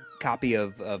copy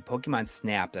of Pokemon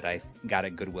Snap that I got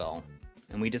at Goodwill,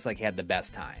 and we just like had the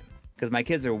best time because my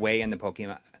kids are way in the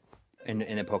Pokemon in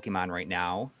the Pokemon right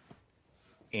now,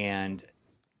 and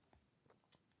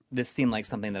this seemed like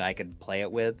something that I could play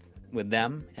it with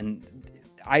them, and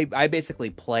I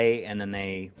basically play, and then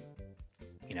they,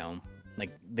 you know, like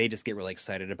they just get really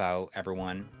excited about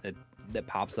everyone that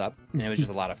pops up, and it was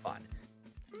just a lot of fun.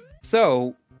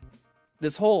 So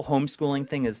this whole homeschooling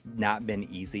thing has not been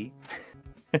easy.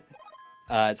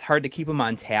 It's hard to keep them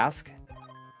on task.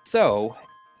 So,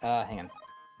 hang on.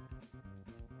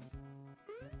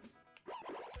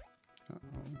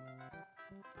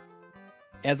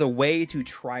 As a way to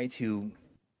try to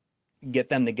get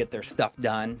them to get their stuff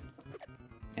done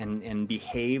and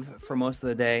behave for most of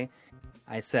the day,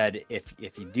 I said, if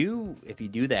you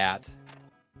do that,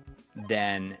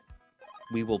 then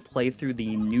we will play through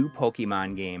the new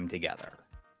Pokemon game together.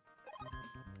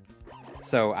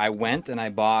 So I went and I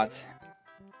bought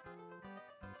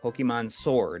Pokemon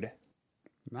Sword.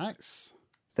 Nice.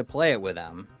 To play it with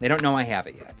them. They don't know I have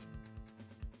it yet.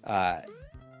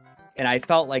 And I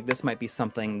felt like this might be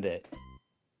something that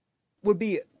would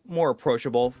be more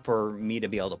approachable for me to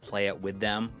be able to play it with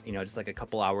them, you know, just like a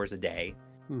couple hours a day.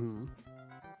 Mm-hmm.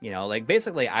 You know, like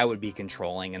basically I would be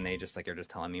controlling and they just like are just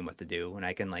telling me what to do. And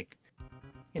I can like,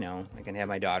 you know, I can have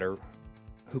my daughter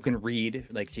who can read,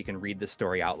 like she can read the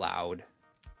story out loud.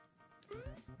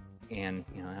 And,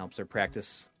 you know, it helps her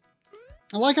practice.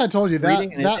 And like I told you,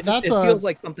 it feels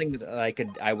like something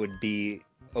that I would be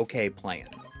okay playing.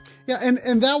 Yeah,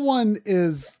 and that one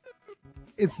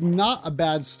it's not a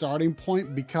bad starting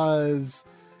point because,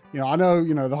 you know, I know,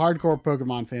 you know, the hardcore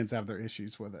Pokemon fans have their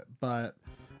issues with it, but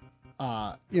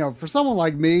you know, for someone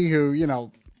like me who, you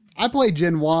know, I played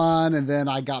Gen 1 and then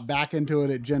I got back into it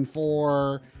at Gen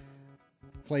 4,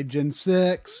 played Gen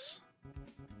 6,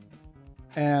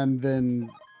 and then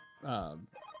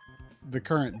the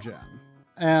current gen.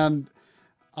 And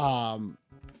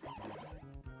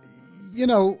you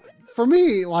know, for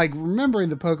me, like remembering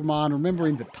the Pokemon,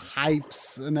 remembering the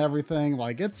types and everything,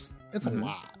 like it's a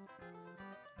lot.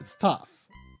 It's tough.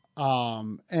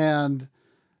 And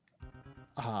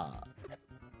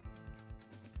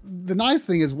the nice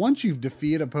thing is once you've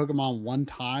defeated a Pokemon one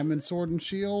time in Sword and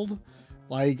Shield,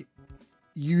 like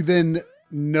you then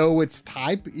know its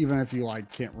type, even if you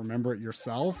like can't remember it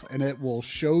yourself, and it will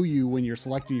show you when you're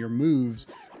selecting your moves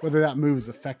whether that move is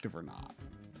effective or not.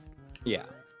 Yeah.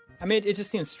 I mean, it just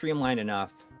seems streamlined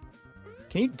enough.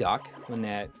 Can you duck when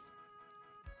that...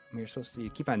 I mean, you're supposed to...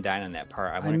 You keep on dying on that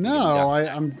part. I know.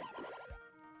 I'm...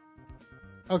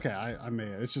 Okay, I made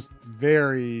it. It's just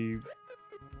very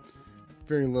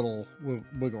little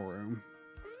wiggle room.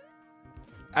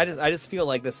 I just feel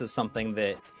like this is something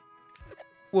that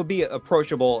would be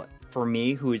approachable for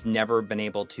me, who has never been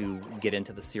able to get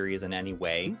into the series in any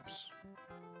way. Oops.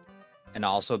 And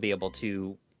also be able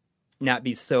to not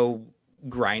be so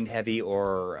grind heavy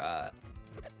or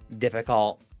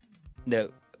difficult that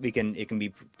it can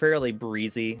be fairly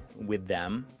breezy with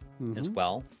them as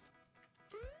well.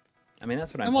 I mean,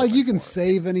 that's what I'm. And like you can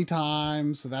save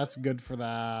anytime, so that's good for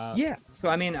that. Yeah. So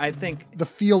I mean, I think the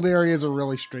field areas are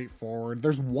really straightforward.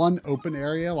 There's one open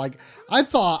area. Like I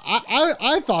thought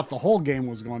the whole game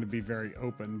was going to be very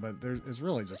open, but there's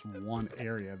really just one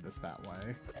area that's that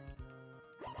way.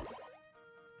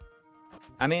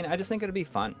 I mean, I just think it'd be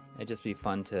fun. It'd just be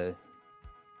fun to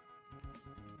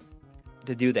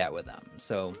do that with them.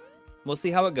 So we'll see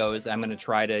how it goes. I'm going to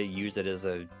try to use it as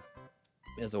a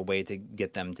way to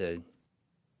get them to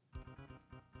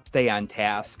stay on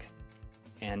task.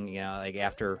 And, you know, like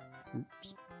after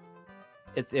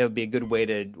it would be a good way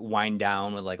to wind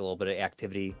down with like a little bit of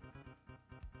activity.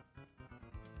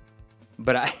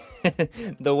 But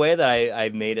the way that I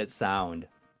made it sound,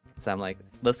 so I'm like,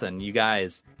 listen, you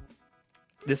guys,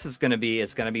 this is gonna be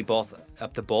it's gonna be both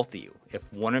up to both of you. If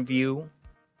one of you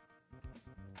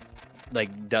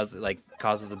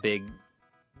causes a big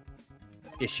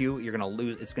issue, you're gonna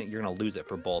lose. You're gonna lose it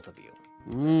for both of you.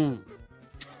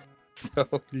 So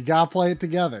You gotta play it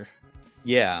together.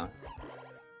 yeah.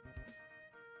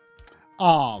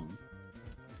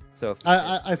 So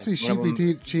I see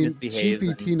Sheepy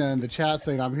Tina in the chat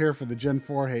saying I'm here for the Gen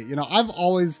 4 hate. You know, I've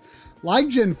always liked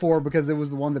Gen 4 because it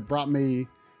was the one that brought me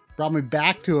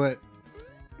back to it,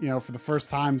 you know, for the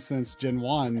first time since Gen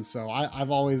 1. So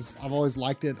I've always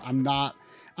liked it. I'm not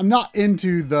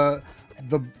into the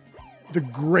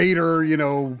greater, you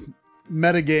know,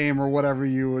 metagame or whatever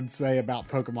you would say about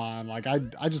Pokemon. Like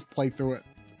I just play through it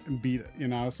and beat it, you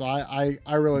know. So I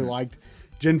really liked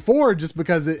Gen 4 just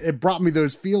because it brought me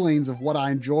those feelings of what I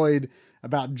enjoyed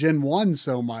about Gen 1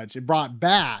 so much. It brought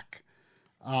back,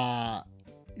 you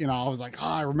know, I was like, oh,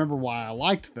 I remember why I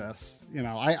liked this. You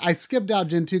know, I skipped out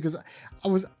Gen 2 because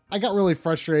I got really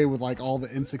frustrated with like all the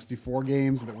N64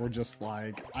 games that were just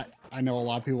like, I know a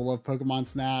lot of people love Pokemon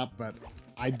Snap, but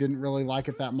I didn't really like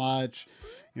it that much.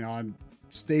 You know, and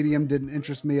Stadium didn't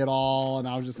interest me at all. And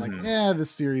I was just like,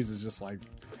 this series is just like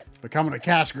becoming a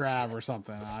cash grab or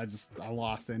something. I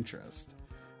lost interest.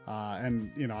 And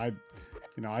you know, I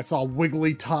saw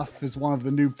Wigglytuff as one of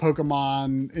the new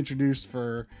Pokemon introduced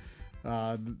for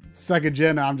the second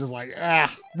gen. I'm just like,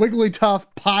 Wigglytuff,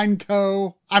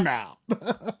 Pineco, I'm out.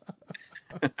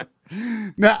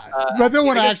 Now, but then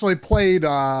when I actually played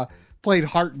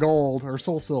Heart Gold or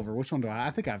Soul Silver, which one do I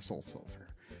think I have Soul Silver.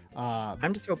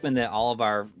 I'm just hoping that all of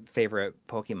our favorite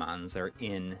Pokemons are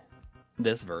in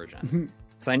this version.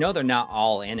 Because I know they're not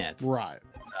all in it. Right.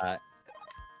 I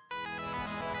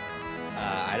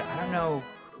don't know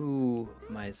who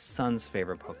my son's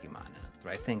favorite Pokemon is,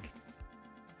 but I think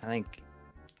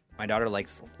my daughter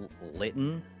likes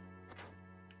Litten.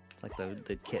 It's like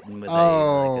the kitten with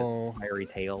a fiery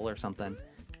tail or something.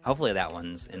 Hopefully that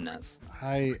one's in this.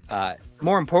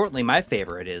 More importantly, my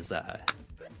favorite is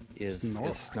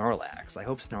Snorlax. I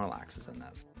hope Snorlax is in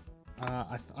this.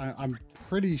 I'm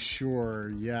pretty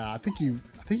sure. Yeah, I think you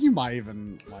might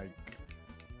even like.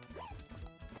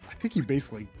 I think you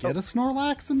basically get a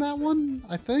Snorlax in that one.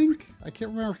 I can't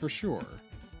remember for sure,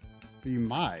 but you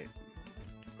might.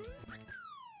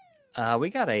 We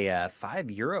got a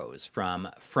 €5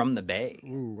 from the Bay.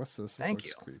 Ooh, what's this? Thank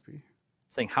you. Creepy.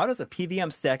 Saying, how does a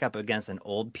PVM stack up against an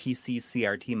old PC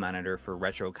CRT monitor for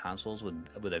retro consoles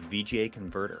with a VGA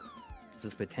converter? Is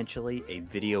this potentially a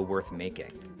video worth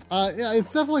making? Yeah,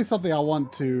 it's definitely something I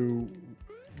want to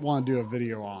do a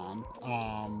video on.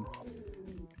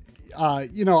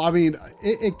 You know, I mean,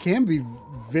 it can be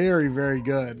very, very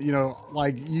good. You know,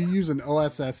 like you use an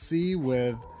OSSC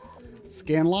with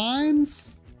scan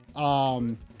lines.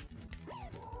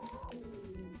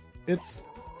 It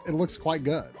looks quite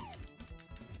good.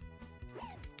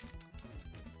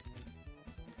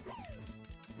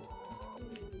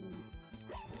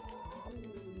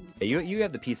 You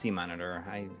have the PC monitor.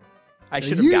 I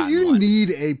should have gotten one. You one.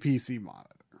 need a PC monitor.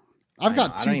 I've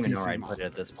got two. I don't even PC know where I'd monitors. put it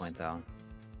at this point, though.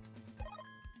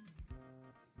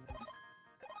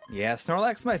 Yeah,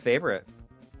 Snorlax is my favorite.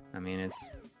 I mean, it's.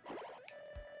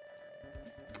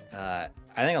 I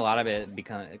think a lot of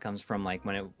it comes from like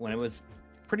when it was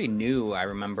pretty new. I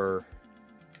remember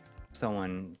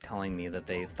someone telling me that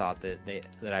they thought that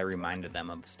I reminded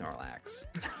them of Snorlax.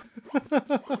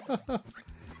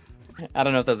 I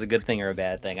don't know if that's a good thing or a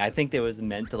bad thing. I think it was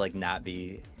meant to like not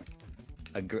be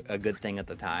a good thing at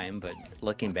the time, but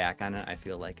looking back on it, I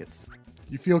feel like it's.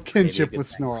 You feel kinship with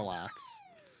Snorlax.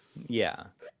 Yeah.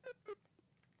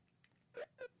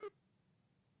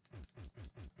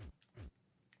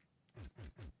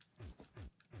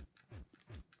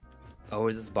 Oh,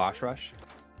 is this Boss Rush?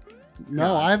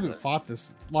 No, I haven't fought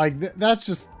this. Like, that's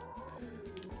just...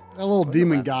 That little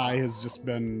demon guy has just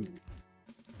been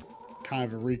kind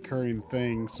of a recurring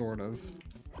thing, sort of.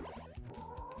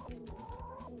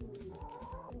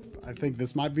 I think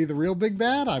this might be the real big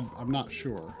bad. I'm not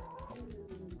sure.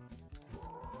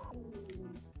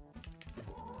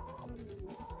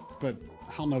 But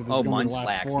I don't know if this is going to be the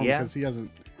last form, because he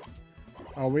hasn't...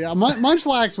 Oh, yeah.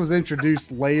 Munchlax was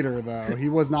introduced later, though. He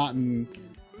was not in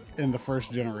the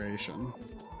first generation.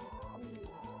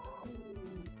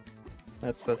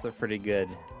 That's a pretty good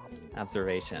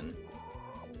observation,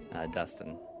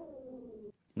 Dustin.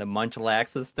 The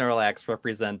Munchlax and Snorlax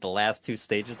represent the last two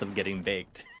stages of getting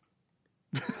baked.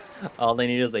 All they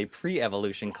need is a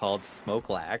pre-evolution called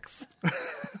Smokelax.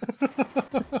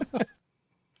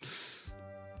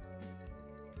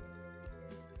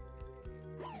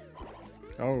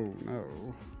 Oh,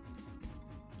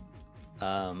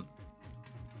 no.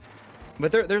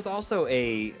 But there's also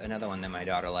another one that my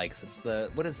daughter likes. It's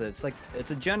what is it? It's like it's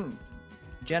a Gen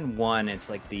 1. It's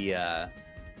like the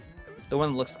one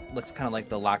that looks kind of like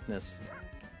the Loch Ness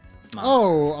monster.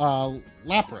 Oh,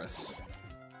 Lapras.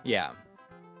 Yeah.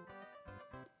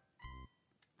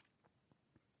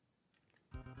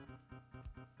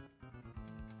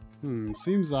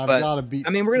 Seems I've got to beat. I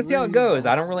mean, we're gonna see how it goes.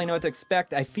 I don't really know what to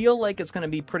expect. I feel like it's gonna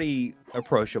be pretty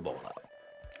approachable, though.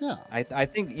 Yeah. I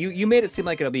think you made it seem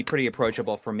like it'll be pretty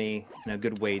approachable for me and a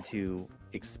good way to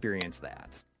experience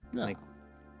that. Yeah.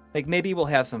 Like maybe we'll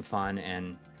have some fun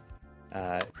and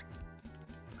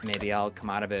maybe I'll come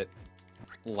out of it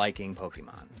liking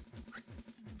Pokemon.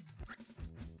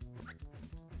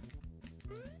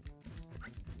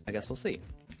 I guess we'll see.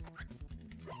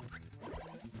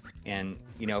 And,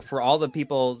 you know, for all the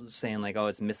people saying like, oh,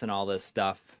 it's missing all this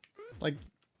stuff like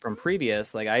from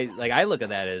previous, I look at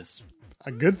that as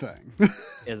a good thing.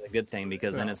 Is a good thing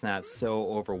because then it's not so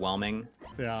overwhelming.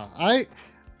 Yeah. I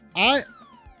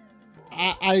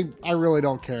really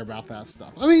don't care about that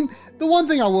stuff. I mean, the one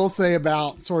thing I will say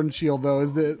about Sword and Shield though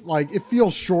is that like it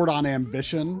feels short on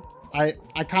ambition. I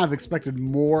kind of expected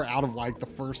more out of like the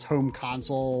first home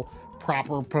console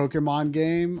proper Pokemon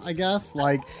game, I guess.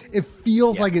 Like it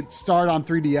feels like it started on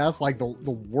 3DS. Like the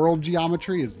world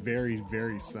geometry is very,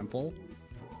 very simple.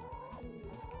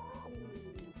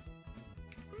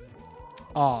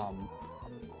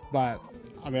 But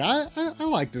I mean, I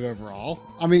liked it overall.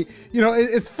 I mean, you know,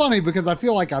 it's funny because I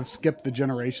feel like I've skipped the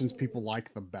generations people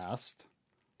like the best.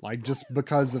 Like just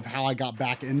because of how I got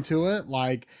back into it.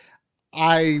 Like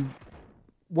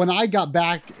when I got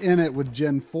back in it with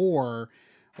Gen 4,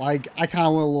 like I kind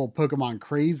of went a little Pokemon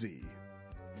crazy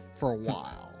for a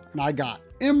while. And I got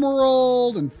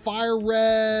Emerald and Fire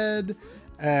Red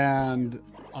and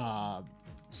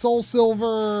Soul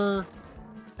Silver,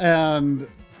 and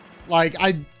like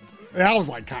I was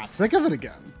like kind of sick of it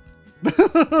again.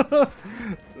 I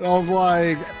was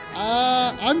like,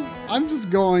 I'm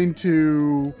just going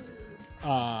to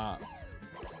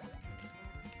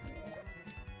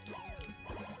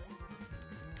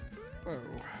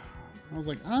I was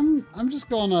like, I'm just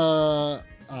gonna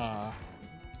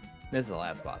This is the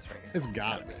last boss right here. It's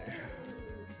gotta be.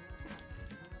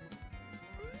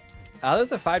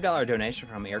 There's a $5 donation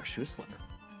from Eric Schussler.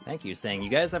 Thank you, saying, you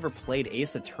guys ever played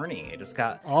Ace Attorney? I just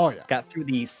got through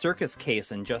the circus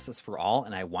case in Justice for All,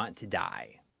 and I want to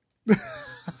die.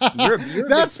 You're a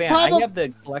big fan. I have the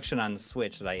collection on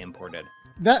Switch that I imported.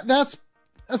 That's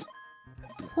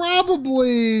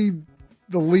probably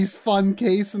the least fun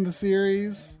case in the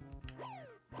series.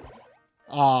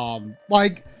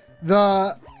 Like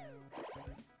the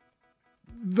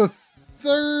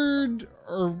third,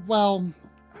 or well,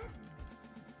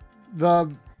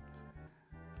 the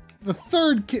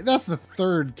third that's the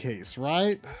third case,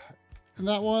 right? And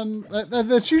that one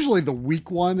that's usually the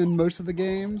weak one in most of the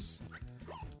games.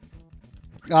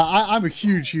 I'm a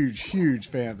huge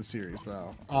fan of the series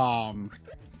though.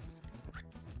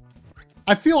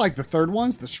 I feel like the third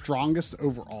one's the strongest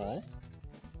overall.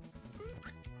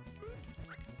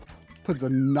 Puts a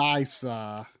nice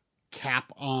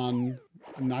cap on,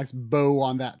 a nice bow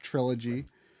on that trilogy.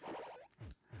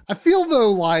 I feel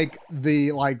though like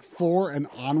the 4 and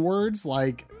onwards,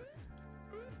 like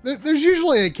there's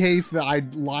usually a case that I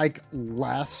like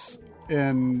less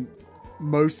in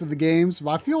most of the games,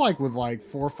 but I feel like with like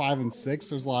 4, 5, and 6,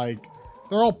 there's like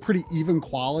they're all pretty even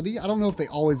quality. I don't know if they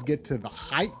always get to the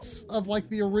heights of like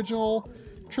the original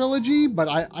trilogy, but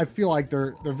I feel like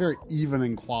they're very even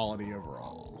in quality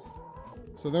overall.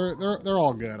 So they're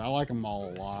all good. I like them all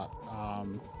a lot.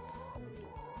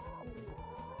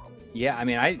 Yeah, I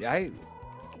mean, I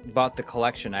bought the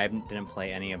collection. I didn't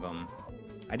play any of them.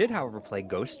 I did, however, play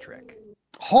Ghost Trick.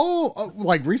 Oh,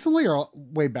 like recently or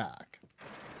way back?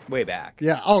 Way back.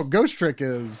 Yeah. Oh, Ghost Trick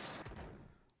is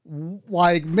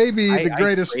like maybe the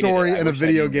greatest story in a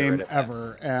video game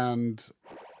ever, and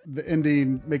the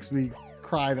ending makes me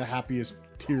cry the happiest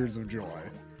tears of joy.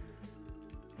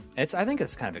 I think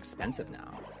it's kind of expensive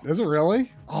now. Is it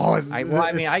really? Oh, it's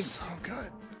so good.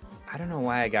 I don't know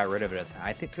why I got rid of it.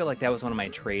 I feel like that was one of my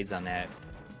trades on that.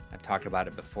 I've talked about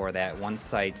it before. That one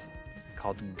site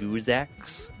called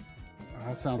Goozex,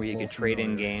 that sounds where you can trade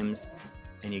in games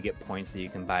and you get points that you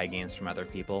can buy games from other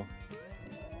people.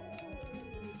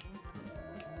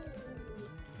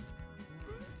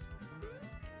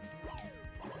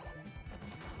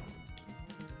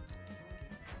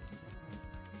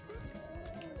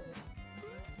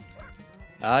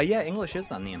 Yeah, English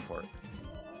is on the import.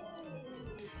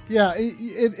 Yeah,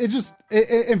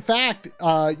 in fact,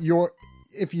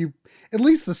 if you, at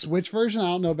least the Switch version, I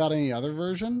don't know about any other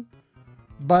version,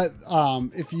 But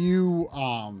if you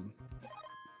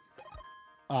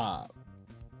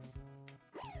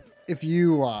if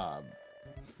you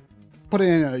put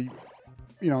in a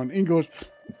an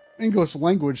English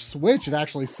language switch, it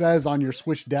actually says on your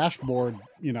Switch dashboard,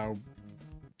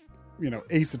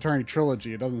 Ace Attorney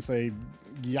Trilogy. It doesn't say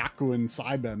Gyakuen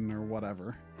Saiben or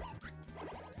whatever.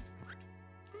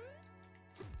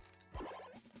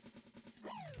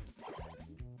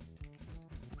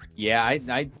 Yeah,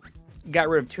 I got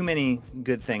rid of too many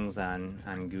good things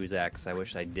on Goose X. I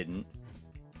wish I didn't.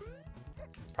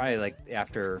 Probably like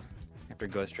after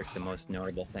Ghost Trick, the most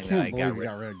notable thing that I got rid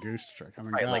of Goose Trick. I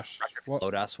mean, right, gosh, like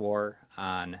Lodoss War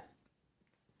on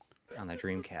the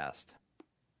Dreamcast.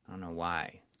 I don't know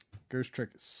why. Ghost Trick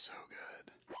is so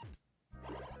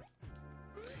good.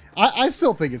 I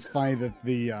still think it's funny that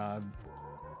the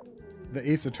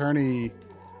Ace Attorney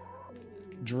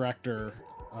director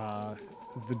is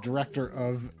the director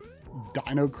of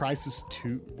Dino Crisis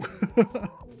 2.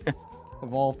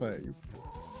 Of all things.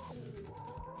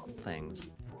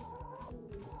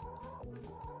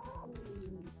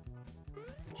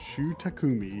 Shu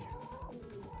Takumi.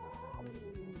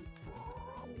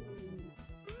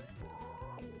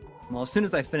 Well, as soon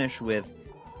as I finish with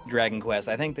Dragon Quest,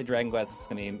 I think that Dragon Quest is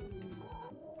going to be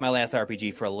my last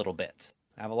RPG for a little bit.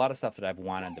 I have a lot of stuff that I've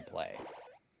wanted to play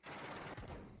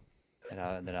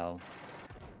that I'll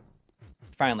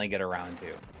finally get around to.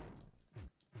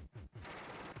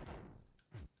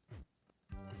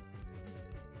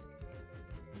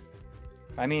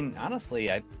 I mean,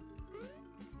 honestly, I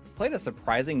played a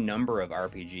surprising number of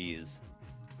RPGs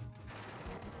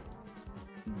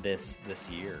this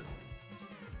year.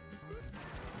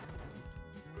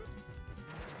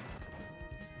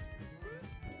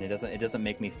 It doesn't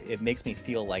make me. It makes me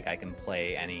feel like I can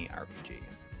play any RPG.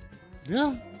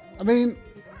 Yeah, I mean,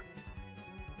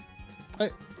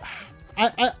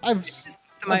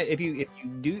 if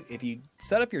you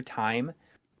set up your time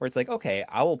where it's like, okay,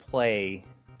 I will play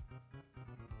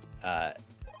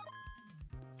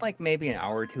like maybe an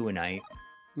hour or two a night.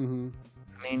 Mm-hmm.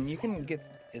 I mean, you can get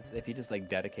if you just like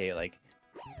dedicate like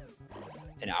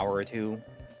an hour or two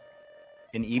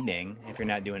an evening, if you're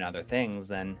not doing other things,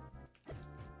 then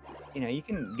you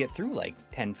can get through like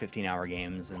 10-15 hour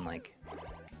games in like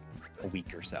a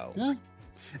week or so. Yeah.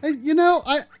 And,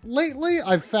 lately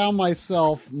I've found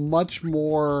myself much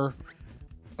more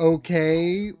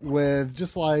okay with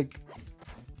just like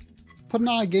putting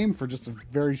on a game for just a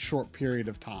very short period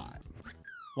of time.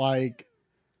 Like,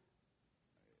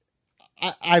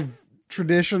 I've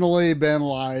traditionally been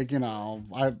like,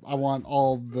 I want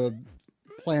all the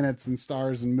planets and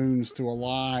stars and moons to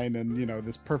align and,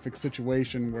 this perfect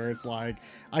situation where it's like,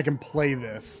 I can play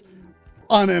this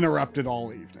uninterrupted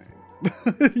all evening.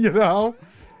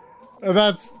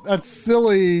 That's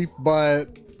silly, but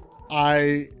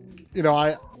I've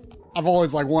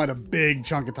always like wanted a big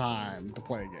chunk of time to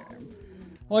play a game.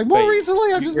 Like more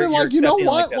recently, I've just been like, you know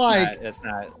what? That's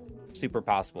not super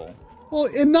possible. Well,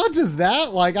 and not just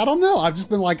that, like, I don't know. I've just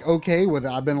been like okay with it.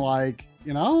 I've been like,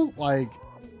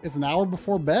 it's an hour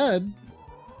before bed.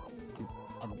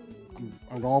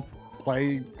 I'm gonna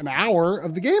play an hour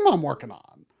of the game I'm working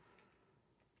on.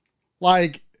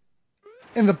 Like,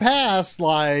 in the past,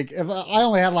 like, if I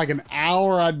only had like an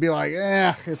hour, I'd be like,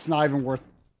 it's not even worth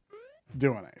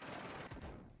doing anything.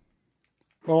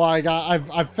 But like,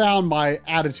 I've found my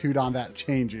attitude on that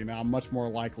changing. I'm much more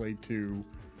likely to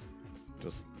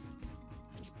just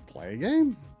play a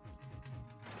game.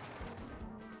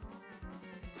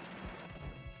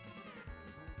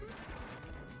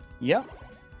 Yep.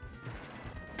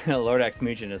 Lord X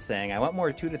Mugen is saying, I want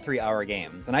more 2 to 3 hour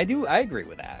games. And I agree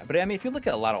with that. But I mean, if you look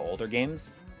at a lot of older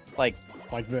games, like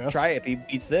this, try if he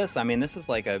beats this. I mean, this is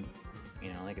like a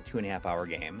 2.5 hour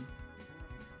game.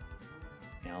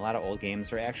 A lot of old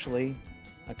games are actually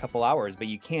a couple hours, but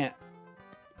you can't,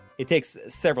 it takes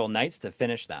several nights to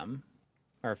finish them,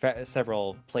 or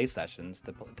several play sessions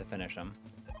to finish them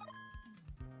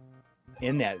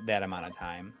in that amount of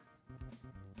time.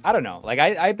 I don't know. Like,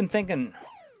 I've been thinking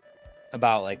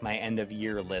about like my end of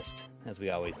year list, as we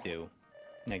always do.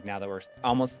 Like, now that we're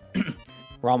almost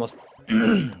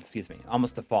excuse me,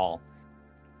 almost to fall.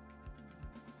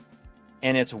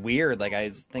 And it's weird. Like, I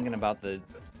was thinking about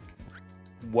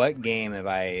what game have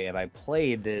I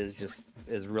played that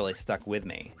is really stuck with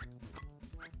me.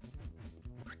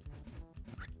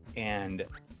 And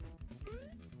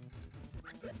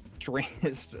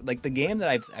like the game that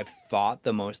I've thought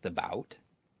the most about,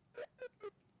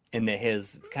 and that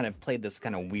has kind of played this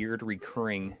kind of weird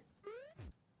recurring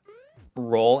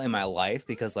role in my life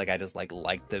because like I just like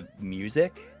the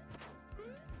music,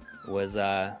 was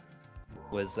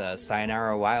was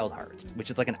Sayonara Wild Hearts, which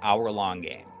is like an hour-long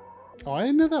game. Oh, I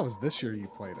didn't know that was this year you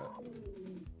played it.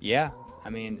 Yeah, I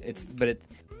mean it's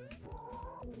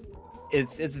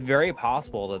very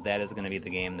possible that that is going to be the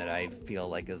game that I feel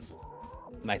like is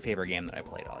my favorite game that I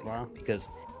played all year. Wow. Because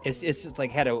it's just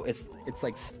like it's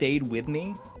like stayed with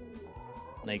me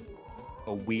like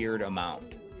a weird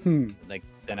amount like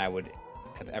than I would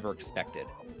have ever expected.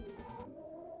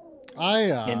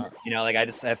 And like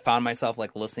I found myself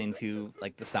like listening to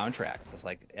like the soundtrack just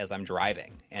like as I'm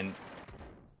driving, and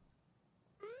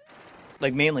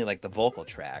like mainly like the vocal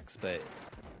tracks, but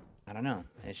I don't know,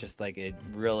 it's just like it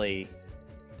really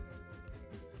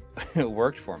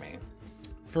worked for me.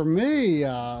 For me,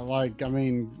 like, I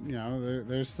mean,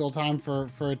 there's still time for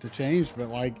it to change, but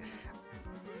like,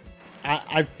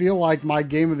 I feel like my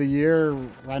game of the year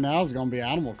right now is going to be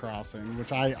Animal Crossing,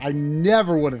 which I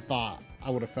never would have thought I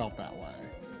would have felt that way.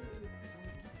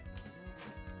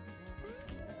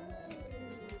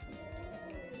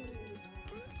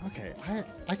 Okay,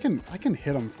 I can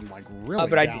hit them from like really.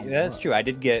 But down that's low.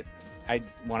 true.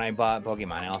 When I bought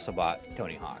Pokemon, I also bought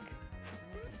Tony Hawk.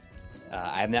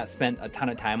 I have not spent a ton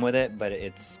of time with it, but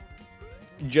it's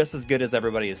just as good as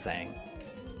everybody is saying.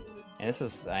 And this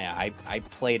is I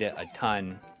played it a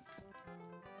ton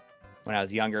when I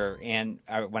was younger and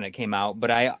when it came out. But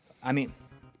I mean,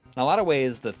 in a lot of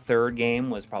ways, the third game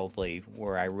was probably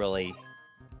where I really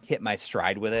hit my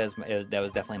stride with it. That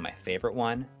was definitely my favorite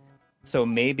one. So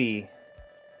maybe,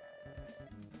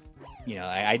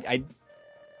 I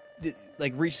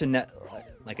like reached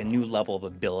like a new level of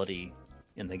ability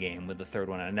in the game with the third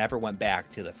one. I never went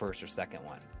back to the first or second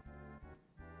one.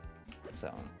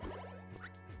 So,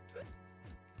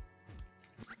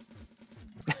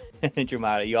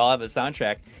 Dramata, you all have a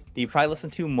soundtrack that you probably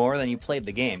listened to more than you played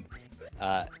the game.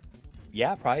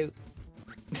 Yeah, probably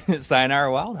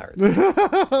Sayonara Wild Hearts.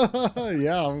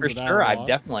 Yeah, for sure. I've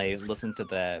definitely listened to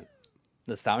the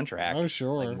soundtrack. Oh,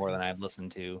 sure. Like, more than I've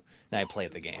listened to than I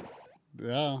played the game.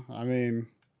 Yeah, I mean,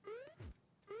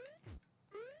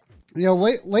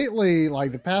 lately,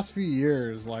 like the past few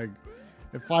years, like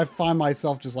if I find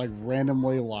myself just like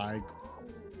randomly like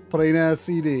putting in a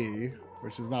CD,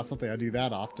 which is not something I do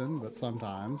that often, but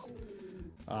sometimes,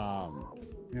 I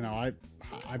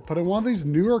put in one of these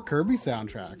newer Kirby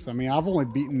soundtracks. I mean, I've only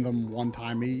beaten them one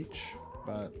time each,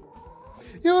 but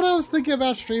you know what I was thinking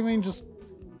about streaming just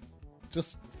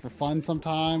for fun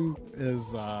sometime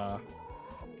is I'm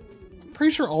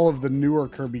pretty sure all of the newer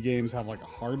Kirby games have like a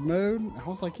hard mode. I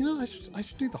was like, I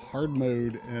should do the hard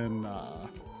mode in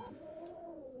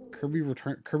Kirby's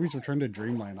Return to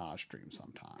Dreamland on stream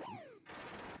sometime.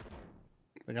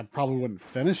 Like I probably wouldn't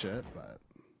finish it, but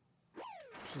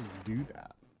just do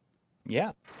that.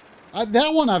 Yeah.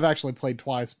 That one I've actually played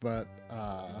twice, but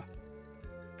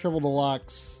Triple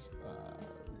Deluxe,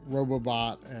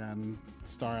 Robobot, and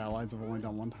Star Allies have only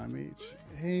done one time each.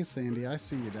 Hey, Sandy, I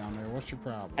see you down there. What's your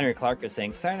problem? Henry Clark is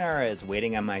saying, Sayonara is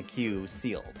waiting on my queue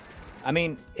sealed. I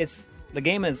mean, the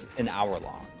game is an hour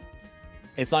long.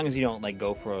 As long as you don't like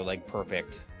go for like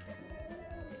perfect,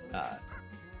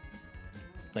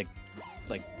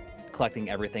 like collecting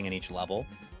everything in each level.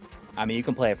 I mean, you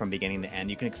can play it from beginning to end.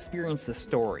 You can experience the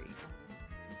story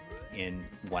in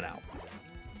 1 hour.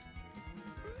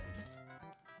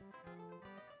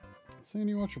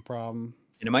 Sandy, what's your problem?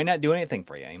 And it might not do anything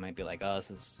for you. You might be like, oh,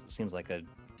 seems like a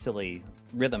silly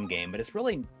rhythm game. But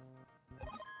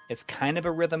it's kind of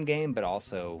a rhythm game, but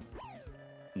also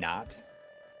not.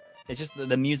 It's just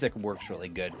the music works really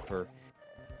good for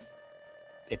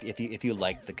if you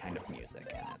like the kind of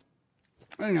music in it.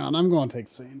 Hang on, I'm going to take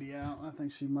Sandy out. I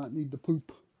think she might need to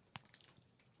poop.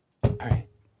 All right.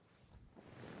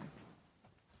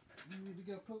 You need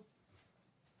to go poop.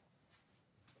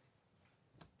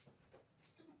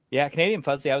 Yeah, Canadian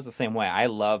Fuzzy, I was the same way. I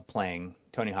love playing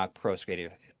Tony Hawk Pro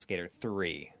Skater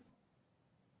 3.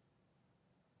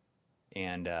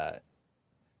 And I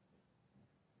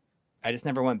just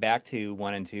never went back to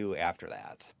 1 and 2 after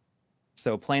that.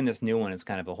 So playing this new one is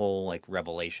kind of a whole like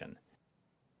revelation.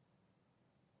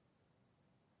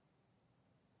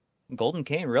 Golden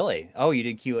Cane, really? Oh, you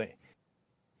did QA.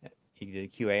 You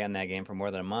did QA on that game for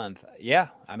more than a month. Yeah,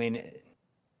 I mean, it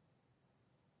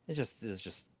just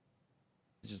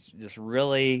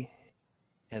really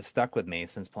has stuck with me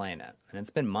since playing it, and it's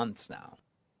been months now.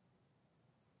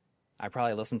 I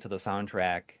probably listened to the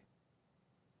soundtrack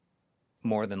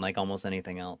more than like almost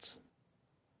anything else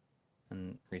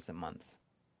in recent months.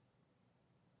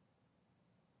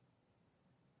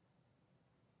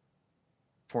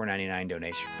 $4.99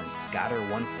 donation from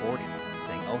Scotter140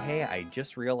 saying, "Oh hey, I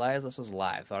just realized this was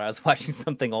live. Thought I was watching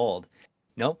something old.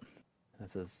 Nope,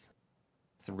 this is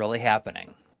It's really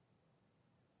happening.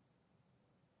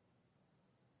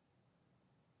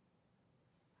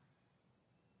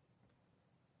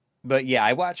 But yeah,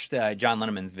 I watched John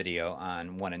Lenneman's video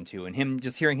on 1 and 2, and him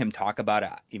just hearing him talk about it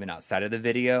even outside of the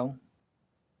video,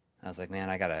 I was like,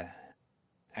 man, I gotta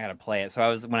play it.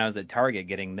 So when I was at Target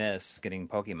getting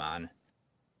Pokemon,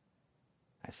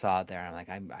 I saw it there. I'm like,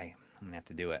 I'm gonna have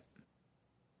to do it.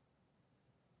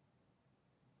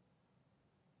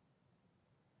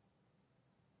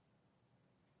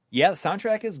 Yeah, the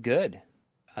soundtrack is good.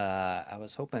 I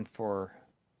was hoping for.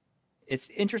 It's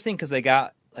interesting because they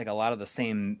got like a lot of the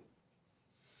same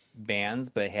bands,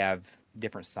 but have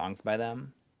different songs by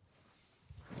them.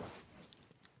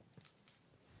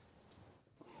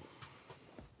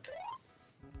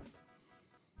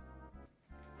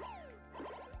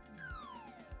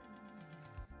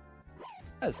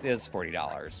 It was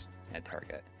 $40 at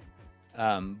Target,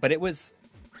 but it was.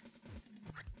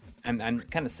 I'm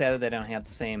kind of sad that they don't have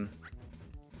the same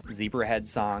Zebrahead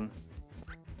song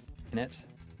in it.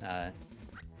 Out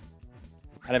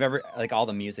of like all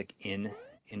the music in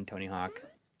Tony Hawk,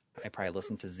 I probably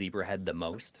listened to Zebrahead the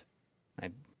most.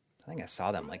 I think I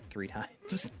saw them like 3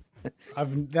 times.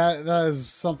 that is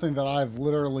something that I've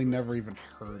literally never even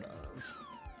heard of.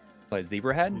 Like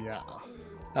Zebrahead? Yeah.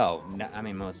 Oh, no, I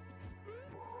mean most.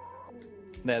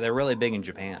 They're really big in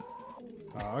Japan.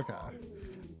 Oh, okay.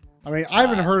 I mean, I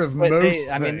haven't heard of most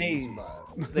things,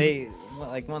 but they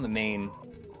like one of the main,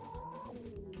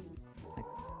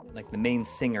 like the main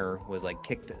singer was like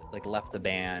left the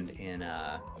band in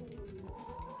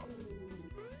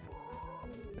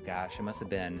gosh, it must have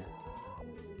been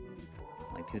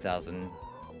like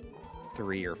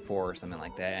 2003 or 4 or something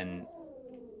like that, and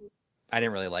I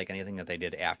didn't really like anything that they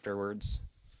did afterwards.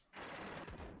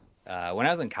 When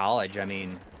I was in college, I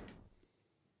mean,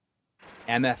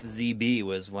 MFZB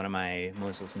was one of my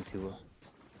most listened to.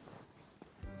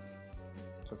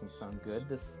 Doesn't sound good.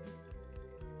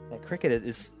 That cricket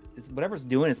is whatever it's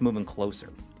doing, it's moving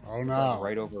closer. oh It's no! like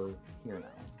right over here now.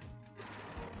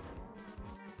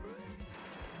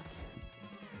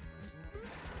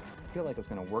 I feel like it's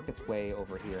gonna work its way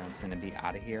over here, and it's gonna be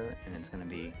out of here, and it's gonna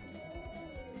be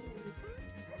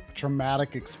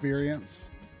Traumatic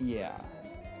experience. yeah.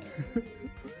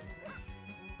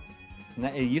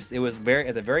 It was very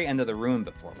at the very end of the room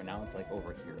before, but now it's like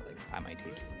over here, like by my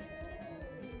TV.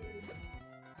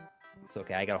 It's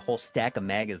okay. I got a whole stack of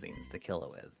magazines to kill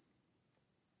it with.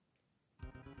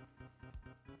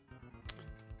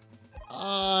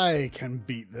 I can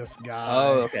beat this guy.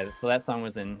 Oh, okay. So that song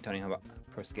was in Tony Hawk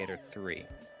Pro Skater 3.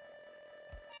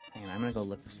 Hang on, I'm gonna go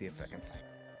look to see if I can find.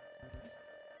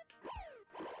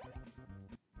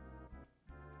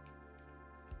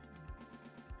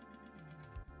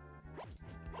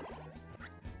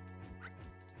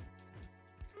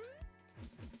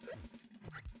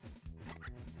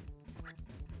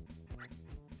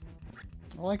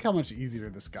 I like how much easier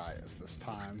this guy is this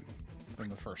time than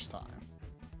the first time.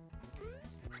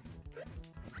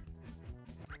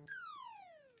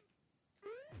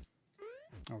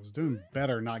 I was doing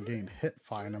better not getting hit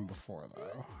fighting him before,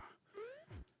 though.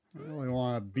 I really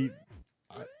want to beat...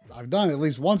 I've done it at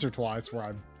least once or twice where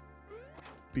I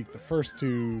beat the first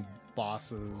 2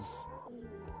 bosses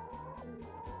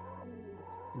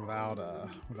without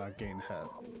getting hit.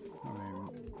 I mean,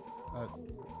 that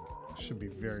should be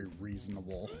very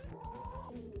reasonable.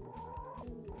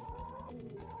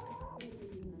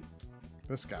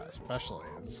 This guy especially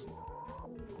is...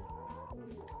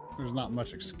 There's not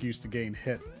much excuse to getting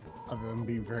hit other than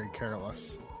being very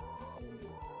careless.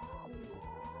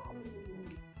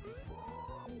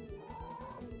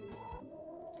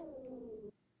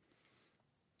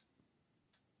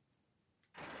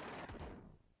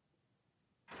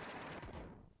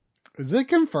 Is it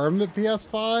confirmed that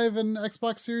PS5 and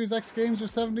Xbox Series X games are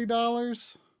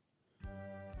 $70?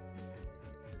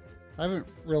 I haven't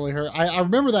really heard. I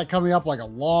remember that coming up like a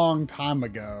long time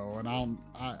ago, and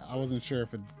I wasn't sure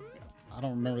if it. I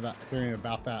don't remember hearing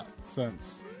about that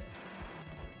since.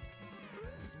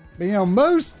 But you know,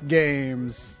 most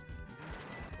games,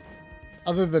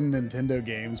 other than Nintendo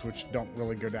games, which don't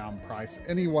really go down in price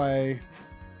anyway,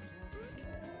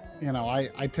 you know,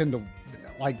 I tend to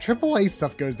like AAA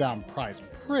stuff goes down in price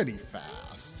pretty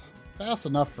fast. Fast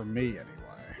enough for me anyway.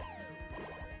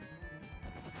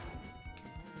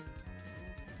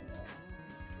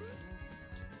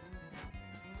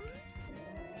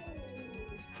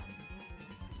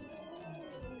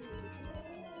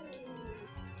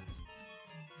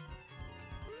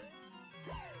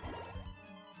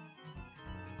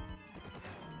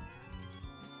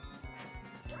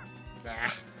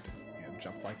 Ah, can't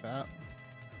jump like that.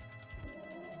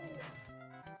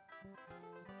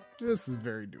 This is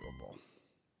very doable.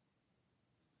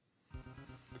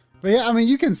 But yeah, I mean,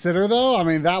 you consider though, I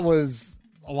mean, that was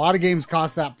a lot of games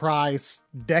cost that price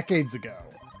decades ago.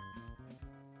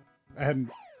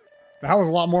 And that was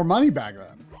a lot more money back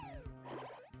then.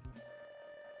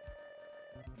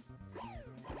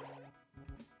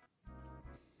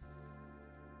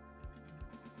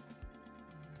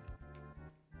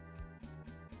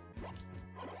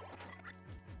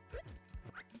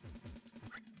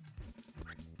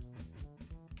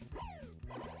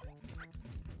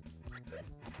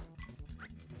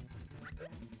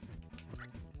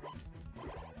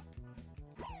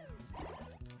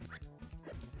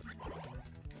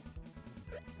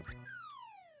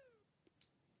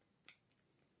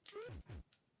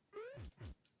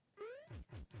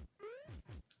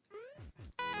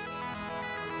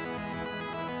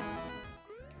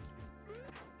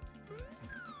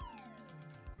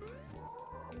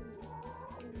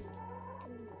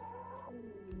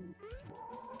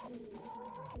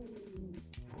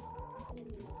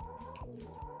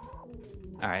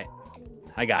 All right,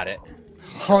 I got it.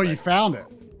 Oh, you found it.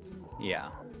 Yeah.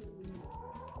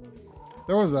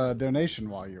 There was a donation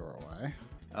while you were away.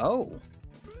 Oh,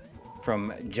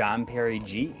 from John Perry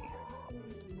G.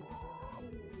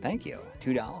 Thank you.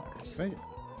 $2. Thank you.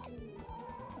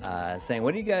 Saying,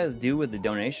 what do you guys do with the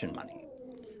donation money?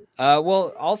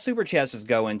 Well, all super chats just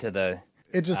go into the.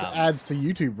 It just adds to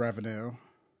YouTube revenue.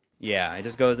 Yeah, it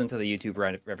just goes into the YouTube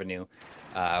revenue,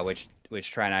 which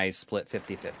Try and I split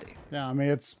 50-50. Yeah, I mean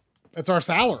it's our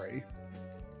salary.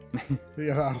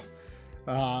 You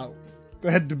know,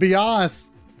 and to be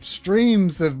honest,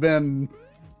 streams have been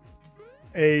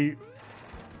a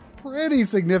pretty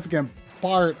significant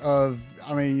part of.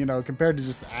 I mean, you know, compared to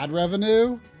just ad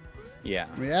revenue. Yeah.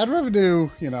 I mean, ad revenue,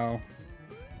 you know,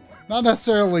 not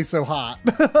necessarily so hot.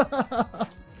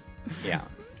 Yeah.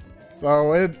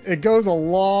 So it goes a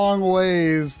long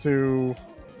ways to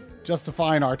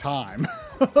justifying our time.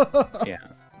 Yeah.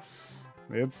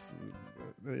 It's,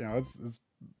 you know,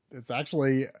 it's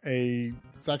actually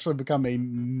become a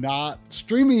not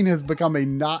streaming has become a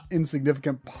not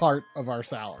insignificant part of our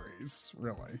salaries,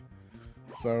 really.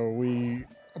 So we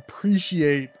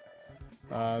appreciate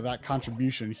that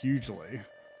contribution hugely.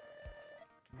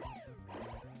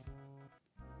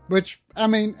 Which, I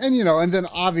mean, and you know, and then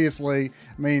obviously,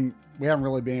 I mean, we haven't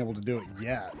really been able to do it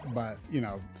yet, but you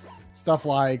know, stuff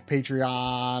like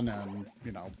Patreon and,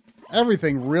 you know,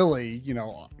 everything really, you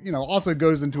know, also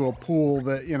goes into a pool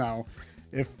that, you know,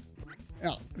 if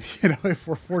if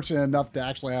we're fortunate enough to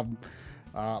actually have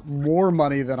more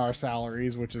money than our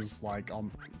salaries, which is like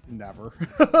never.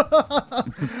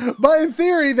 But in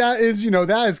theory, that is, you know,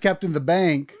 that is kept in the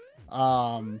bank,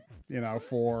 you know,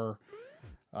 for,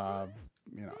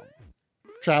 you know,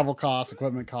 travel costs,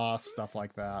 equipment costs, stuff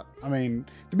like that. I mean,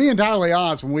 to be entirely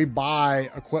honest, when we buy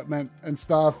equipment and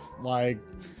stuff, like,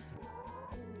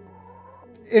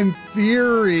 in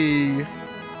theory,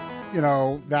 you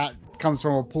know, that comes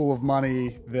from a pool of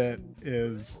money that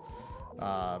is,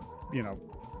 you know,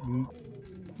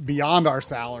 beyond our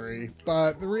salary.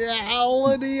 But the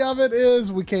reality of it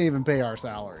is we can't even pay our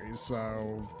salaries.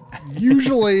 So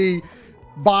usually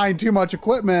buying too much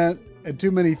equipment and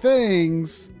too many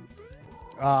things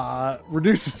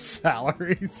reduces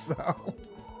salaries. So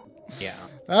Yeah.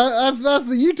 that's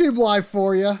the YouTube life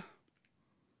for you.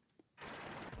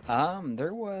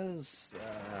 There was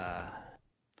I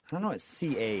don't know what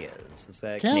CA is. Is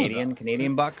that Canada.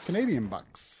 Canadian bucks? Canadian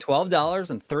bucks.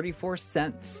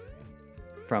 $12.34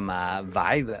 from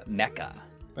Vibe Mecca.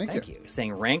 Thank you.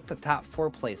 Saying rank the top 4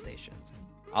 PlayStations.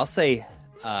 I'll say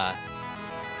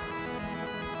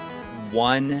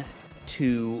 1,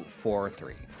 2, 4,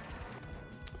 3.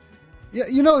 Yeah,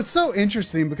 you know, it's so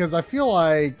interesting because I feel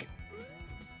like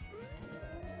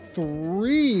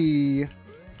 3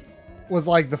 was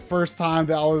like the first time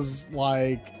that I was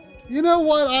like, you know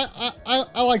what,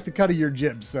 I like the cut of your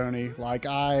jib, Sony. Like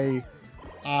I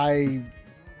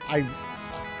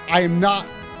am not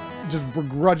just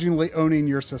begrudgingly owning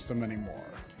your system anymore.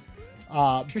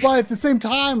 But at the same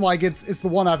time, like it's the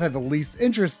one I've had the least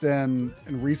interest in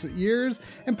recent years,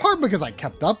 in part because I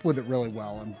kept up with it really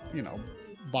well and, you know,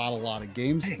 bought a lot of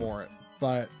games for it.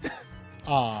 But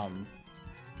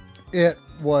it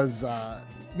was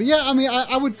but yeah, I mean,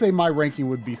 I would say my ranking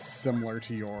would be similar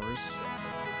to yours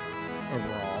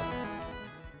overall,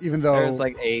 even though there's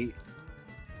like a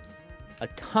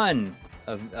ton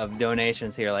of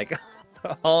donations here, like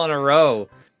all in a row.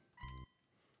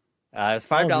 It's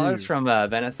 $5 from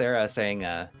Venicera saying,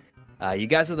 you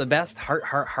guys are the best. Heart,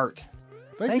 heart, heart.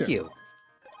 Thank you.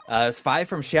 There's 5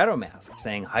 from Shadow Mask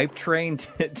saying, hype train,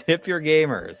 tip your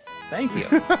gamers. Thank you.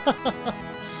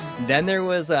 Then there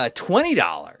was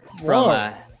 $20 from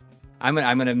Whoa. I'm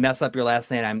gonna mess up your last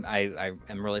name.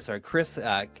 I'm really sorry, Chris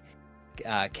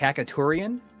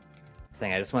Kakaturian,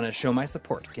 saying I just want to show my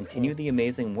support. Continue the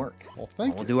amazing work. Well,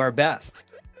 thank We'll you. do our best.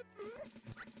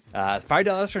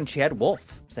 $5 from Chad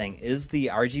Wolf, saying, is the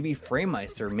RGB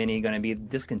FrameMeister Mini going to be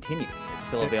discontinued? It's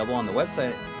still available on the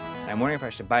website. I'm wondering if I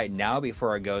should buy it now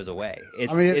before it goes away.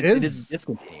 It is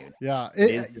discontinued. Yeah,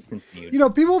 it is discontinued. You know,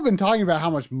 people have been talking about how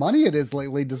much money it is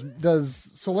lately. Does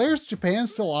Solaris Japan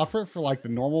still offer it for like the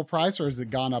normal price, or has it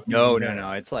gone up? No.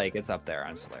 It's up there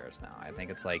on Solaris now. I think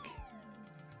it's like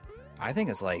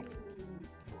 $500,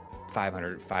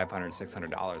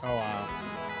 $600. Oh wow.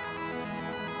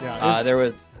 Yeah.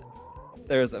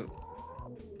 There was a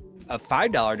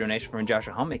 $5 donation from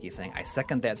Joshua Helmicke saying, I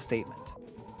second that statement.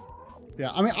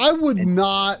 Yeah, I mean, I would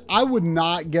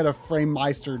not get a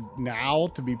FrameMeister now,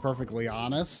 to be perfectly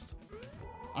honest.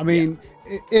 I mean,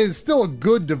 it is still a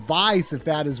good device if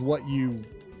that is what you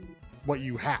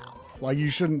have. Like, you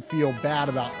shouldn't feel bad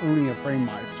about owning a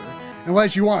FrameMeister.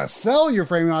 Unless you want to sell your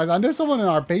FrameMeister. I know someone in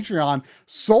our Patreon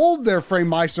sold their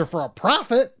FrameMeister for a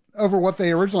profit over what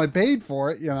they originally paid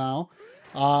for it, you know.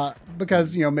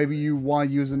 Because, you know, maybe you want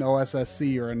to use an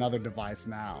OSSC or another device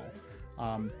now.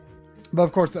 But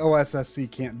of course, the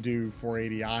OSSC can't do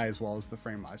 480i as well as the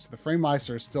FrameMeister. The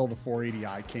FrameMeister is still the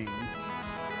 480i king.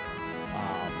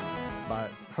 But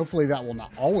hopefully that will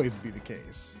not always be the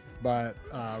case. But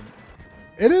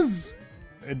it is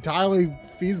entirely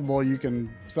feasible you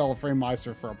can sell a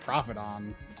FrameMeister for a profit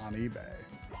on eBay.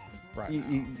 Right.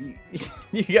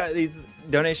 You got these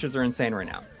donations are insane right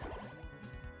now.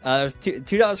 There's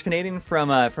 $2 Canadian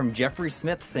from Jeffrey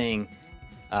Smith saying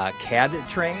CAD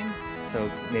train. So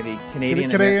maybe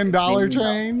Canadian dollar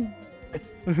train.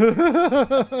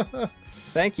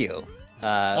 Thank you.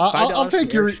 I'll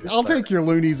take your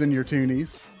loonies and your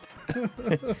toonies.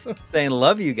 Saying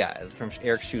love you guys from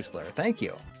Eric Schussler. Thank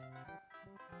you.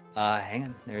 Hang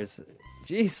on.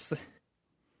 Jeez.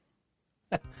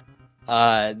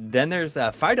 Then there's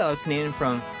 $5 Canadian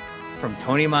from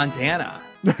Tony Montana.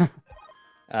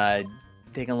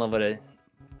 Taking a little bit of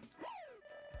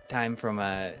time from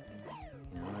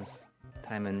his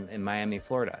time in Miami,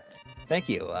 Florida. Thank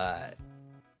you.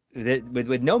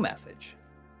 With no message.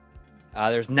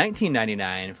 There's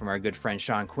 $19.99 from our good friend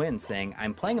Sean Quinn saying,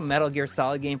 I'm playing a Metal Gear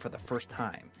Solid game for the first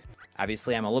time.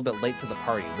 Obviously, I'm a little bit late to the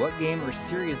party. What game or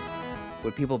series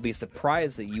would people be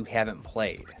surprised that you haven't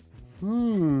played?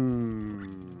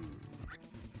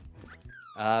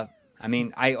 I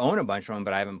mean, I own a bunch of them,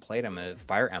 but I haven't played them.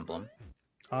 Fire Emblem.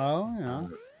 Oh, yeah.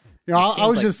 You know, I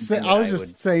was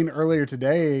just saying earlier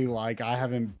today, like, I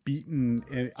haven't beaten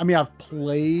it. I mean, I've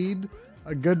played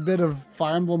a good bit of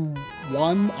Fire Emblem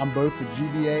 1 on both the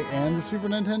GBA and the Super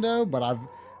Nintendo, but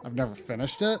I've never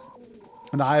finished it,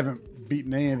 and I haven't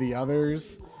beaten any of the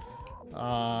others.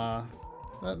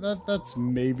 That's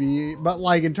maybe, but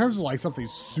like in terms of like something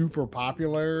super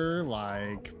popular,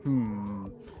 like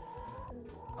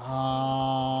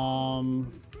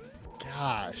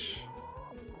gosh,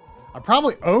 I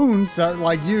probably own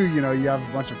like you know, you have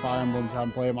a bunch of Fire Emblems,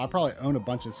 haven't played them. I probably own a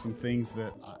bunch of some things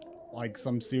that like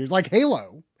some series, like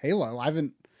Halo.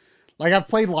 I've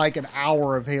played like an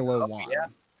hour of Halo 1. Yeah.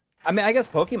 I mean, I guess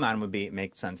Pokemon would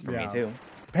make sense for me too.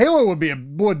 Halo would be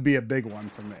a big one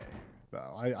for me,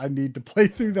 though. I need to play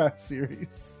through that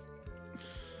series.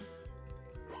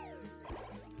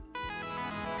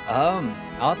 I'll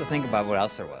have to think about what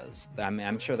else there was. I mean,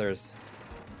 I'm sure there's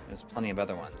plenty of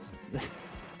other ones.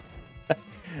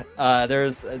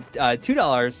 There's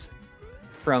 $2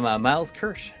 from Miles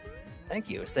Kirsch. Thank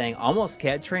you, saying almost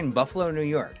CAD train Buffalo, New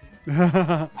York.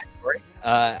 I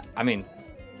mean,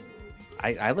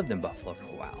 I lived in Buffalo for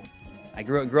a while. I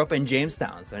grew up in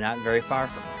Jamestown, so not very far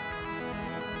from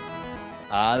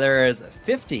here. There is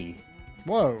 50.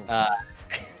 Whoa.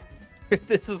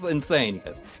 This is insane,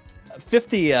 guys.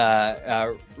 50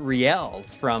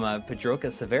 reals from Pedroca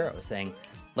Severo saying,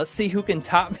 let's see who can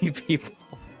top me, people.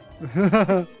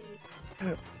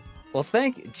 Well,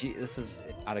 this is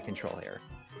out of control here.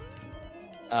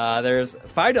 There's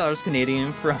 $5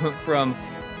 Canadian from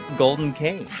Golden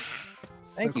Cane.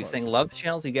 Thank you, saying love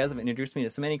channels. You guys have introduced me to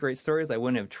so many great stories I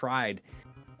wouldn't have tried.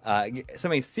 So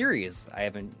many series I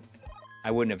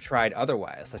wouldn't have tried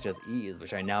otherwise, such as Ys,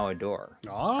 which I now adore.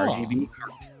 Oh. RGB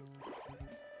art.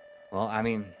 Well, I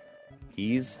mean,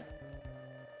 Ys,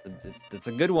 it's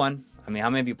a good one. I mean, how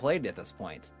many have you played at this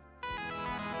point?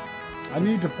 I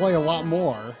need to play a lot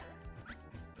more.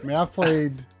 I mean, I've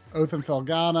played Oath and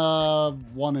Felghana,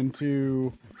 1 and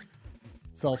 2,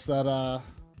 Celceta,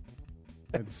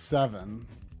 and 7.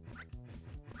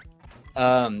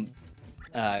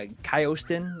 Kai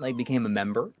Ostin like became a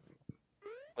member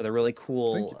with a really Thank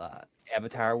cool you.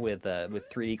 avatar with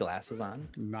 3D glasses on.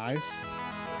 Nice.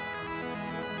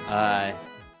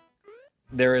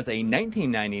 There is a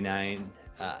 1999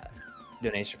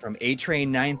 donation from A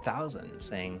Train 9000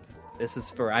 saying this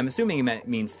is for. I'm assuming he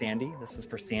means Sandy. This is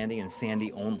for Sandy and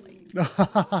Sandy only.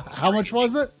 How much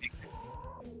was it?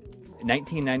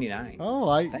 1999. Oh,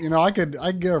 I could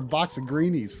get a box of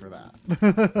greenies for that.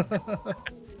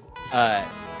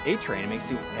 A Train makes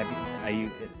you happy.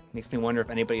 It makes me wonder if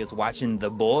anybody is watching The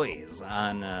Boys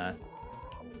on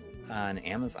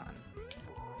Amazon.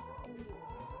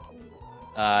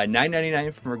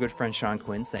 $9.99 from our good friend Sean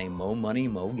Quinn saying "Mo money,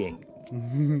 mo game."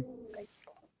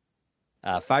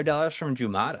 $5 from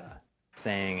Jumada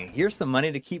saying "Here's some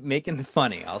money to keep making the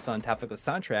funny." Also on topic of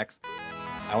soundtracks,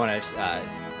 I want to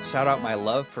shout out my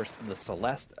love for the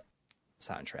Celeste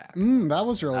soundtrack. That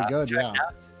was really good. Yeah.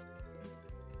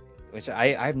 Which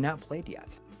I've not played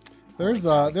yet. There's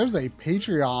a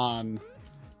Patreon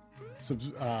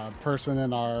person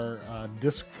in our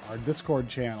Discord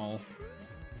channel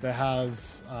that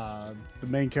has the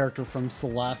main character from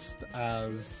Celeste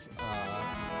as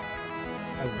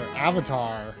their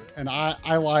avatar, and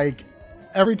I like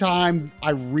every time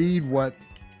I read what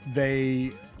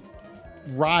they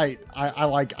write,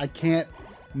 I can't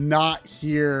not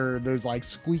hear those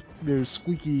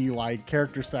squeaky like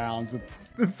character sounds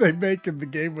that they make in the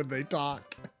game when they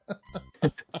talk.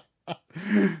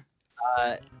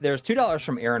 There's $2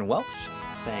 from Aaron Welch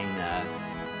saying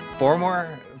four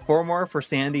more for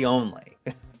Sandy only.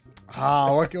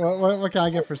 What can I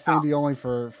get for Sandy only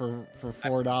for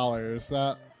 $4?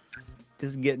 That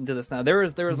Just get into this now. There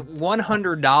was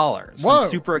 $100 Whoa. from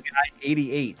Super Guy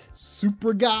 88.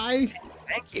 super guy.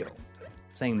 Thank you.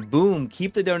 Saying boom,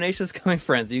 keep the donations coming,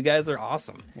 friends. You guys are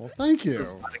awesome. Well, thank This you.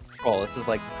 is out of control. This is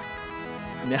like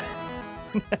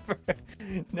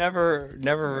never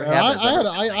happened.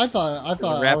 I thought I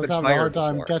was rapid having a fire hard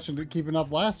time before. keeping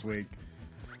up last week.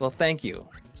 Well, thank you,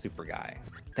 Super Guy.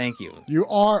 Thank you. You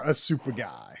are a super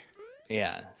guy.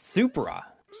 Yeah, Supra.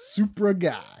 Super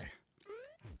guy.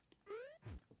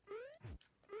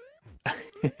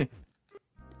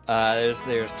 There's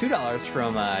 $2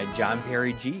 from John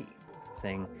Perry G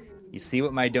saying, "You see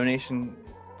what my donation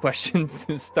questions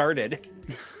started."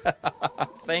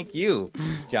 Thank you,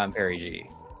 John Perry G.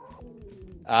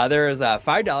 There is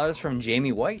 $5 from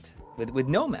Jamie White with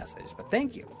no message, but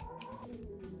thank you.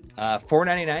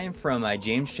 $4.99 from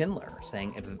James Schindler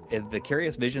saying, if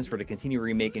Vicarious Visions were to continue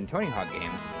remaking Tony Hawk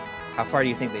games, how far do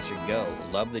you think they should go?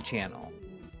 Love the channel.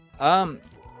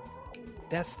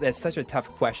 That's such a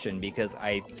tough question because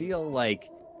I feel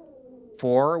like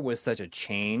 4 was such a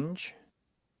change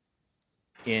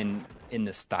in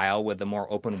the style with the more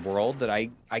open world that I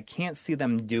can't see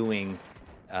them doing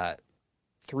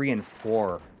 3 and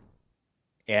 4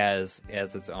 as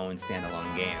its own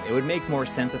standalone game. It would make more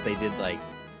sense if they did like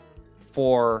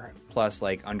 4 plus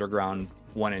like Underground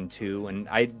 1 and 2, and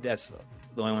that's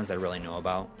the only ones I really know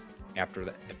about after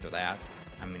that.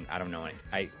 I mean, I don't know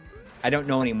I don't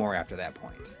know any more after that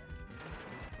point.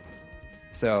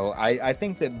 So I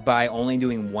think that by only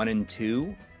doing 1 and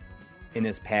 2 in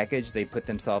this package, they put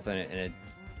themselves in a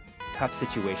tough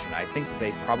situation. I think that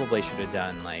they probably should have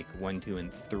done like 1, 2,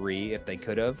 and 3 if they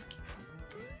could have,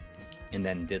 and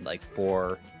then did like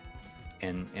 4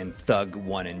 and Thug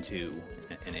 1 and 2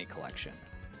 in a collection.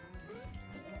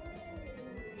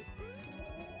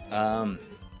 Hang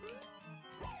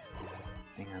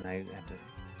on, I have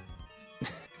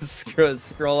to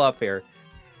scroll up here.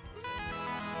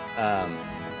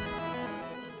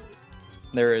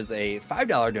 There is a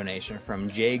 $5 donation from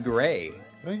Jay Gray.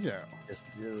 Thank you. Just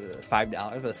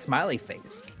 $5 with a smiley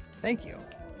face. Thank you.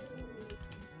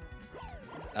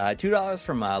 $2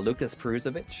 from Lucas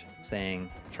Peruzovich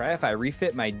saying, "Try if I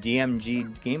refit my DMG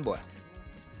Game Boy.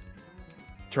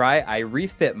 I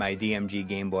refit my DMG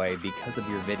Game Boy because of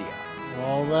your video."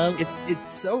 Well,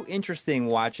 It's so interesting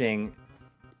watching,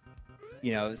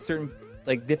 certain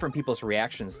like different people's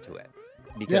reactions to it,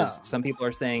 because some people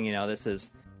are saying, this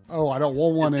is I don't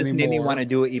want one this anymore. made me want to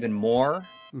do it even more,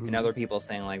 Mhm. and other people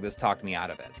saying like this talked me out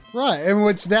of it. Right, and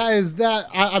which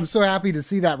I'm so happy to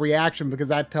see that reaction because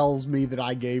that tells me that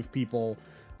I gave people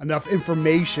enough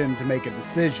information to make a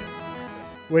decision,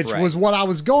 which Right. was what I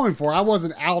was going for. I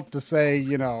wasn't out to say,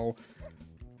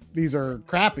 these are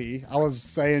crappy. I was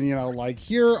saying, like,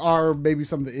 here are maybe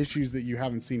some of the issues that you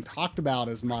haven't seen talked about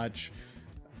as much.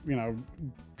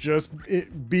 Just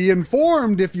be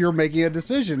informed if you're making a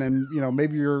decision, and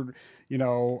maybe you're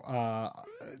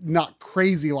not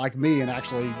crazy like me and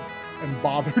actually am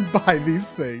bothered by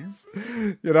these things.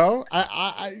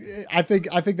 I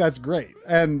think that's great.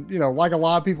 And like a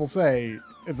lot of people say,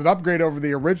 it's an upgrade over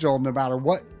the original no matter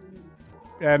what.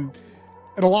 And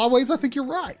in a lot of ways, I think you're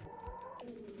right.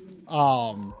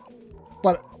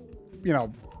 But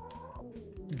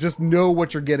just know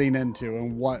what you're getting into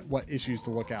and what issues to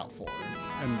look out for.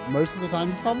 And most of the time,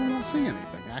 you probably won't see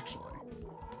anything, actually.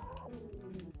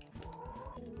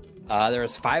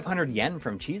 There's 500 yen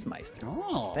from Cheesemeister.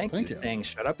 Oh, thank you. Saying,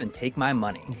 shut up and take my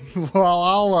money.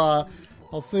 Well,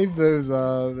 I'll save those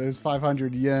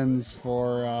 500 yens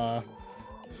for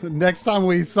next time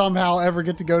we somehow ever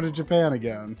get to go to Japan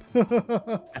again.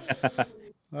 That'll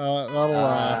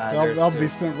be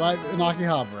spent right in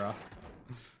Akihabara.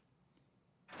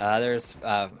 There's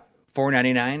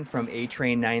 $4.99 from A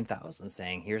Train 9000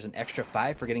 saying, here's an extra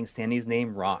 5 for getting Sandy's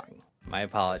name wrong. My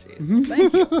apologies.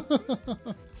 Thank you.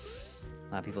 A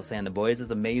lot of people saying The Boys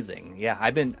is amazing. Yeah,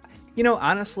 I've been,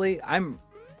 honestly, I'm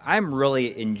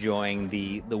really enjoying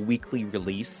the weekly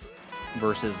release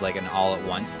versus like an all at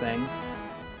once thing.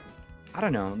 I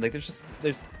don't know, like there's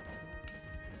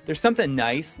something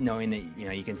nice knowing that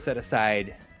you can set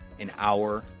aside an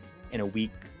hour in a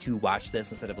week to watch this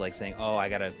instead of like saying, oh, I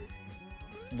gotta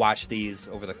watch these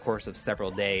over the course of several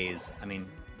days. I mean,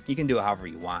 you can do it however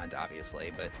you want,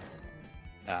 obviously, but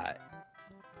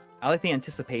I like the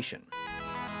anticipation.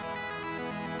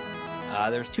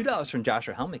 There's $2 from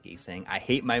Joshua Helmicke saying, I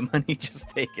hate my money, just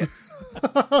take it.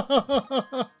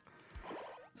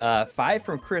 5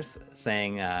 from Chris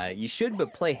saying, you should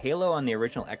but play Halo on the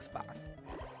original Xbox.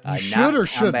 You should or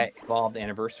shouldn't? Combat Evolved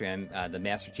Anniversary on the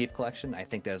Master Chief Collection. I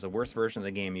think that is the worst version of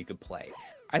the game you could play.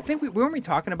 I think we weren't we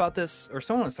talking about this, or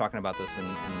someone was talking about this in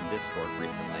Discord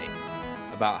recently,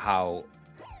 about how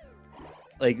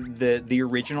like the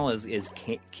original is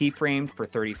keyframed for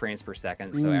 30 frames per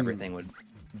second, so everything would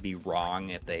be wrong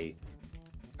if they.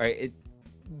 All right,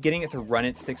 getting it to run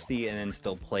at 60 and then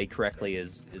still play correctly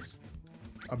is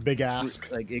a big ask.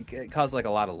 Like it caused like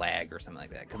a lot of lag or something like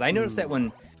that. Because I noticed that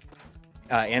when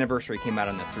Anniversary came out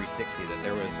on the 360, that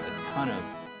there was a ton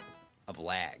of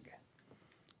lag.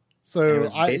 So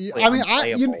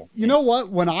you know what?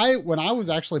 When I was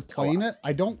actually playing it,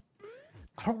 I don't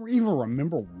even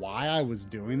remember why I was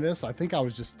doing this. I think I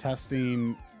was just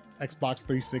testing Xbox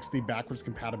 360 backwards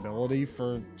compatibility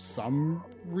for some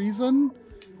reason.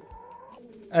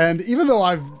 And even though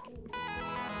I've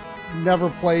never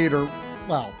played, I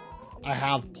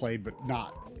have played, but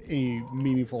not any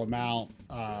meaningful amount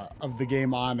of the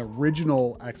game on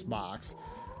original Xbox.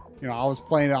 I was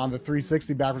playing it on the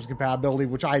 360 backwards compatibility,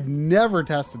 which I'd never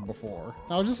tested before.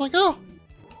 And I was just like, oh,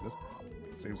 this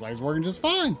seems like it's working just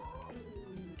fine.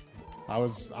 I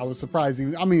was surprised.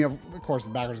 I mean, of course,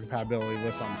 the backwards compatibility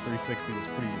list on the 360 is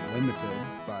pretty limited,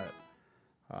 but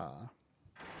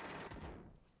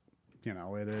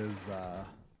it is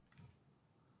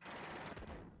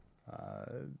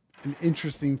an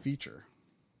interesting feature.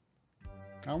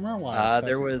 I don't remember why.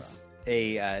 There was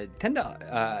a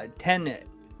 $10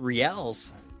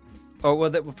 reals. Oh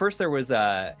well, first there was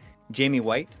Jamie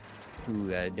White, who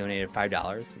donated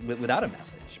 $5 without a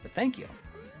message, but thank you.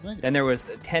 Then there was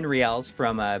 10 reals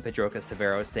from Pedroca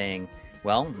Severo saying,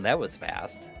 well, that was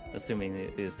fast,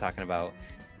 assuming he was talking about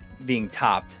being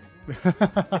topped.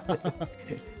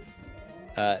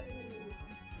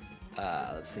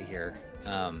 Let's see here.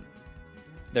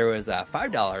 There was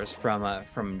 $5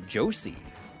 from Josie.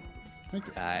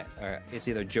 Or it's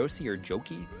either Josie or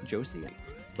Josie.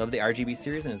 Love the RGB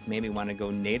series, and it's made me want to go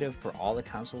native for all the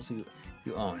consoles you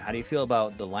own. How do you feel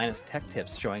about the Linus Tech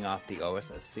Tips showing off the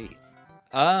OSSC?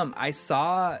 I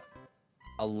saw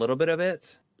a little bit of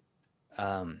it.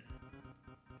 I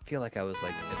feel like I was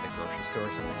like at the grocery store or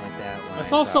something like that. I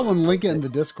saw someone link it in the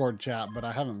Discord chat, but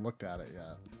I haven't looked at it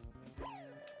yet.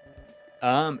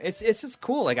 It's just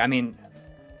cool. Like, I mean,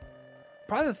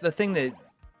 probably the thing that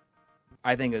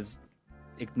I think is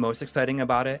most exciting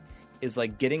about it is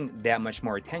like getting that much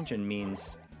more attention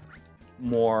means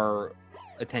more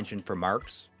attention for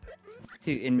Marks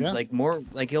like more,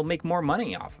 like he'll make more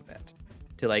money off of it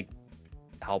to like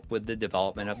help with the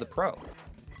development of the Pro.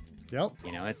 Yep.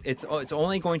 It's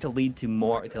only going to lead to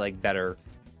more, to like better,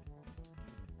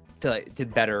 to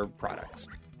better products.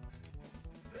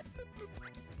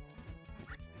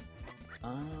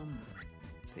 Let's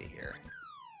see here.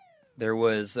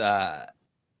 There's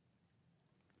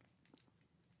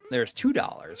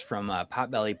 $2 from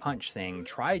Potbelly Punch saying,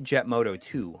 try Jet Moto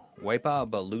 2, wipe out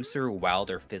but looser,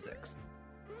 wilder physics.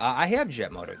 I have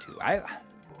Jet Moto 2. I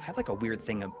have like a weird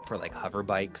thing for like hover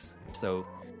bikes, so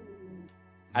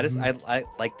I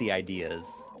like the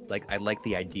ideas I like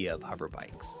the idea of hover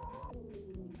bikes.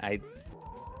 I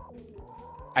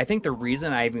think the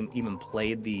reason I even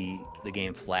played the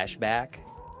game Flashback,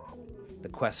 the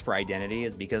Quest for Identity,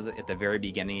 is because at the very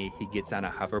beginning he gets on a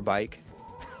hover bike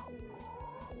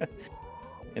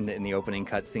in the opening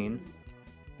cutscene.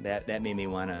 That made me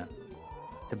want to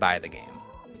buy the game.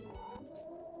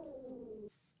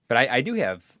 But I do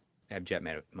have Jet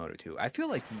Moto 2. I feel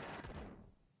like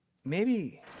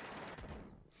maybe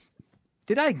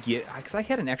did I get, because I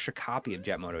had an extra copy of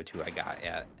Jet Moto 2 I got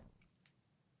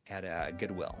at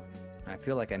Goodwill. I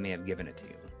feel like I may have given it to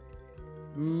you.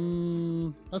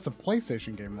 That's a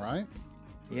PlayStation game, right?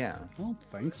 Yeah. I don't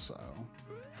think so.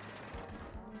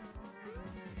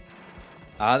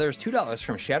 There's $2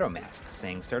 from Shadow Mask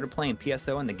saying, started playing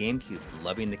PSO on the GameCube and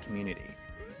loving the community.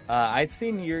 I'd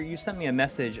seen you sent me a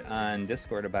message on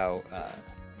Discord about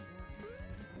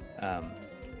how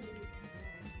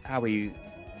we're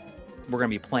going to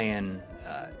be playing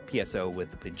PSO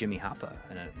with Jimmy Hoppa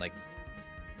in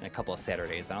a couple of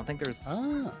Saturdays. I don't think there's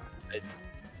a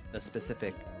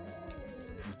specific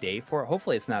day for it.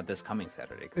 Hopefully it's not this coming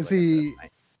Saturday. Is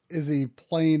he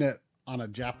playing it on a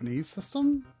Japanese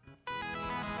system?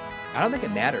 I don't think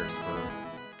it matters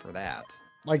for that.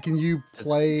 Like, can you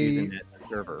play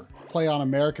server? Play on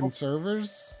American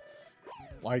servers,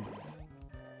 like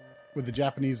with the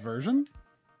Japanese version?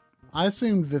 I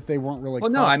assumed that they weren't really.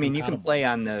 Well, no, I mean you can play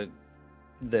on the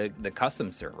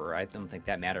custom server. I don't think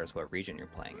that matters what region you're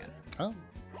playing in. Oh.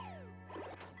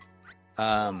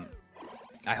 I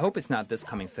hope it's not this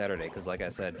coming Saturday because, like I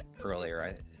said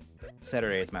earlier,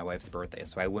 Saturday is my wife's birthday,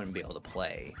 so I wouldn't be able to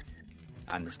play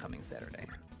on this coming Saturday.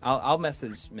 I'll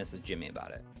message Jimmy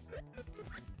about it.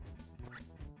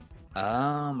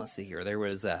 Let's see here. There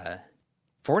was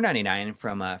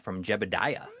 $4.99 from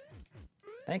Jebediah.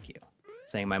 Thank you.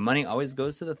 Saying my money always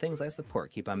goes to the things I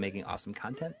support. Keep on making awesome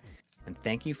content, and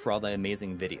thank you for all the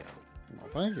amazing video. Well,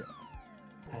 thank you.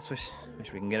 I just wish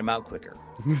we can get them out quicker.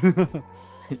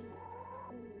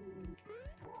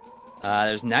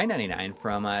 There's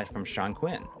 $9.99 from Sean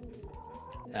Quinn.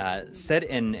 Said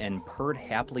in Perd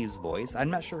Hapley's voice. I'm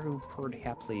not sure who Perd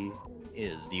Hapley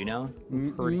is. Do you know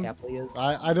who Perd Hapley is?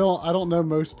 I don't know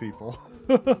most people.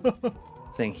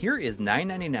 Saying here is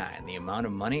 $9.99, the amount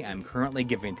of money I'm currently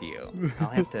giving to you. I'll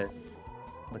have to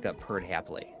look up Perd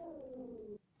Hapley.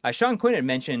 Sean Quinn had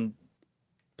mentioned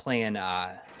playing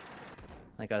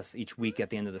like us each week at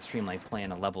the end of the stream, like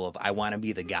playing a level of I Want to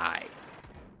Be the Guy.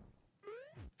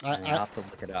 I'll have to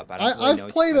look it up. I've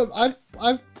played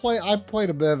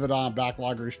a bit of it on a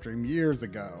Backlogger stream years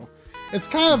ago. It's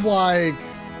kind of like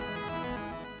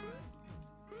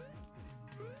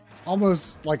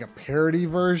almost like a parody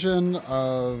version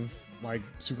of like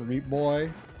Super Meat Boy.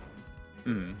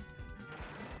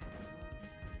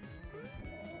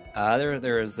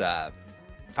 There's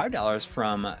 $5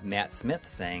 from Matt Smith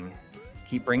saying,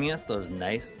 "Keep bringing us those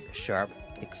nice sharp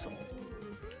pixels."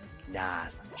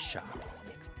 Nice sharp pixels.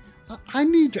 I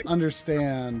need to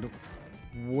understand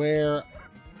where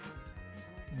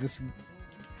this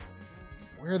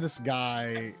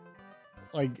guy,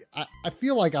 like, I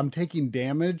feel like I'm taking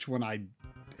damage when at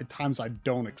times I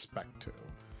don't expect to.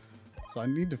 So I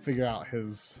need to figure out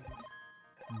his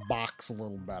box a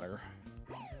little better.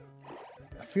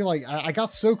 I feel like I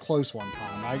got so close one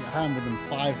time. I had him within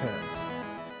 5 hits.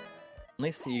 At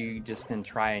least you just can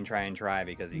try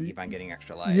because you keep on getting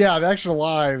extra lives. Yeah, the extra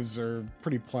lives are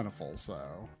pretty plentiful,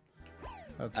 so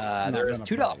that's there is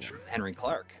 $2 from Henry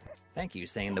Clark. Thank you,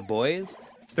 saying the boys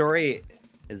story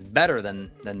is better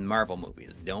than Marvel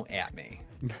movies. Don't at me.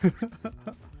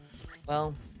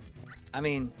 Well, I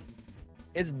mean,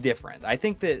 it's different. I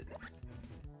think that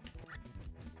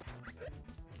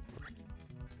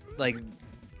like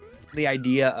the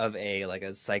idea of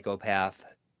a psychopath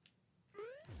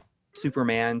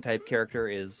Superman type character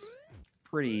is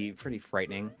pretty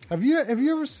frightening. Have you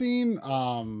ever seen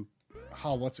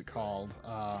what's it called?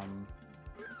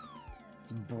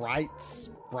 It's Bright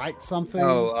something.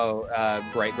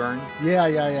 Brightburn.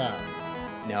 Yeah.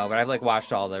 No, but I've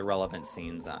watched all the relevant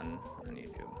scenes on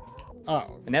YouTube.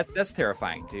 Oh, and that's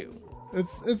terrifying too.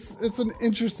 It's an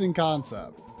interesting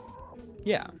concept.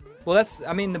 Yeah. Well,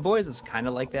 The Boys is kind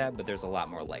of like that, but there's a lot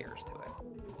more layers to it.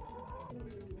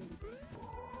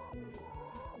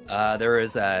 There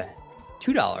is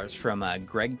 $2 from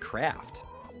Greg Kraft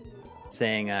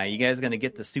saying, "You guys gonna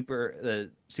get the Super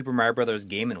Mario Brothers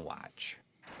Game and Watch?"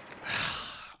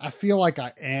 I feel like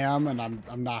I am, and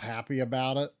I'm not happy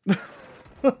about it.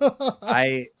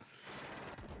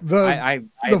 The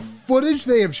the footage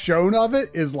they have shown of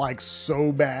it is like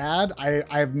so bad. I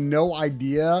have no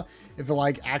idea if it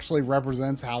like actually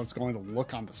represents how it's going to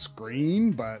look on the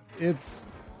screen, but it's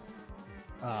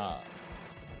been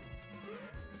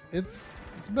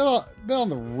on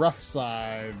the rough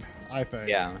side, I think.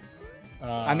 Yeah.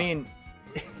 I mean,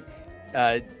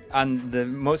 on the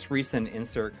most recent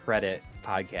Insert Credit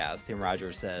podcast, Tim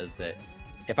Rogers says that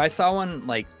if I saw one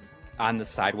like on the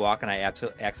sidewalk and I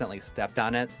accidentally stepped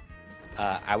on it,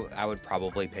 I would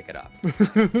probably pick it up.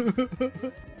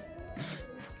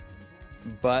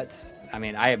 But I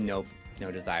mean, I have no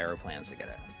desire or plans to get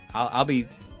it. I'll be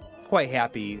quite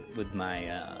happy with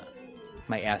my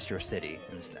my Astro City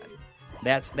instead.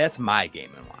 That's my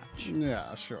Game and Watch.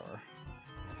 Yeah, sure.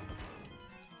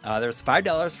 There's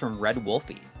 $5 from Red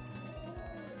Wolfie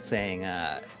saying,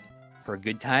 for a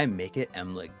good time, make it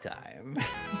Emlig time.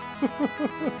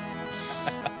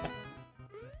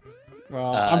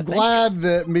 Well, I'm glad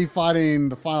that me fighting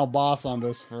the final boss on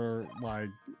this for like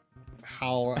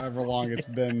however long it's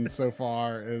been so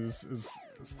far is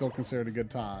still considered a good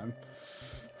time.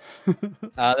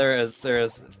 There is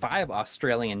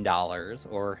 $5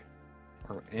 or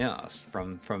yes,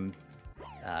 from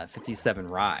 57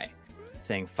 Rye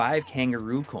saying 5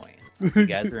 kangaroo coins. You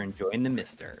guys are enjoying the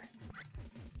mister.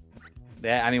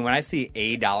 That, I mean, when I see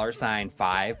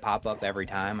 $5 pop up every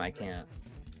time, I can't.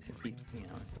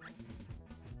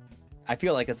 I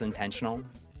feel like it's intentional.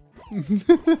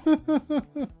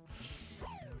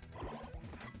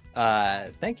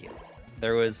 Thank you.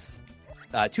 There was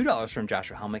 $2 from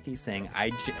Joshua Helmicke saying,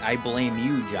 I blame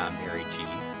you, John Perry G.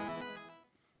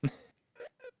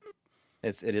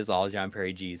 It is all John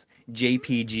Perry G's.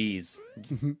 JPG's.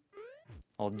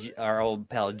 Our old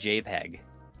pal JPEG.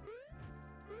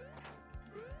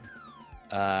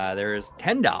 There's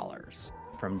 $10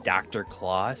 from Dr.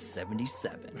 Claw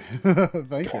 77.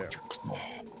 Thank you.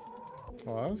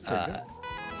 Well,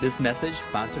 this message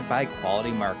sponsored by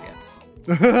Quality Markets.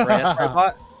 That's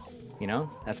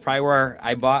probably where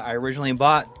I originally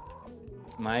bought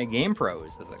my Game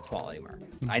Pros, as a Quality Market.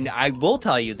 I will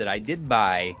tell you that I did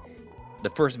buy the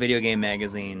first video game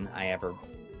magazine I ever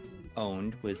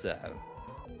owned was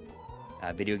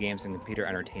Video Games and Computer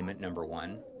Entertainment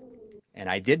 #1, and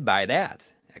I did buy that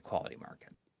at Quality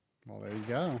Market. Well, there you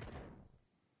go.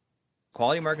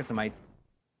 Quality Markets in my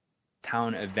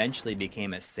town eventually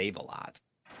became a Save-A-Lot,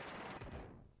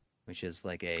 which is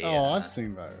like a... I've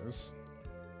seen those.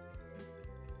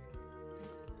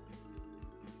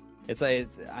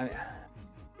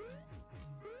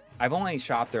 I've only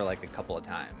shopped there like a couple of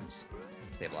times.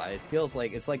 Save-A-Lot. It feels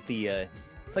like it's like the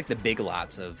Big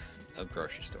Lots of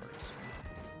grocery stores.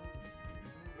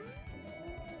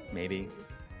 Maybe,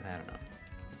 I don't know.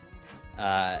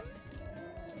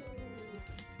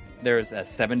 There's a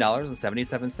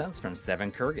 $7.77 from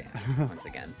Seven Kurgan. Once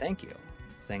again, thank you.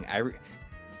 Saying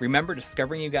remember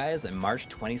discovering you guys in March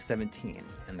 2017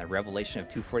 and the revelation of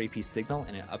 240p signal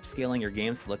and upscaling your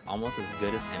games to look almost as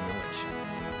good as emulation.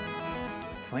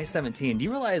 2017. Do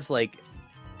you realize, like,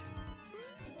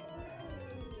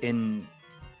 the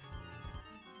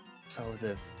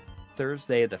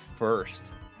Thursday the 1st,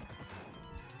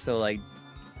 so like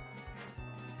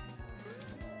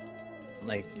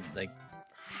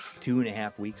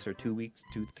 2.5 weeks or 2 weeks,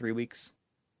 3 weeks,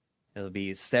 it'll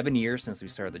be 7 years since we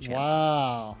started the channel.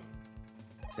 Wow.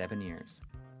 7 years.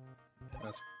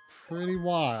 That's pretty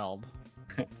wild.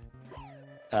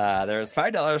 There's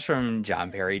 $5 from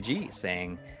John Perry G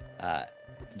saying,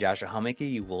 Joshua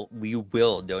Helmicke, we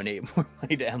will donate more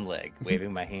money to MLeg,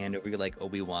 waving my hand over you like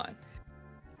Obi-Wan.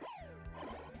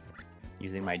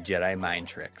 Using my Jedi mind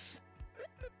tricks.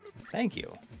 Thank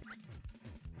you.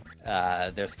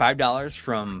 There's $5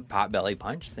 from Potbelly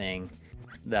Punch saying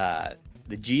the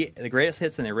greatest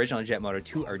hits in the original Jet Moto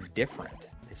 2 are different.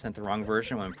 They sent the wrong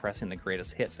version when pressing the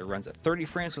greatest hits. It runs at 30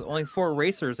 frames with only 4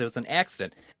 racers. It was an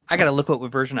accident. I gotta look what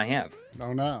version I have.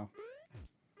 Oh no.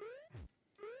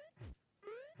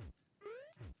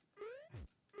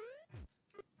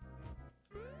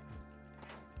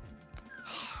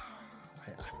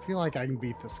 I feel like I can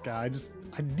beat this guy. I just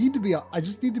need to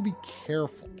be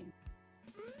careful.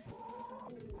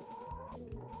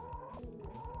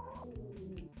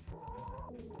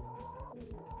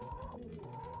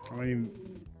 I mean,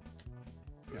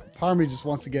 part of me just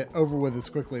wants to get over with as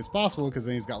quickly as possible because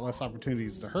then he's got less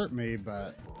opportunities to hurt me,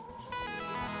 but...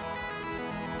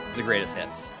 It's the greatest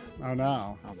hits. Oh,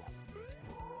 no.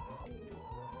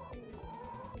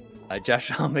 Josh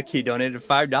Helmicke donated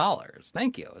 $5.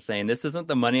 Thank you. Saying, this isn't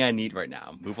the money I need right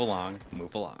now. Move along.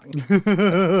 Move along.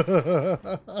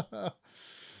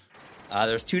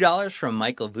 There's $2 from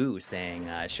Michael Vu saying,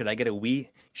 should I get a Wii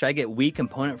Should I get Wii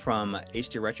component from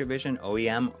HD Retrovision,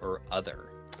 OEM, or other?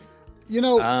 You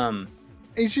know,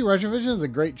 HD Retrovision is a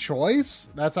great choice.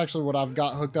 That's actually what I've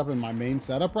got hooked up in my main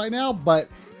setup right now. But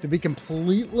to be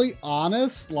completely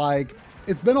honest, like,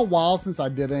 it's been a while since I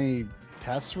did any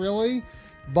tests really,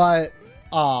 but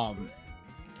I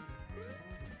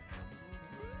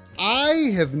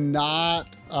have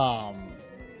not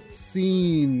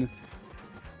seen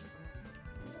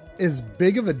as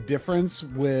big of a difference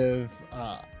with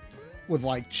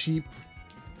like cheap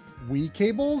Wii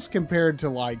cables compared to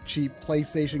like cheap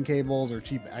PlayStation cables or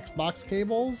cheap Xbox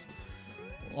cables.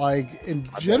 Like in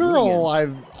general,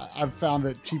 I've found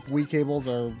that cheap Wii cables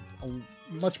are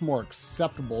much more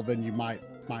acceptable than you might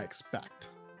expect.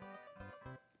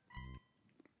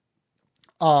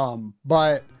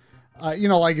 But you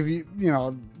know, like if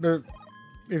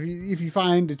you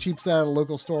find a cheap set at a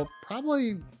local store,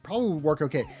 probably would work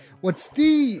okay. What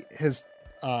Steve has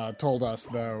told us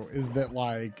though is that,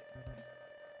 like,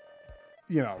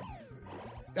 you know,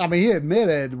 I mean, he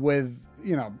admitted with,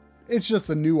 you know, it's just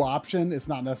a new option. It's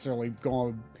not necessarily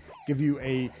going to give you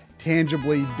a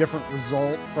tangibly different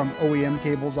result from OEM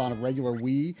cables on a regular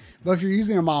Wii. But if you're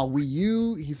using them on Wii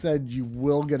U, he said you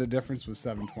will get a difference with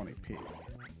 720p.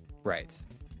 Right.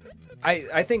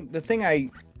 I think the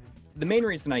main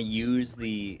reason I use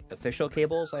the official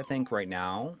cables, I think right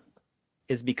now,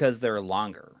 is because they're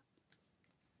longer.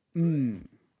 Even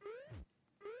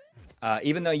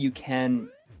though you can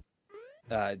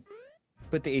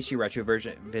put the HD Retro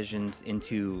Visions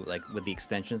into, like, with the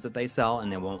extensions that they sell,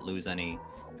 and they won't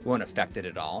affect it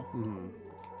at all.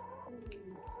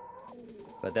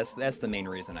 But that's the main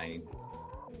reason I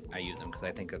use them, because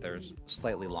I think that they're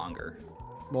slightly longer.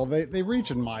 Well, they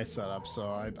reach in my setup, so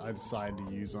I decided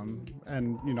to use them.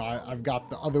 And, you know, I've got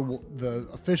the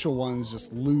official ones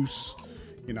just loose,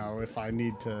 you know, if I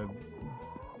need to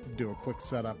do a quick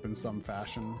setup in some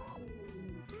fashion.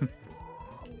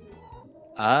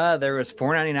 There was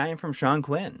 $4.99 from Sean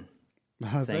Quinn,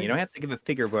 saying you don't have to give a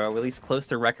figure, but at least close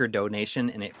to record donation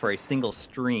in it for a single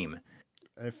stream.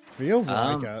 It feels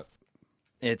like it.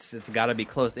 It's got to be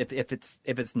close. If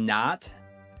it's not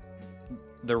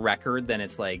the record, then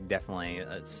it's like definitely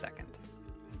a second.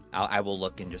 I will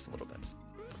look in just a little bit.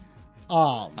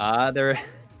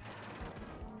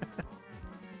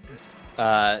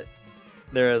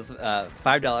 There's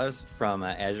 $5 from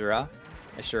Ashura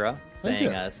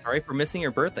saying, sorry for missing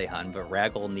your birthday, hun, but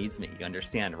Raggle needs me. You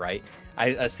understand, right? I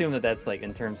assume that's like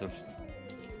in terms of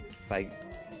if I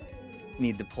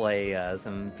need to play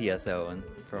some PSO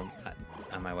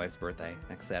on my wife's birthday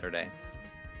next Saturday.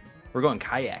 We're going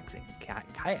kayaking.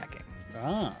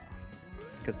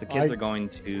 Because the kids are going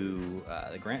to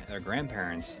their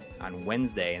grandparents on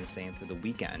Wednesday and staying through the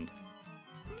weekend,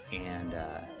 and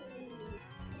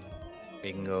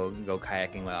we can go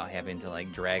kayaking without having to,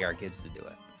 like, drag our kids to do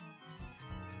it.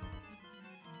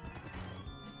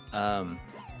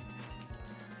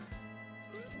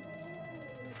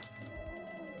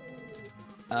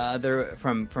 They're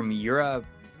from Yura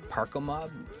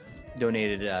Parkomob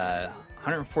donated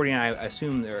 149. I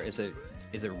assume there is it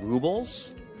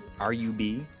rubles,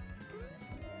 RUB.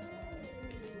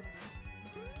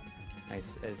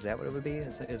 Is that what it would be?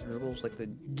 Is rubles like the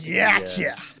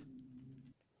gotcha?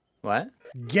 What?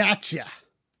 Gotcha.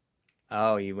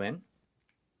 Oh, you win.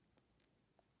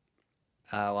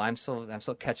 Well, I'm still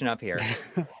catching up here.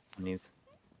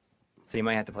 So you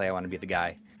might have to play I Want to Be the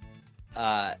Guy.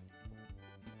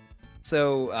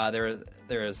 So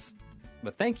there is,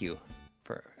 but thank you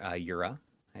for Yura.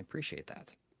 I appreciate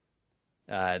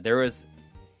that. There was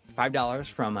 $5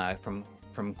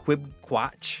 from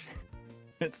Quibquatch.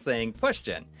 It's saying,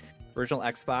 question: original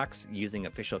Xbox using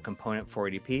official component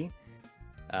 480p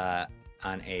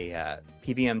on a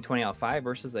PVM 20L5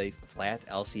 versus a flat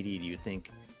LCD. Do you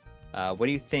think? What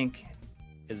do you think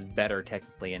is better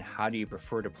technically, and how do you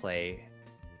prefer to play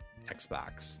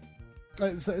Xbox?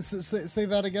 Say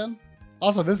that again.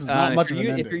 Also, this is not much of an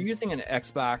ending. If you're using an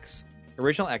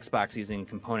original Xbox using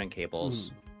component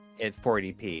cables at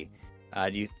 480p,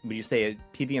 would you say a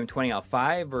PVM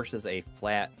 20L5 versus a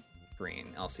flat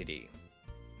screen LCD?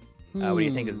 What do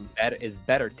you think is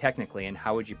better technically, and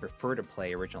how would you prefer to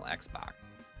play original Xbox?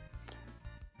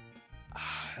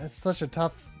 That's such a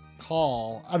tough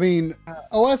call. I mean,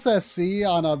 OSSC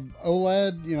on a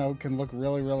OLED, you know, can look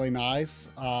really, really nice.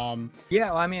 Yeah,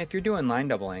 well, I mean, if you're doing line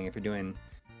doubling, if you're doing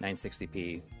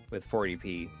 960p with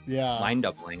 40p line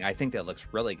doubling, I think that looks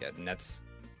really good. And that's,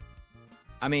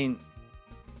 I mean,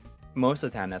 most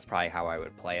of the time, that's probably how I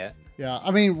would play it. Yeah, I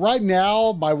mean, right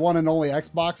now, my one and only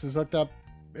Xbox is hooked up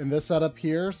in this setup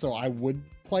here, so I would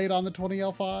play it on the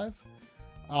 20L5.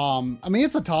 I mean,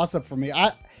 it's a toss up for me.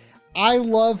 I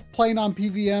love playing on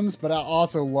PVMs, but I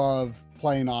also love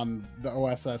playing on the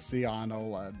OSSC on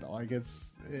OLED. Like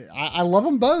I love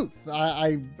them both.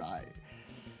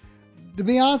 To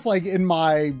be honest, like in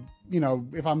my,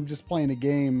 if I'm just playing a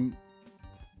game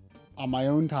on my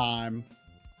own time,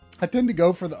 I tend to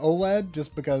go for the OLED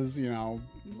just because,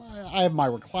 I have my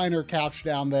recliner couch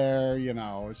down there,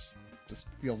 it just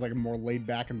feels like a more laid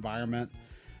back environment.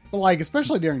 But like,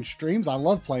 especially during streams, I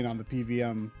love playing on the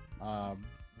PVM,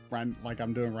 like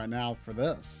I'm doing right now for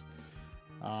this.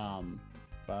 Yeah.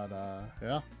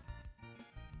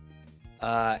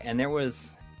 And there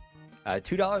was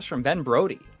 $2 from Ben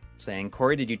Brody saying,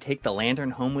 Corey, did you take the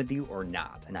lantern home with you or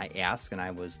not? And I asked, and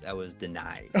I was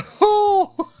denied.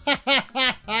 Oh!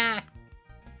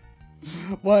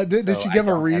 What did she give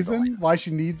a reason why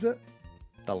she needs it?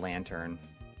 The lantern.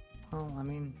 Well, I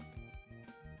mean,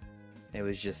 it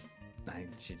was just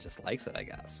she just likes it, I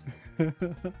guess.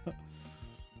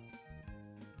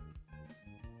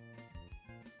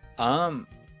 Oh,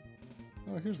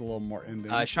 here's a little more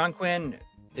ending. Sean Quinn,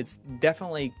 it's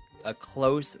definitely a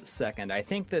close second. I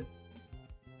think that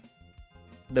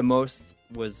the most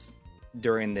was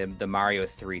during the Mario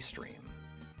 3 stream,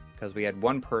 because we had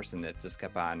one person that just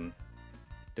kept on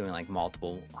doing like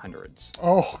multiple hundreds.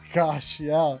 Oh gosh,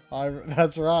 yeah,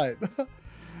 that's right.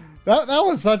 that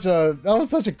was such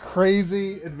a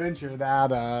crazy adventure,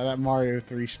 that Mario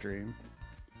 3 stream.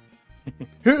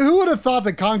 Who would have thought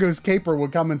that Congo's Caper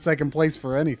would come in second place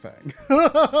for anything?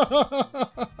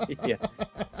 Yeah.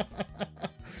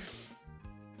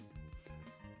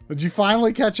 Did you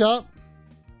finally catch up?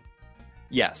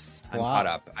 Yes, I'm caught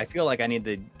up. I feel like I need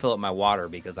to fill up my water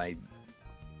because I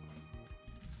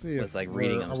was like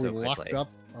reading them so quickly. Are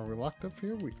we locked up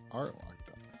here? We are locked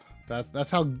up.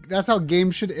 That's how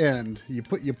games should end.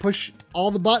 You push all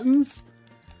the buttons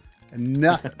and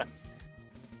nothing.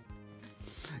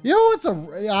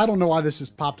 I don't know why this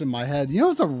just popped in my head.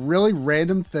 It's a really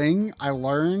random thing I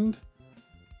learned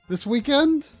this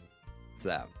weekend. What's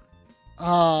that?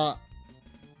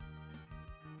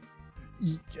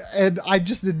 And I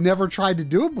just had never tried to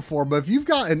do it before, but if you've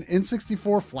got an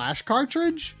N64 flash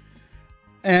cartridge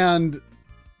and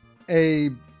a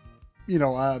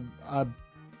PVM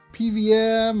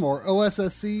or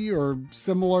OSSC or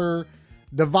similar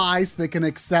device that can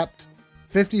accept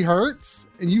 50 hertz,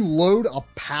 and you load a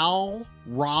PAL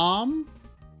ROM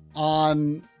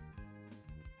on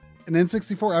an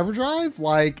N64 EverDrive,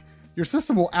 like your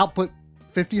system will output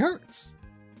 50 hertz.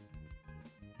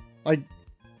 Like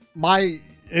my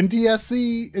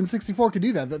NTSC N64 could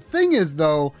do that. The thing is,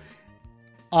 though,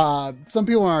 some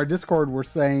people on our Discord were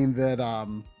saying that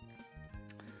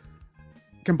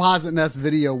Composite NES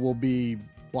video will be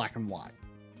black and white,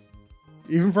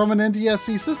 even from an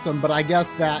NTSC system, but I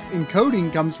guess that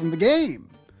encoding comes from the game.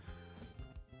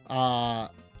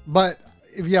 But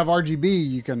if you have RGB,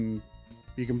 you can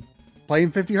play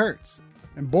in 50 hertz.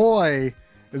 And boy,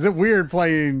 is it weird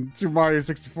playing Super Mario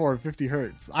 64 at 50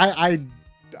 hertz.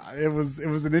 It was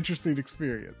an interesting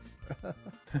experience.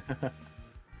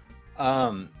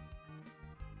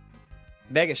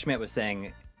 Vega Schmidt was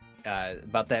saying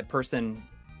about that person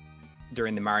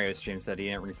during the Mario stream said he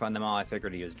didn't refund them all. I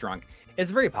figured he was drunk.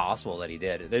 It's very possible that he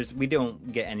did. We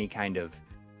don't get any kind of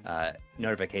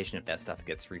notification if that stuff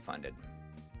gets refunded.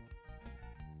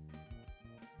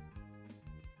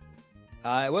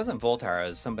 It wasn't Voltar. It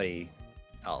was somebody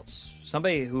else.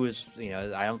 Somebody who was,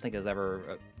 I don't think has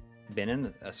ever been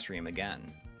in a stream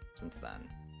again since then.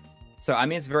 So, I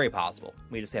mean, it's very possible.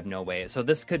 We just have no way. So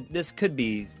this could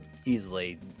be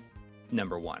easily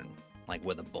number one, like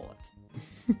with a bullet,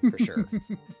 for sure.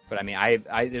 But I mean, I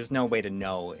there's no way to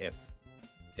know if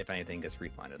anything gets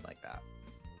refunded like that.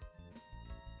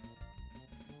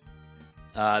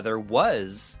 There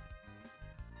was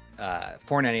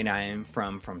 $4.99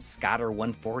 from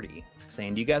Scotter140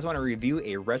 saying, "Do you guys want to review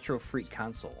a Retro Freak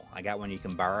console? I got one you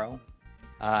can borrow."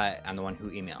 I'm the one who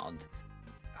emailed.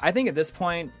 I think at this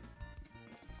point,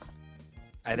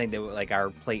 I think that like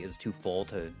our plate is too full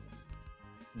to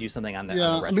do something on the yeah.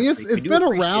 on the I mean, it's been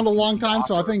around a long time,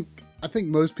 so I think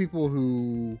most people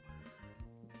who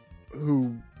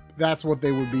that's what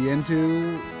they would be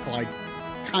into, like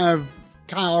kind of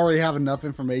already have enough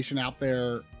information out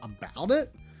there about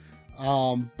it.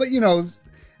 But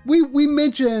we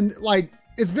mentioned like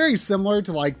it's very similar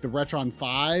to like the Retron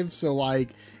 5, so like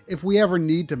if we ever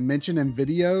need to mention in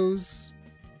videos,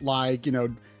 like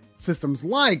systems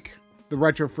like the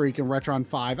Retro Freak and Retron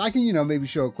 5, I can maybe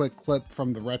show a quick clip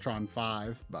from the Retron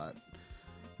 5, but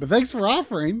thanks for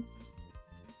offering.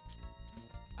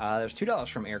 There's $2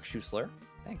 from Eric Schussler.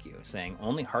 Thank you. Saying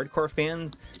only hardcore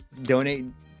fans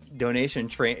donation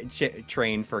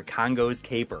train for Congo's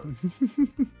caper.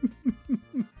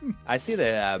 I see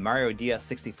the Mario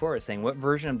DS64 is saying, what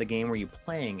version of the game were you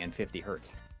playing in 50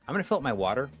 hertz? I'm going to fill up my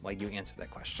water while you answer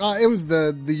that question. It was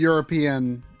the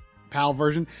European PAL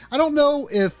version. I don't know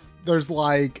if there's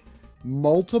like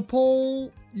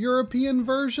multiple European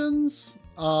versions,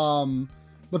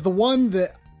 but the one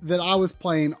that I was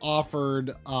playing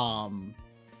offered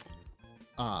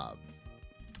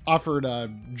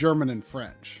German and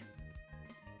French,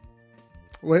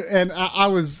 and I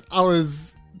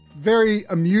was very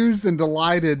amused and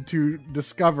delighted to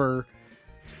discover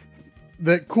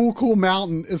that Cool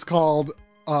Mountain is called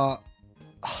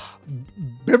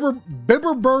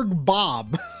Bibberberg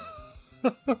Bob.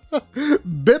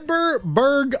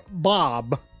 Bibberberg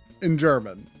Bob in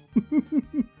German.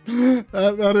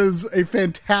 That is a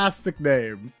fantastic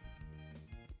name.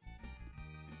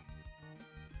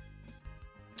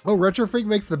 Oh, Retro Freak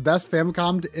makes the best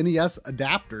Famicom to NES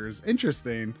adapters.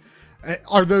 Interesting.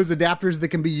 Are those adapters that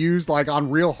can be used like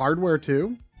on real hardware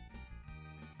too?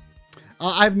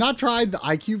 I've not tried the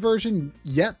IQ version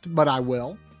yet, but I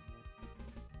will.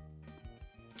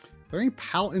 Are there any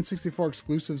PAL N64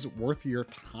 exclusives worth your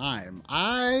time?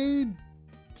 I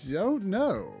don't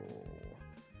know.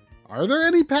 Are there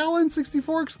any PAL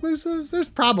N64 exclusives? There's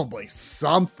probably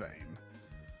something.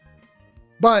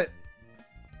 But,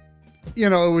 you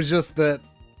know, it was just that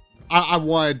I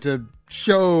wanted to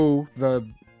show the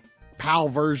PAL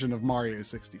version of Mario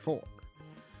 64.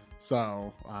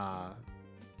 So,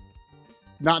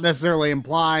 not necessarily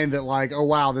implying that like, oh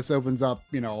wow, this opens up,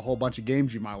 you know, a whole bunch of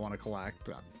games you might want to collect.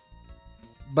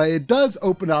 But it does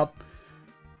open up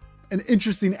an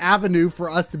interesting avenue for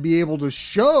us to be able to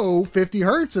show 50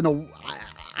 hertz. And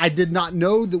I did not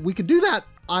know that we could do that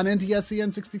on NTSC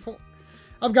N64.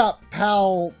 I've got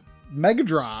PAL Mega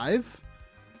Drive,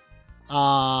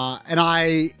 and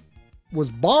I was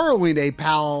borrowing a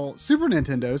PAL Super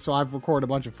Nintendo, so I've recorded a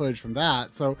bunch of footage from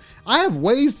that. So I have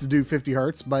ways to do 50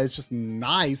 hertz, but it's just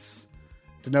nice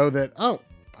to know that, oh,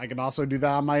 I can also do that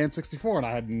on my N64, and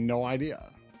I had no idea.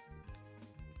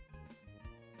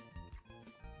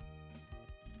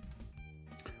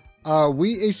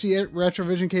 We HD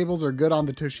Retrovision cables are good on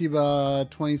the Toshiba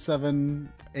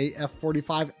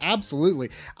 27AF45. Absolutely.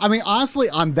 I mean, honestly,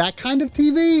 on that kind of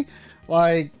TV,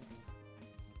 like,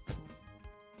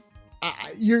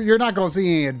 you're not going to see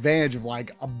any advantage of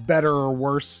like a better or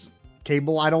worse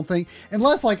cable, I don't think.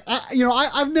 Unless like,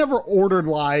 I've never ordered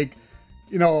like,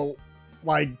 you know,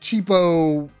 like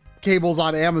cheapo cables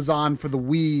on Amazon for the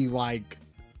Wii, like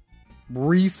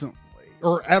recently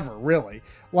or ever really.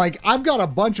 Like I've got a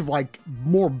bunch of like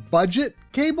more budget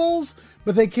cables,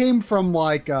 but they came from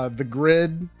like the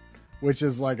Grid, which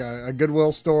is like a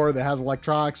Goodwill store that has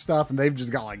electronic stuff, and they've just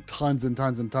got like tons and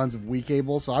tons and tons of Wii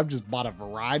cables. So I've just bought a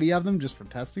variety of them just for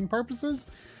testing purposes,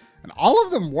 and all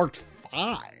of them worked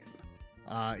fine.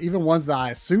 Even ones that I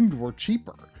assumed were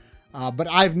cheaper. But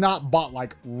I've not bought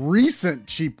like recent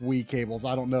cheap Wii cables.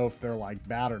 I don't know if they're like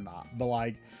bad or not, but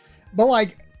like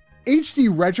HD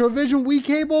Retrovision Wii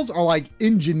cables are like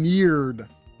engineered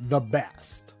the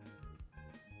best.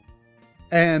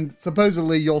 And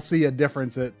supposedly you'll see a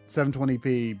difference at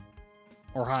 720p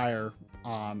or higher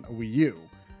on a Wii U.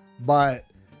 But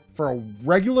for a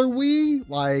regular Wii,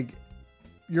 like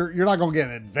you're not going to get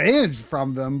an advantage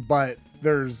from them, but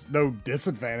there's no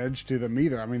disadvantage to them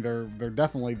either. I mean, they're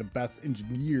definitely the best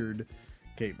engineered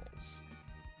cables.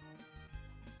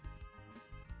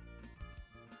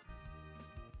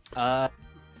 Joe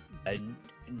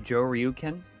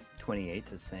Ryukin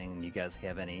 28 is saying, you guys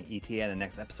have any ETA the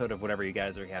next episode of whatever you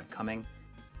guys have coming?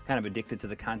 Kind of addicted to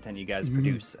the content you guys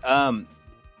produce. I mean,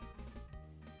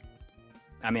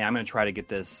 I'm going to try to get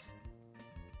this.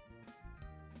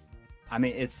 I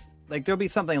mean, it's like there'll be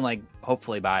something like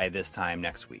hopefully by this time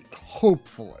next week.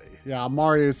 Hopefully. Yeah,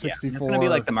 Mario 64. Yeah, it's going to be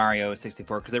like the Mario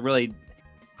 64 because it really,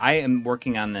 I am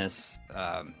working on this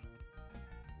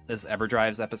this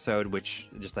EverDrives episode, which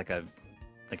is just like an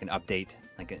update,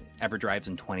 like an EverDrives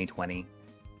in 2020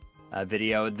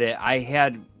 video that I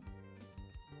had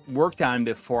worked on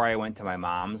before I went to my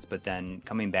mom's, but then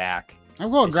coming back,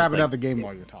 I'm going to grab another game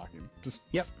while you're talking. Just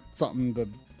something to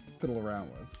fiddle around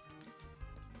with.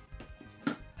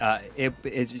 It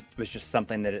was just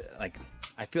something that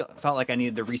I felt like I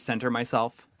needed to recenter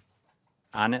myself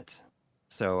on it.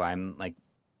 So I'm like,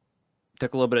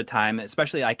 took a little bit of time,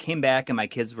 especially I came back and my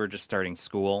kids were just starting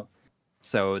school.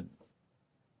 So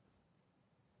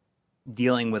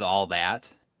dealing with all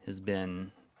that has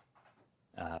been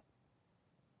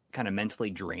kind of mentally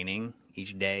draining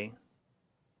each day.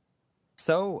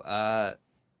 So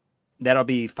that'll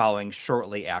be following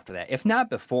shortly after that, if not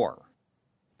before,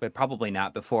 but probably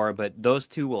not before. But those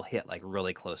two will hit like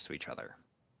really close to each other.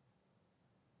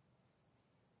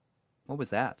 What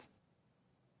was that?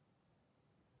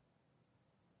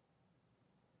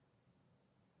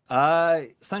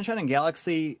 Sunshine and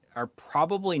Galaxy are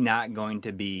probably not going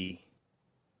to be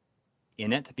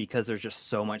in it because there's just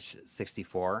so much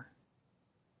 64,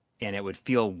 and it would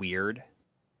feel weird.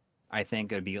 I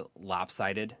think it would be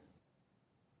lopsided.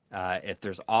 If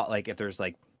there's if there's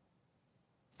like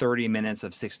 30 minutes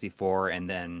of 64 and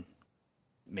then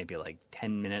maybe like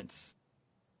 10 minutes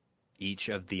each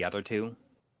of the other two.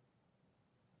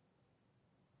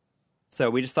 So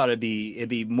we just thought it'd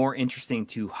be more interesting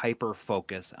to hyper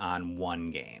focus on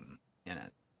one game in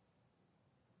it.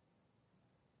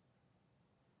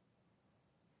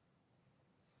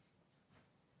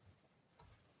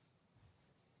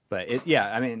 But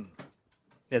I mean,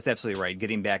 that's absolutely right.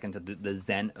 Getting back into the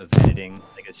zen of editing,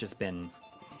 like it's been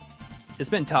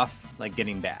tough, like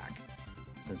getting back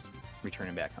since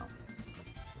returning back home.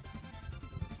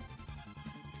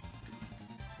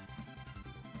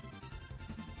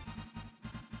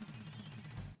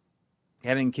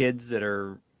 Having kids that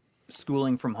are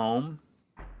schooling from home.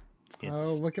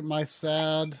 Oh, look at my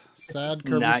sad Kirby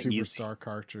Superstar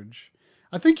cartridge.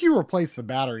 I think you replaced the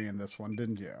battery in this one,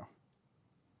 didn't you?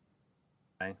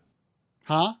 Okay.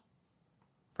 Huh?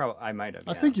 Probably, I might have.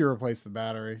 I think you replaced the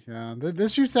battery. Yeah,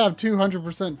 this used to have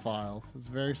 200% files. It's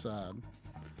very sad.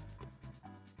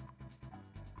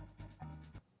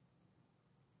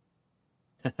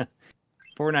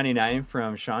 $4.99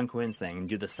 from Sean Quinn saying,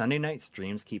 "Do the Sunday night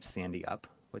streams keep Sandy up?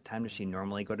 What time does she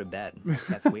normally go to bed?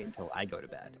 Let's wait until I go to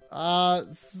bed."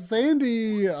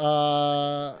 Sandy,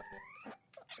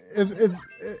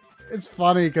 it's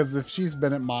funny because if she's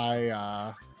been at my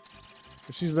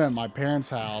parents'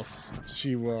 house,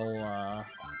 she'll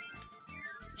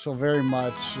very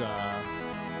much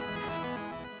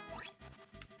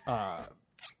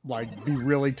like be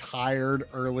really tired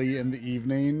early in the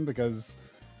evening because,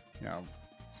 you know,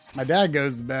 my dad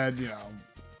goes to bed, you know,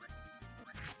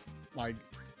 like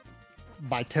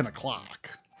by 10 o'clock.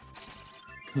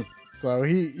 So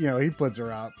he puts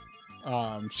her up.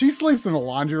 She sleeps in the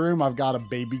laundry room. I've got a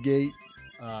baby gate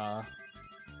at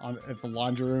the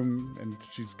laundry room, and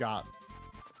she's got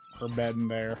her bed in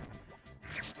there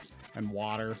and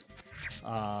water.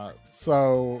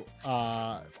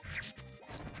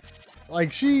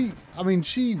 Like she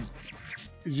is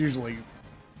usually.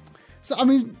 So I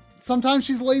mean, sometimes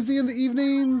she's lazy in the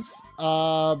evenings.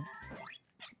 But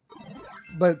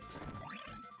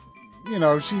you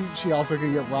know, she also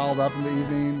can get riled up in the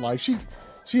evening. Like she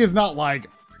is not like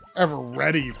ever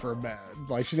ready for bed.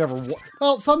 Like she never.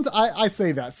 Well, I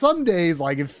say that some days,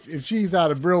 like if she's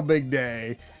had a real big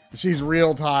day, she's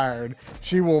real tired,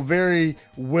 she will very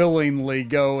willingly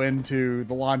go into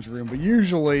the laundry room. But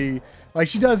usually, like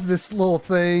she does this little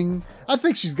thing. I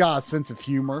think she's got a sense of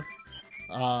humor,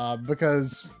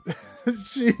 because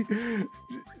she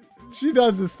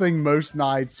does this thing most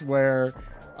nights where.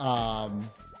 I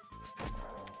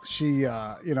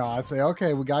say,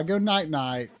 okay, we gotta go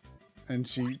night, and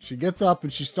she gets up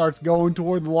and she starts going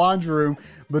toward the laundry room,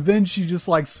 but then she just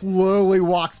like slowly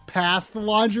walks past the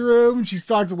laundry room and she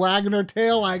starts wagging her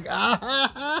tail like,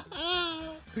 I'm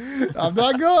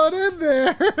not going in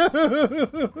there.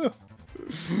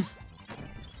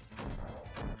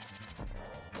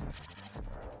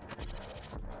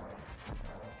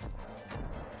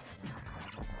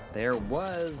 There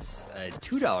was a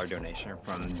 $2 donation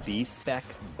from B-Spec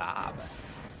Bob.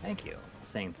 Thank you.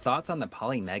 Saying, thoughts on the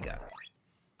Polymega?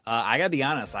 I gotta be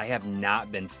honest, I have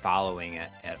not been following it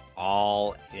at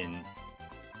all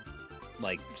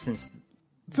since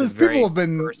people have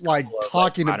been like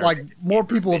talking, like more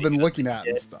people have been looking at it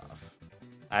and stuff.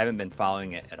 I haven't been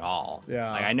following it at all.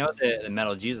 Yeah. Like, I know that the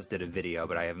Metal Jesus did a video,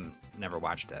 but I haven't never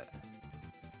watched it.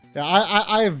 Yeah,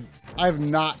 I have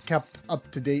not kept up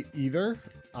to date either.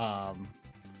 I've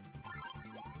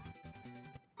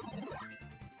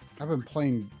been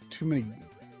playing too many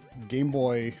Game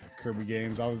Boy Kirby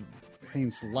games. I was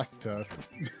hitting select to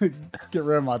get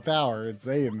rid of my power. It's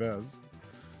saying this.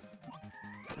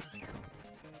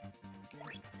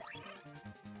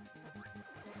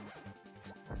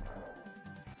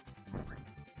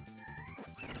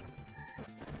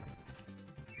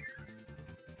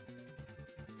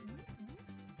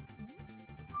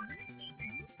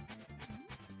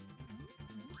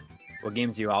 What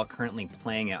games are you all currently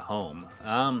playing at home?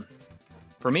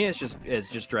 For me, it's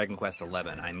just Dragon Quest XI.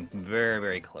 I'm very,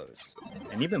 very close.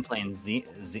 And you've been playing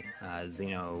Xenoblade.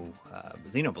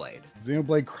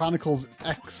 Xenoblade Chronicles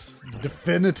X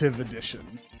Definitive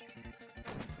Edition.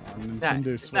 on Not, Nintendo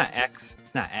it's Switch. not X.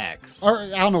 Not X. Or I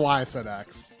don't know why I said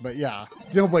X, but yeah,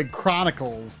 Xenoblade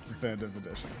Chronicles Definitive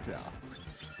Edition. Yeah.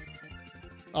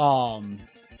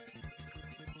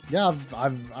 Yeah,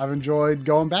 I've enjoyed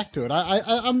going back to it. I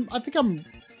think I'm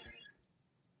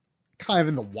kind of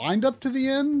in the wind up to the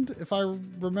end, if I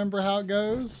remember how it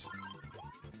goes.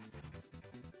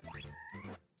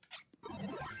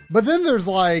 But then there's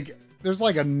like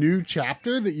a new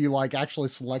chapter that you like actually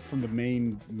select from the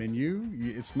main menu.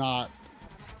 It's not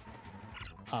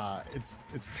it's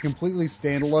completely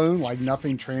standalone, like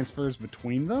nothing transfers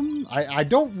between them. I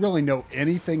don't really know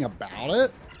anything about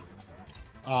it.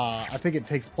 I think it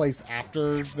takes place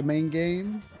after the main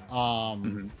game.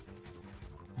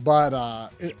 But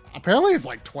apparently it's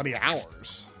like 20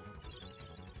 hours.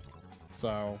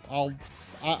 So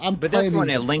I'm But that's planning when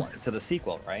it to links play. it to the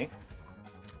sequel, right?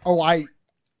 Oh, I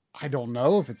don't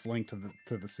know if it's linked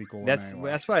to the sequel. That's in any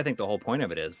way. what I think the whole point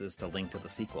of it is to link to the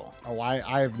sequel. Oh,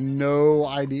 I have no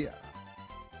idea.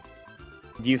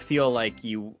 Do you feel like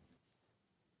you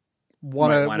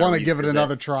Want wanna to give it revisit?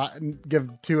 another try, give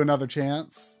 2 another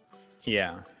chance?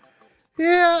 Yeah.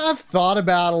 Yeah, I've thought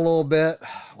about it a little bit.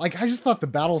 Like, I just thought the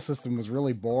battle system was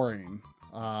really boring.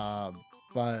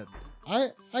 But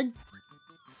I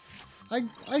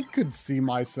could see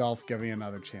myself giving it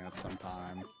another chance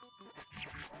sometime.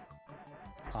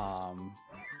 I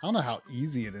don't know how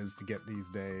easy it is to get these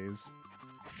days.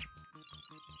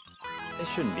 It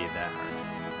shouldn't be that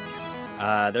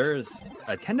hard. There's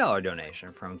a $10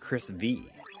 donation from Chris V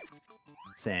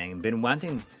saying, been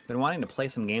wanting to play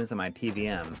some games on my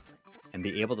PVM and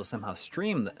be able to somehow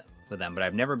stream with them, but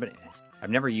I've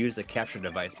never used a capture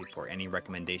device before. Any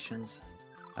recommendations?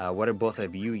 What do both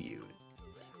of you use?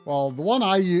 Well, the one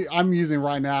I'm using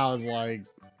right now is like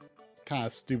kind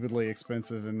of stupidly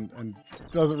expensive and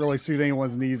doesn't really suit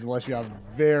anyone's needs unless you have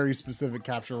very specific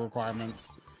capture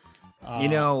requirements.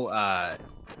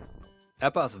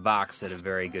 Epos Vox did a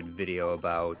very good video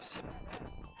about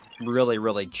really,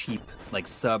 really cheap, like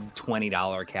sub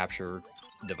 $20 capture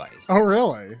device. Oh,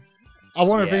 really? I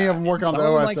wonder if any of them work on Some the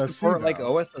of them, like, OSSC. support, like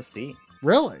though. OSSC.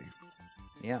 Really?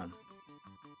 Yeah.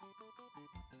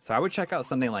 So I would check out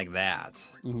something like that.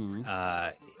 Mm-hmm.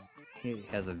 He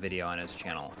has a video on his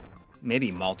channel,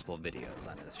 maybe multiple videos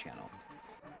on his channel.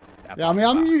 Yeah, I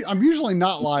mean, I'm usually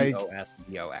not like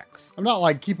OSVOX. I'm not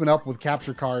like keeping up with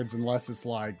capture cards unless it's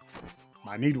like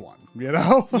I need one, you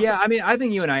know? Yeah, I mean, I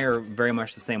think you and I are very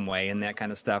much the same way in that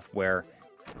kind of stuff, where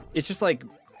it's just like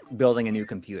building a new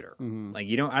computer. Mhm. Like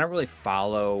I don't really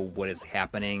follow what is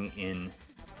happening in,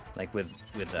 like with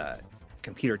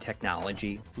computer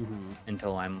technology Mhm.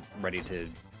 until I'm ready to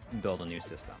build a new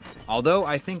system. Although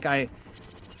I think I'm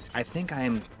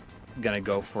gonna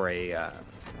go for an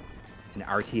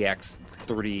RTX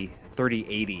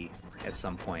 3080 at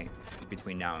some point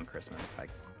between now and Christmas.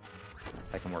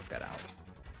 I can work that out.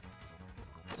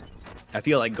 I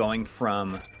feel like going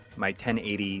from my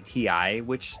 1080 Ti,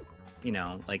 which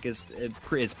like is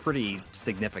pretty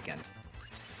significant.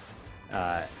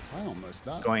 I almost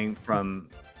died. Going from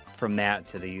that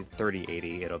to the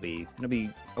 3080, it'll be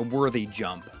a worthy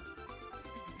jump.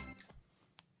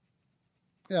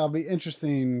 Yeah, it'll be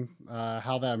interesting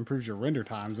how that improves your render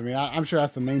times. I mean, I'm sure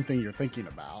that's the main thing you're thinking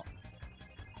about.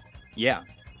 Yeah,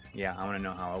 I want to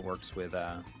know how it works with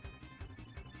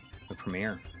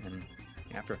Premiere and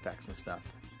After Effects and stuff.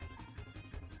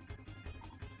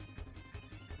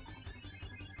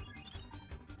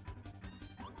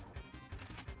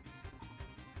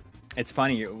 It's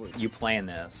funny you playing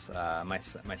this. My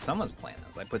son was playing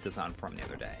this. I put this on for him the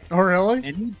other day, Oh, really?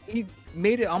 and he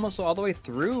made it almost all the way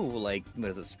through. Like, what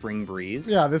is it, Spring Breeze?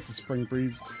 Yeah, this is Spring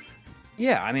Breeze.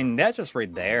 Yeah, I mean, that just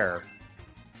right there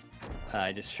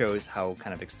just shows how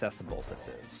kind of accessible this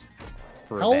is.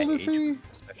 For How that old is age he? group,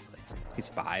 especially. He's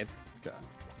 5. Okay.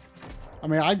 I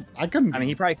mean, I couldn't. I mean,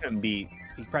 he probably couldn't beat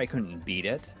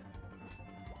it.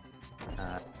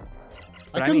 I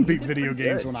but couldn't he beat did video pretty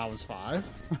games good. when I was 5.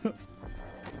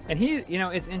 And he,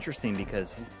 it's interesting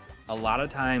because a lot of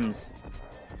times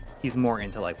he's more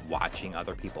into like watching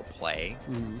other people play.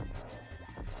 Mhm.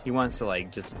 He wants to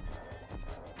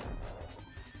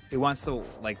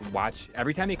watch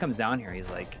every time he comes down here. He's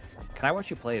like, "Can I watch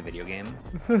you play a video game?"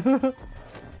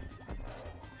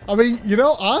 I mean,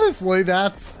 honestly,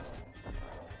 that's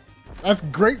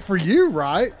great for you,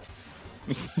 right?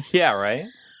 Yeah, right.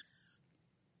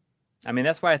 I mean,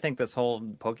 that's why I think this whole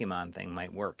Pokemon thing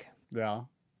might work. Yeah.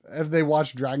 Have they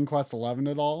watched Dragon Quest 11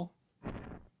 at all?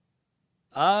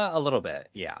 A little bit,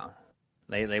 yeah.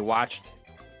 They watched.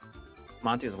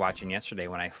 Monty was watching yesterday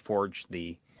when I forged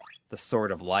the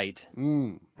Sword of Light.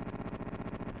 Mm.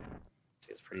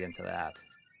 He was pretty into that.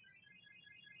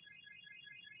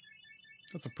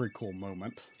 That's a pretty cool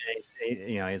moment.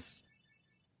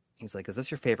 He's like, "Is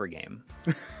this your favorite game?"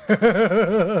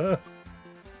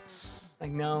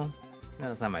 Like, no,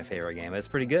 it's not my favorite game. It's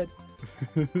pretty good.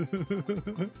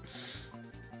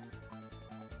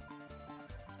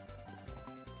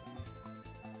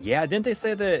 Yeah, didn't they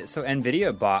say that? So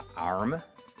Nvidia bought ARM.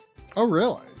 Oh,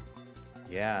 really?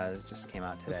 Yeah, it just came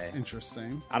out today. That's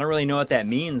interesting. I don't really know what that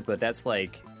means, but that's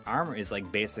like ARM is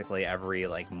like basically every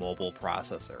like mobile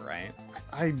processor, right?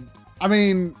 I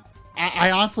mean,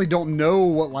 I honestly don't know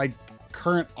what like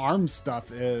current ARM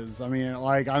stuff is. I mean,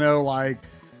 like I know like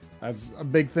that's a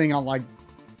big thing on like,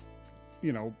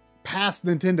 you know, past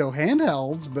Nintendo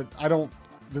handhelds, but I don't.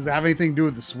 Does it have anything to do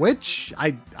with the Switch?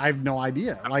 I have no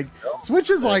idea. Like Switch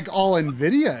is like all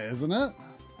Nvidia, isn't it?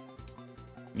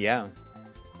 Yeah.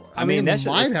 I mean, that's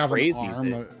might have crazy.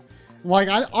 an ARM. Like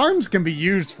ARMs can be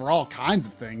used for all kinds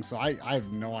of things, so I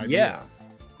have no idea.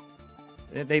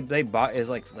 Yeah. They bought is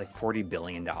like $40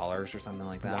 billion or something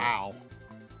like that. Wow.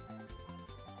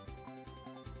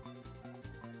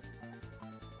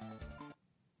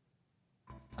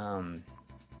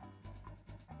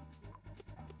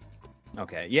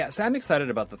 Okay. Yeah. So I'm excited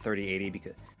about the 3080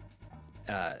 because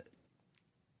I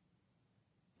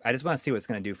just want to see what it's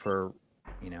going to do for,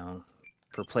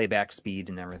 for playback speed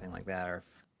and everything like that. Or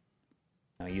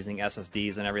if, using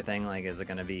SSDs and everything, like, is it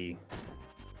going to be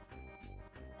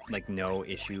like no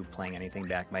issue playing anything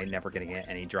back? Am I never going to get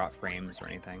any drop frames or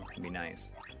anything? It'd be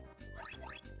nice.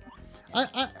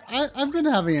 I've been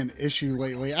having an issue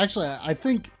lately. Actually, I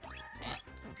think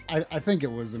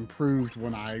it was improved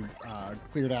when I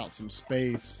cleared out some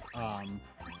space. I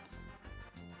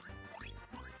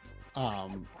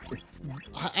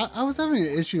was having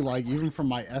an issue, like, even from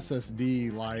my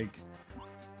SSD, like,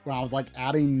 when I was, like,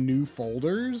 adding new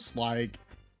folders, like,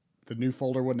 the new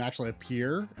folder wouldn't actually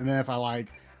appear. And then if I, like,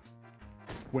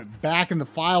 went back in the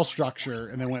file structure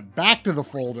and then went back to the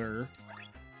folder,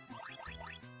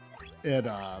 it,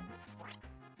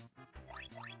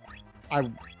 I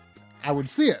would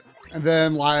see it. And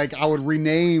then, like, I would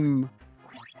rename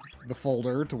the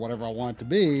folder to whatever I want it to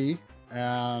be,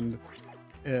 and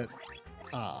it,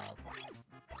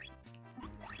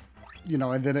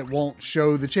 and then it won't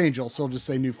show the change. It'll still just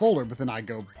say new folder, but then I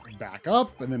go back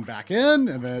up and then back in,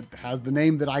 and then it has the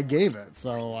name that I gave it.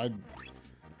 So I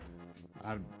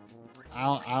don't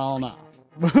know.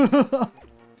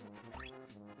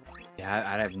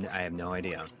 Yeah, I have no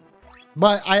idea.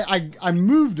 But I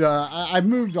moved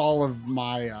all of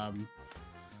my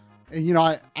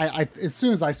I as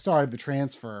soon as I started the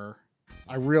transfer,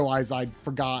 I realized I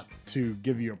forgot to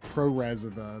give you a ProRes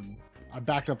of I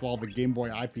backed up all the Game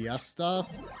Boy IPS stuff.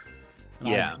 And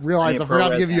Yeah. I realized I forgot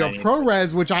to give you a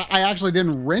ProRes, which I actually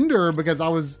didn't render because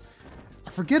I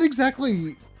forget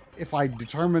exactly if I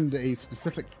determined a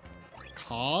specific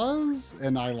cause,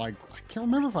 and I can't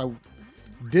remember if I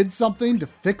did something to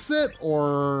fix it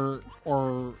or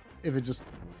if it just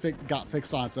got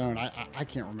fixed on its own. I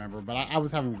can't remember, but I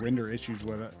was having render issues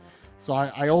with it. So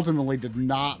I ultimately did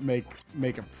not make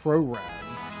a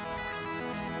ProRes.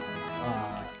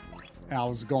 I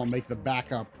was going to make the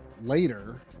backup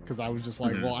later because I was just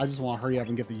like, well, I just want to hurry up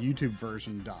and get the YouTube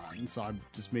version done. So I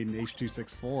just made an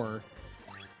H.264.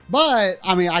 But,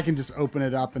 I mean, I can just open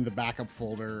it up in the backup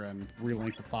folder and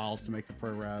relink the files to make the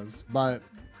ProRes. But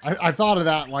I thought of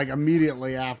that, like,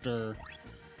 immediately after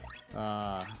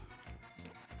I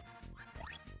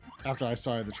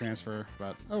started the transfer,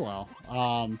 but oh well.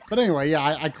 But anyway,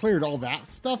 yeah, I cleared all that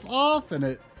stuff off,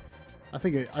 and I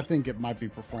think it might be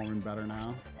performing better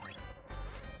now.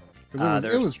 Because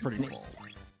it was pretty full.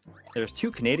 There's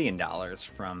 $2 Canadian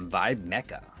from Vibe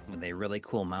Mecha with a really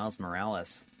cool Miles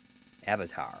Morales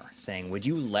avatar saying, "Would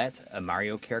you let a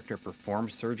Mario character perform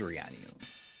surgery on you?"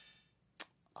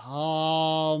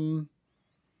 I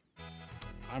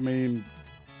mean,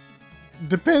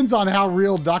 depends on how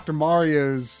real Dr.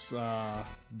 Mario's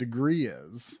degree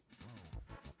is.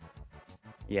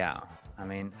 Yeah, I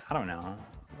mean, I don't know.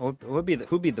 Who'd be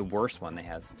the worst one that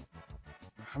has?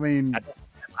 I mean,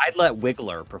 I'd let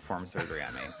Wiggler perform surgery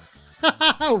on me.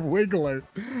 Wiggler.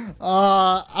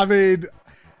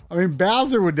 I mean,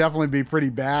 Bowser would definitely be pretty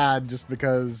bad just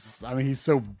because, I mean, he's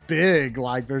so big.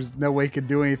 Like, there's no way he could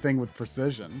do anything with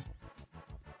precision.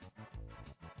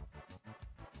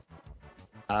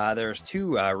 There's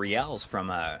 2 reals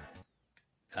from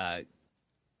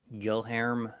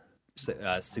Guilherme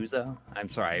Souza. I'm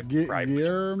sorry.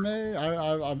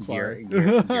 Guilherme? I'm sorry.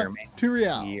 Guilherme. 2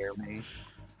 reals.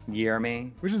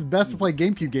 Guilherme. Which is best to play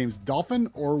GameCube games,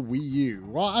 Dolphin or Wii U?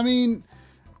 Well, I mean,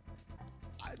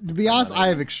 to be honest, I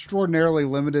have extraordinarily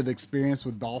limited experience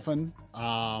with Dolphin.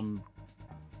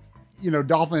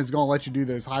 Dolphin is going to let you do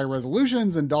those higher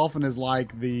resolutions, and Dolphin is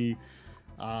like the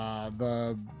I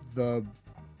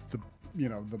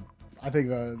think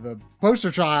the poster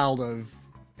child of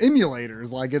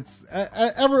emulators. Like it's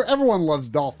everyone loves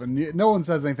Dolphin. No one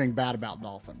says anything bad about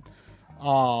Dolphin.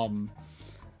 Wii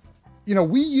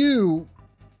U,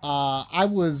 I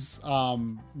was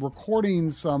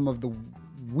recording some of the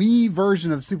Wii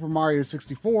version of Super Mario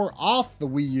 64 off the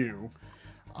Wii U.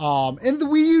 And the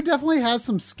Wii U definitely has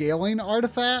some scaling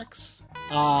artifacts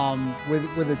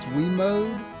with its Wii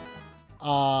mode.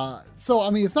 So, I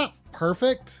mean, it's not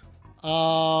perfect.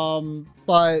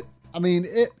 But, I mean,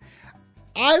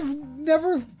 I've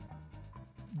never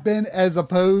been as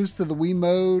opposed to the Wii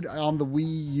mode on the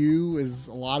Wii U as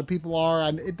a lot of people are.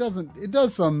 And it does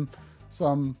some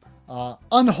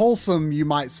unwholesome, you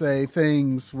might say,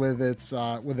 things with its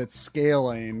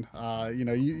scaling.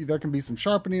 There can be some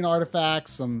sharpening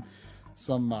artifacts, some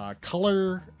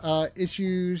color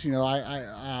issues. You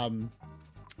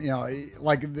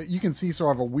can see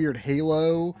sort of a weird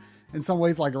halo in some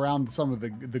ways, like around some of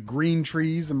the green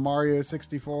trees in Mario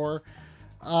 64.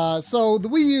 So the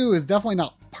Wii U is definitely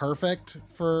not perfect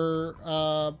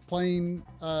for playing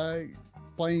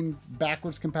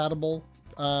backwards compatible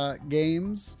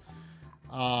games.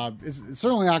 It's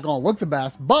certainly not going to look the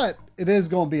best, but it is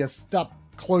going to be a step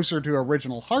closer to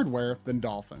original hardware than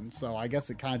Dolphin. So I guess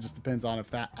it kind of just depends on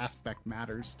if that aspect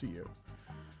matters to you.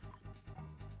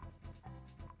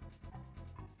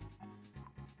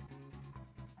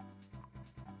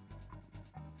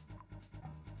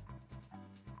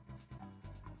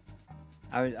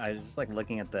 I was just like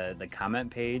looking at the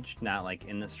comment page, not like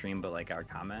in the stream, but like our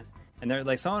comment, and there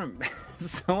like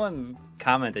someone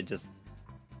commented just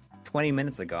 20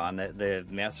 minutes ago on the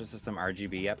Master System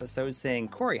RGB episode saying,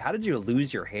 Corey, how did you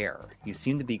lose your hair? You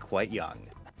seem to be quite young.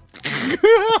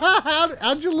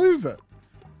 How'd you lose it?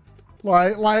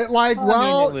 It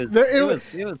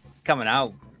was coming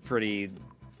out pretty.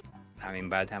 I mean,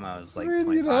 by the time I was like,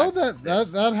 25,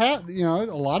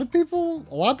 a lot of people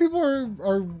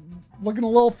are looking a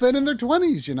little thin in their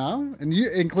 20s, and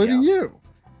including you.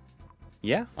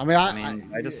 Yeah. I mean,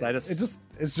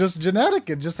 it's just genetic.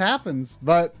 It just happens.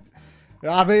 But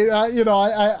I mean,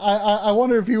 I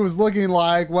wonder if he was looking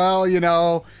like, well,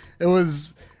 it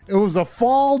was a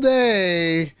fall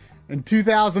day in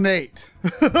 2008.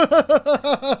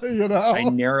 I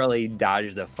narrowly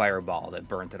dodged a fireball that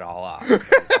burnt it all off.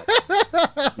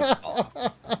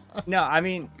 No, I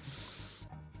mean,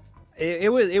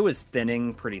 it was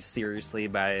thinning pretty seriously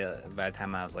by the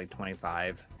time I was like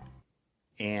 25,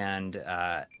 and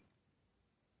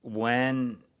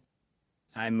when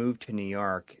I moved to New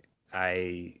York,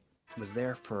 I was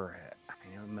there for,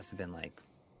 it must have been like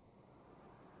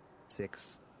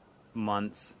 6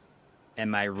 months, and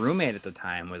my roommate at the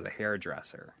time was a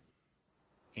hairdresser,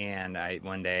 and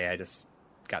one day I just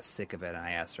got sick of it, and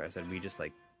I asked her, I said, "We just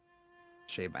like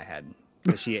shave my head,"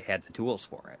 because she had the tools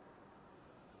for it,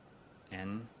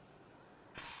 and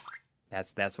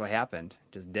that's what happened.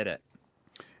 Just did it.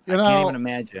 I can't even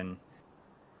imagine.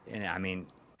 And I mean,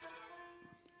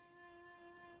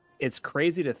 it's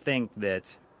crazy to think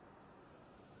that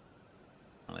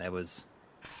I was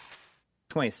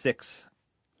 26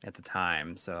 at the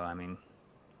time. So, I mean,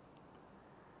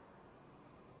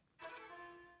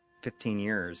 15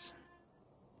 years.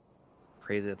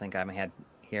 Crazy to think I haven't had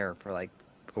hair for like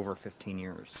over 15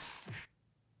 years.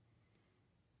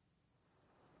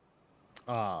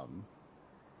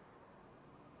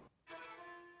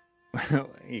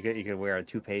 You could wear a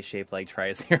toupee shaped like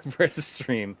Tri's hair for a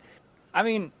stream. I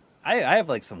mean, I have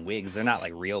like some wigs. They're not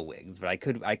like real wigs, but I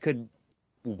could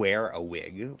wear a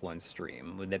wig one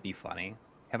stream. Would that be funny?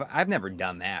 I've never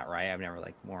done that, right? I've never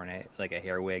like worn a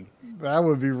hair wig. That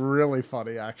would be really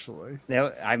funny, actually.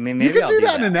 I mean, maybe you could I'll do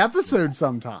that in an episode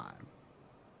sometime.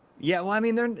 Yeah, well, I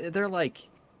mean, they're like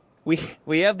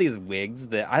we have these wigs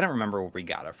that I don't remember where we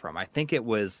got it from. I think it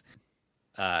was.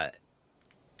 I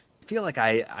feel like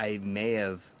I may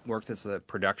have worked as a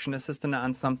production assistant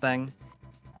on something,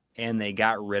 and they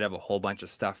got rid of a whole bunch of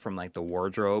stuff from like the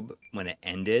wardrobe when it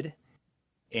ended,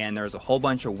 and there was a whole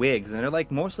bunch of wigs, and they're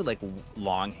like mostly like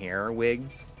long hair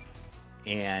wigs,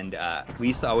 and we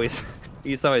used to always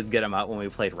get them out when we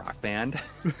played Rock Band.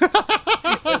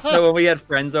 So when we had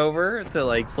friends over to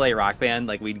like play Rock Band,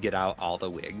 like we'd get out all the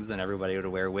wigs, and everybody would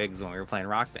wear wigs when we were playing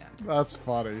Rock Band. That's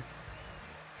funny.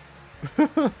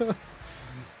 But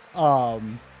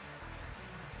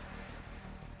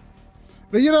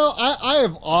I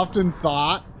have often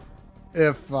thought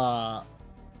if I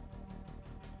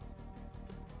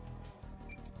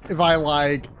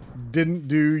like didn't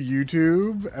do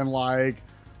YouTube and like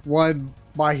one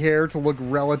my hair to look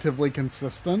relatively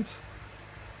consistent.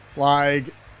 Like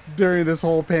during this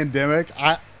whole pandemic,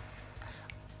 I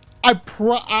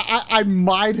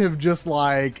might have just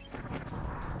like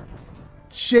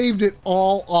shaved it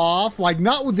all off, like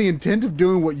not with the intent of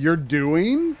doing what you're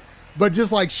doing, but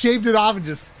just like shaved it off and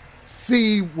just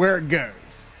see where it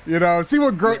goes. You know, see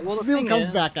what see what comes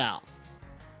back out.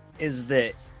 Is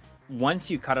that once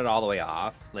you cut it all the way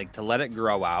off, like to let it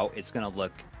grow out, it's gonna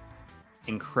look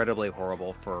incredibly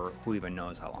horrible for who even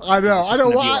knows how long. I know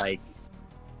why.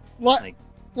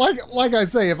 Like I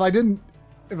say, if I didn't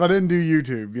do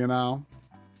YouTube, you know.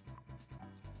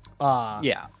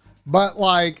 Yeah. But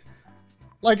like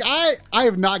I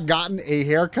have not gotten a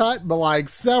haircut, but like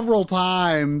several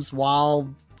times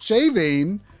while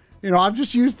shaving, you know, I've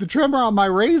just used the trimmer on my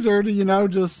razor to, you know,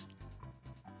 just,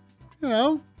 you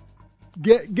know,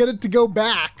 get it to go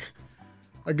back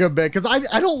a good bit, because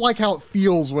I don't like how it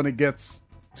feels when it gets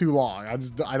too long. I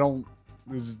just don't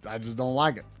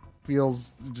like it.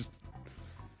 It just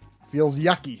feels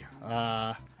yucky.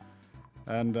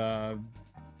 And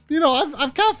you know,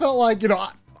 I've kind of felt like, you know,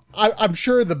 I'm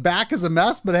sure the back is a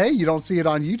mess, but hey, you don't see it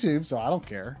on YouTube, so I don't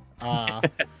care.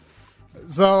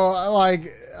 So like,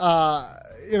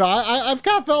 you know, I've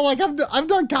kind of felt like I've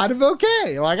done kind of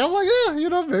okay. Like I'm like, yeah, you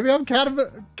know, maybe I'm kind of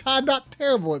not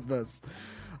terrible at this.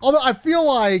 Although I feel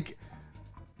like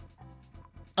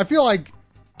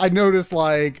I noticed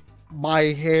like my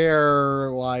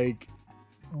hair, like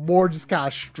more just kind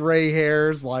of stray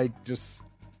hairs, like just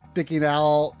sticking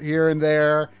out here and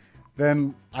there,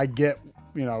 than I get,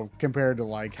 you know, compared to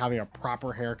like having a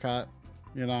proper haircut,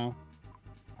 you know.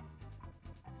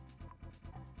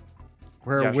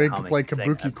 Wear a wig to play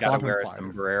Kabuki Quantum wear a Fighter.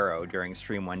 sombrero during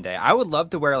stream one day. I would love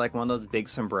to wear like one of those big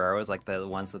sombreros, like the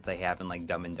ones that they have in like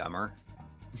Dumb and Dumber,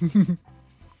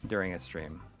 during a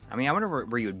stream. I mean, I wonder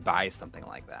where you would buy something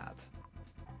like that.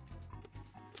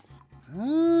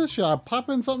 Should I pop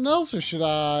in something else, or should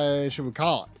we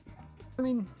call it? I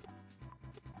mean,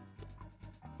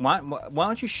 why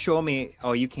don't you show me?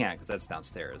 Oh, you can't, because that's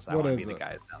downstairs. I want to be the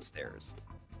guy that's downstairs.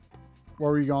 What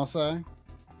were you gonna say?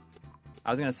 I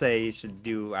was gonna say you should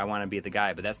do I Want to Be the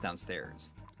Guy, but that's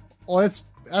downstairs. Well,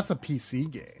 that's a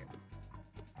PC game.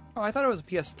 Oh, I thought it was a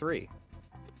PS3.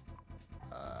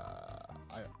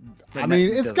 I mean,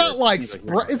 it's got like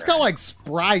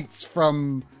sprites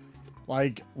from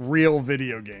like real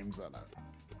video games in it.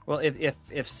 Well,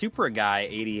 if Super Guy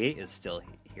 88 is still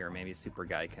here, maybe Super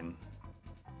Guy can.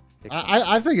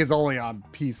 I think it's only on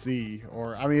PC,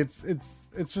 or I mean,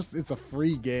 it's a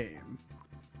free game.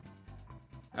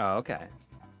 Oh, okay.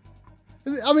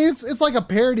 I mean, it's like a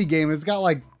parody game. It's got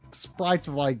like sprites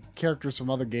of like characters from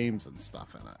other games and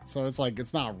stuff in it. So it's like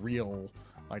it's not a real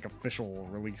like official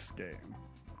release game.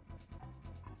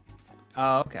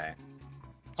 Oh, okay.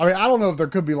 I mean, I don't know if there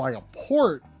could be like a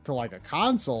port to like a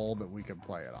console that we could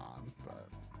play it on, but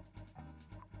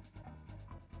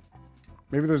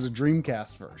maybe there's a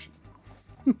Dreamcast version.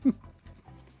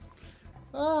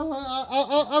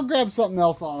 I'll grab something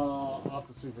else off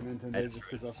the Super Nintendo just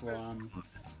because that's what I'm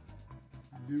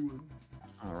doing.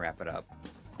 I'll wrap it up.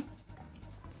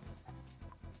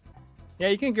 Yeah,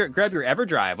 you can grab your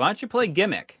EverDrive. Why don't you play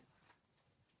Gimmick?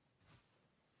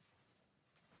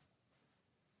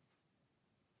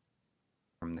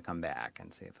 For him to come back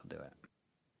and see if he'll do it.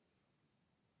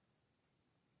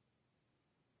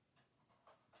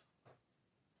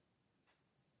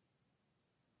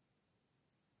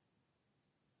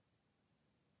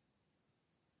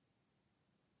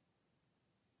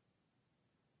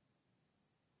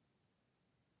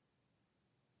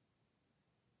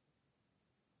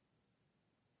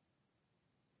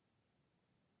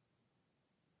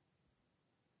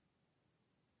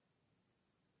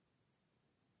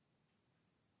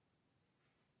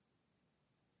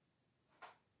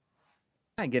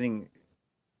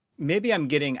 Maybe I'm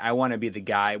getting I Want to Be the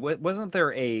Guy. Wasn't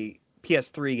there a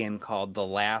PS3 game called The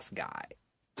Last Guy?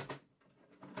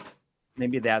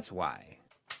 Maybe that's why.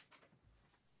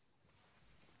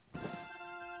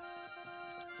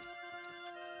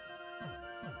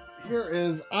 Here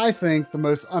is, I think, the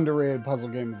most underrated puzzle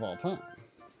game of all time.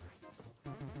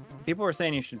 People were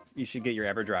saying you should get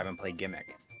your EverDrive and play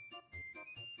Gimmick.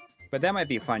 But that might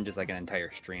be fun, just like an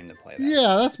entire stream to play that.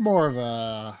 Yeah, that's more of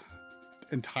a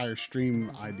entire stream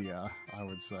idea, I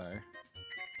would say.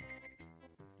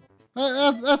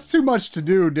 That's too much to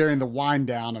do during the wind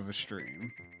down of a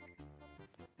stream.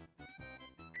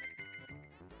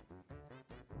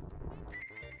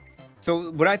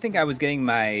 So what I think I was getting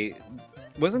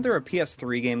wasn't there a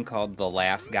PS3 game called The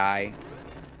Last Guy?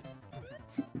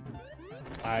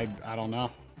 I don't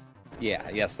know. Yeah,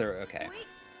 yes, there. Okay.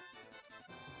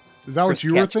 Is that what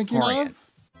you were thinking Khachaturian. of?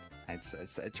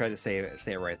 I tried to say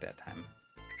it right that time.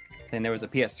 Saying there was a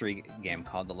PS3 game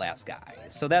called The Last Guy.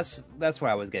 So that's what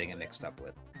I was getting it mixed up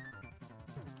with.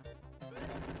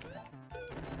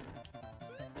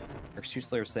 Eric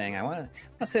Schuessler saying, I want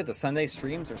to say the Sunday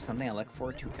streams are something I look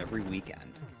forward to every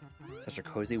weekend. Such a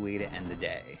cozy way to end the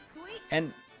day.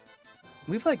 And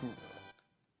we've like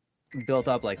built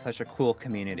up like such a cool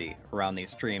community around these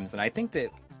streams, and I think that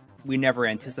we never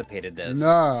anticipated this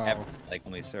ever, like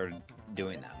when we started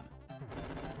doing them.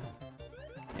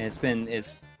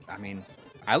 And I mean,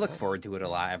 I look forward to it a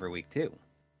lot every week too.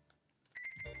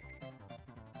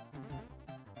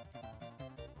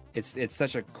 It's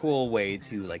such a cool way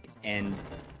to like end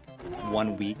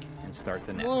one week and start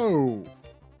the next. Whoa.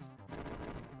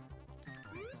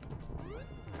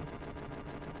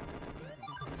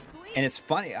 And it's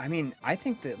funny. I mean, I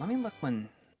think that, let me look when,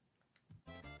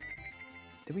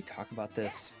 did we talk about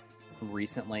this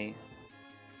recently?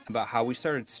 About how we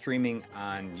started streaming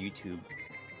on YouTube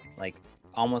like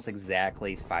almost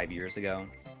exactly 5 years ago.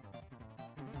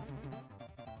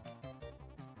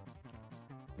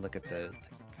 Look at the,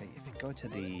 if you go to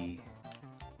the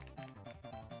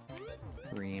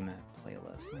stream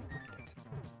playlist, let me find it.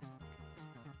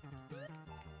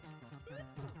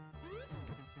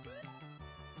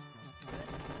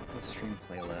 The stream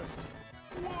playlist.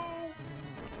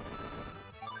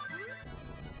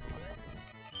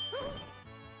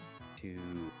 To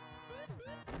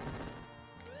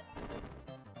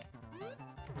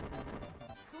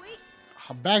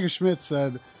Bag of Schmidt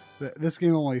said that this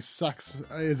game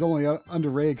is only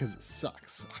underrated because it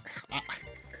sucks.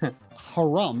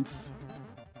 Harumph.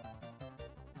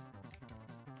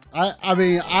 I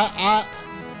mean,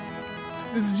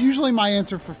 this is usually my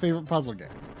answer for favorite puzzle game.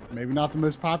 Maybe not the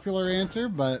most popular answer,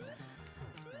 but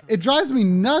it drives me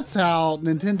nuts how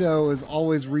Nintendo is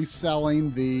always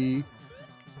reselling the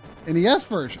NES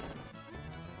version.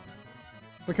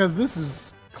 Because this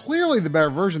is clearly the better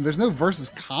version. There's no versus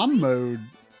com mode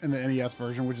in the NES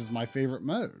version, which is my favorite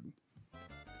mode.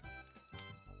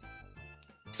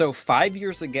 So 5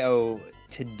 years ago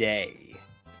today,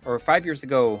 or 5 years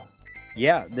ago,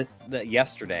 yeah,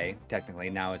 yesterday technically.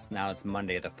 Now it's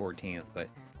Monday the 14th, but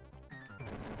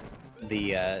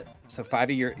so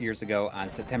 5 years ago on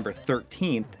September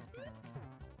 13th,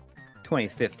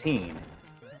 2015,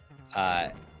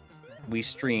 we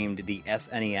streamed the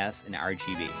SNES and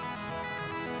RGB.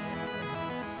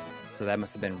 So that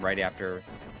must have been right after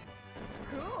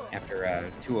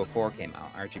 204 came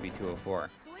out, RGB 204.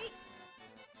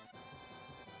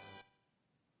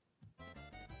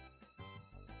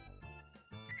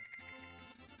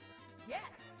 Yeah.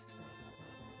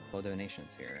 Full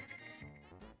donations here.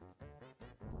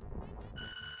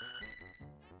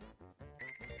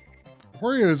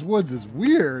 Wario's Woods is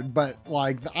weird, but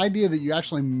like the idea that you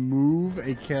actually move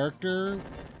a character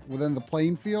within the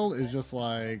playing field is just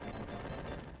like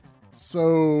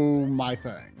so my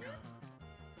thing.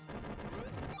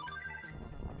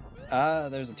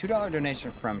 There's a $2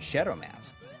 donation from Shadow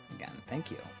Mask. Again,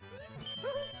 thank you.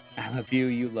 I love you,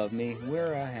 you love me.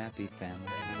 We're a happy family.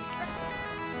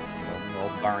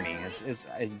 Old Barney.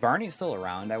 Is Barney still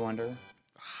around, I wonder?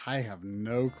 I have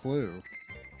no clue.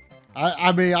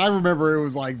 I mean, I remember it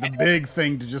was like the big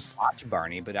thing to just watch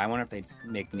Barney, but I wonder if they'd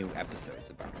make new episodes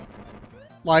of Barney.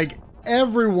 Like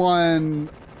everyone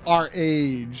our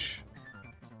age,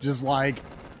 just like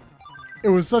it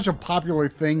was such a popular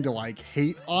thing to like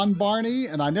hate on Barney,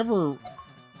 and I never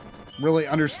really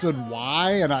understood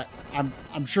why. And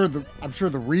I'm sure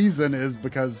the reason is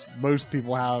because most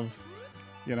people have,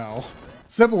 you know,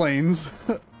 siblings.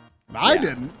 I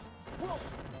didn't.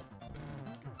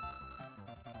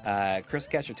 Chris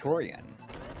Khachaturian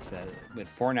said with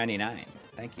 $4.99.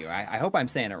 Thank you. I hope I'm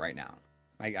saying it right now.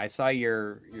 I saw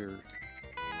your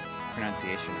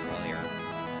pronunciation earlier.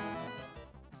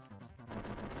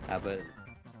 But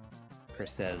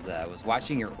Chris says, was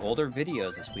watching your older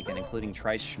videos this weekend, including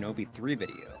Tri's Shinobi 3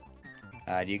 video.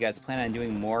 Do you guys plan on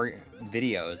doing more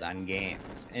videos on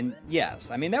games? And yes,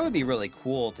 I mean, that would be really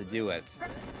cool to do it.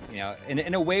 You know,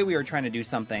 in a way we were trying to do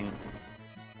something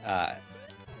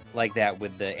like that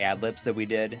with the ad-libs that we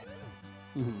did.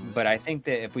 Mm-hmm. But I think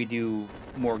that if we do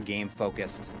more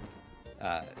game-focused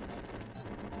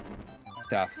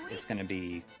stuff, it's going to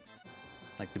be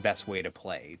like the best way to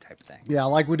play type thing. Yeah,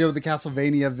 like we did with the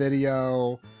Castlevania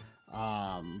video,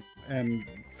 and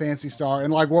Phantasy Star,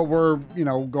 and like what we're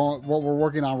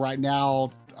working on right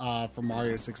now for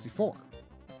Mario 64.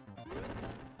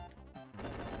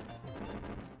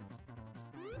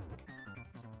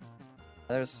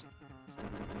 There's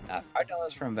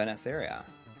 $5 from Venice area.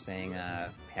 saying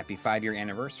happy 5-year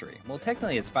anniversary. Well,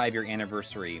 technically it's 5-year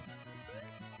anniversary.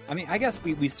 I mean, I guess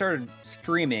we started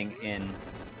streaming in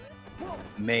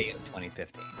May of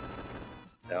 2015.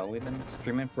 So we've been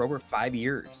streaming for over 5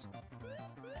 years.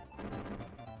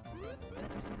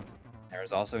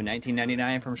 There's also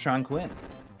 1999 from Sean Quinn.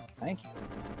 Thank you.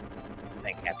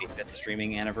 Saying happy 5th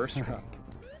streaming anniversary. I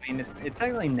mean, it's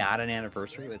technically not an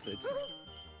anniversary. It's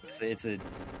a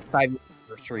 5-year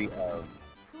anniversary of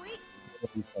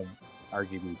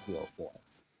RGB 204.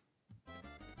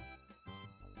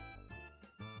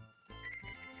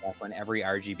 Back when every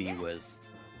RGB was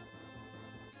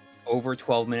over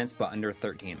 12 minutes, but under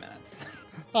 13 minutes.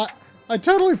 I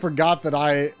totally forgot that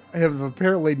I have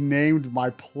apparently named my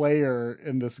player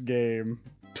in this game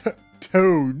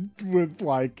Toad with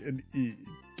like an E,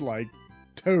 like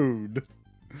Toad,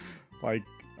 like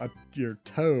your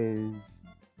toe,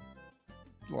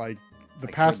 like the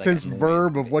Like past like a tense movie.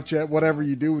 verb of whatever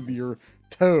you do with your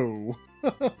toe.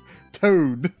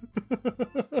 Toad.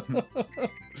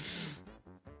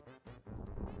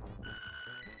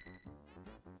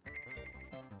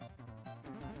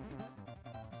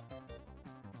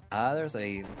 There's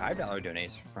a $5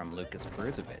 donation from Lucas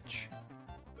Peruzovich.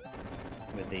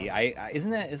 With the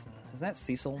isn't that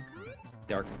Cecil?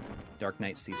 Dark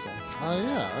Knight Cecil. Oh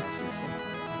yeah, that's Cecil.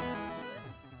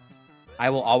 I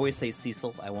will always say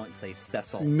Cecil. I won't say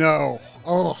Cecil. No.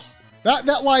 Oh. That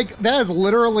is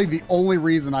literally the only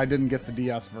reason I didn't get the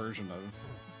DS version of.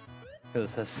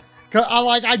 Because this, 'Cause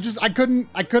I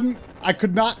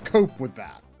could not cope with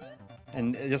that.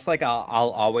 and just like I'll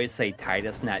always say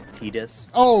Titus, not Titus.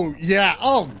 Oh yeah.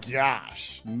 Oh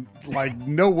gosh. Like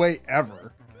no way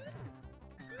ever.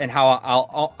 And how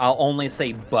I'll only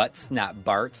say butts, not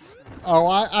Barts. Oh,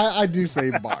 I do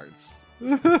say Barts.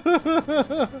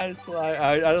 I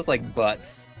just like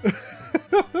butts.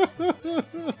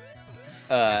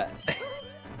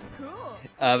 Cool.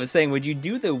 I was saying, would you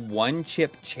do the one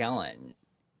chip challenge?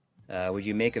 Would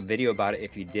you make a video about it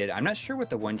if you did? I'm not sure what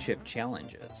the one chip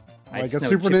challenge is. I Like just a know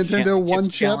Super Nintendo chips one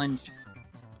chip? challenge.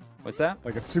 What's that?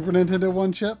 Like a Super Nintendo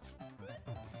one chip?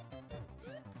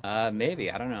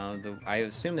 Maybe, I don't know. I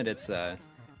assume that it's I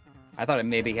thought it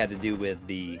maybe had to do with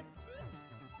the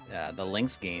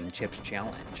Lynx game Chips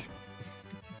Challenge.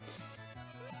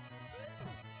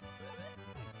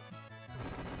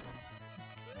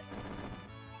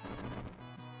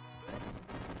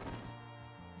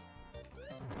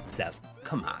 Says,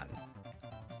 come on.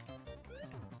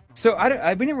 So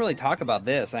we didn't really talk about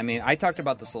this. I mean, I talked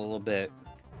about this a little bit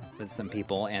with some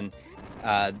people, and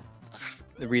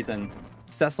the reason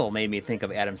Cecil made me think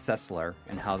of Adam Sessler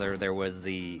and how there was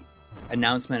the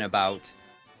announcement about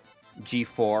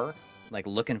G4, like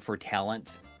looking for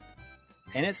talent.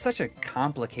 And it's such a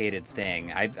complicated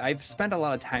thing. I've spent a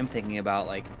lot of time thinking about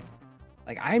like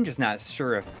I'm just not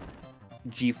sure if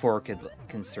G4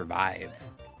 can survive.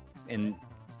 And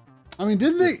I mean,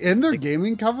 didn't they end their like-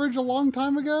 gaming coverage a long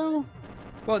time ago?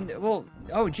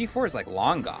 G4 is like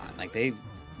long gone. Like they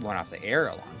went off the air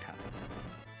a long time.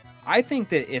 I think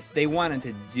that if they wanted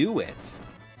to do it,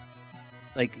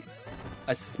 like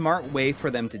a smart way for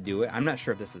them to do it, I'm not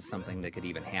sure if this is something that could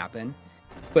even happen,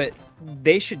 but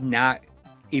they should not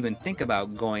even think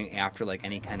about going after like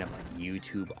any kind of like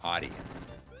YouTube audience.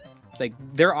 Like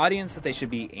their audience that they should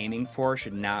be aiming for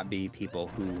should not be people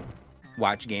who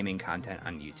watch gaming content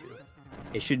on YouTube.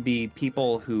 It should be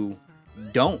people who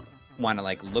don't want to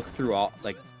like look through all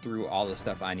the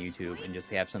stuff on YouTube and just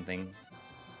have something,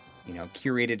 you know,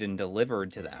 curated and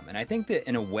delivered to them. And I think that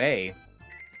in a way,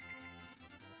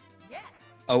 Yeah.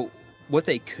 what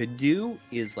they could do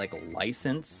is like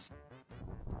license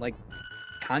like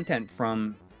content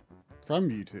from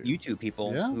YouTube. YouTube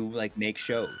people Yeah. who like make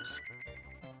shows.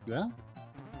 Yeah.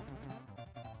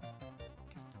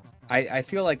 I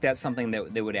feel like that's something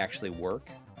that would actually work.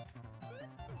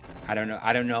 I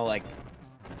don't know like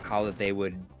how that they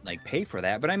would like pay for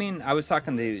that, but I mean, I was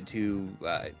talking to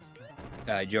Joe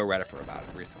Redifer about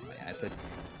it recently. I said,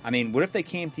 I mean, what if they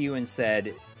came to you and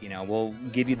said, you know, we'll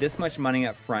give you this much money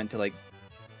up front to like,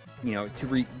 you know,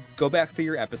 to go back through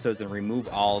your episodes and remove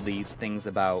all these things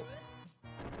about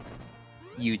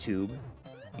YouTube,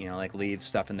 you know, like leave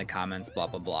stuff in the comments, blah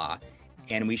blah blah,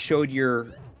 and we showed your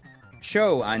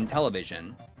show on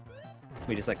television.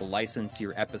 We just like license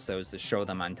your episodes to show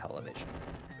them on television.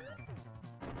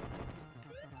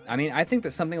 I mean, I think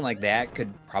that something like that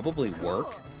could probably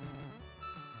work,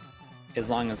 as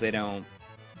long as they don't,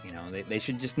 you know, they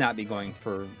should just not be going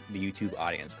for the YouTube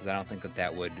audience, because I don't think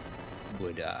that would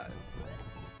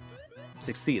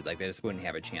succeed. Like they just wouldn't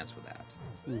have a chance with that.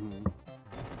 Mm-hmm.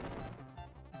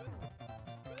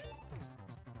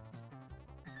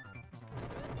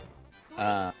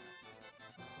 But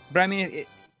I mean,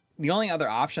 the only other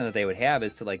option that they would have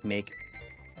is to like make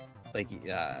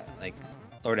like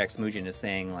Lord X Mugen is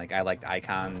saying like I liked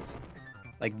icons.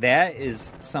 Like that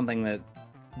is something that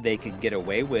they could get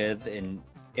away with, and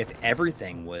if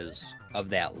everything was of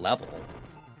that level.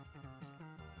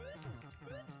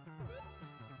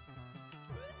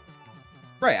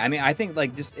 Right. I mean, I think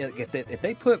like just if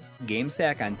they put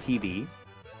GameSack on TV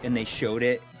and they showed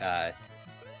it,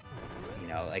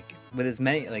 like with as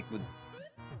many like with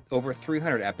over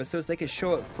 300 episodes, they could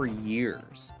show it for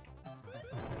years.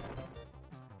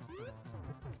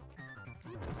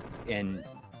 And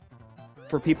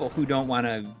for people who don't want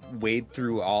to wade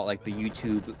through all like the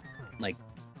YouTube like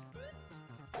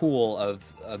pool of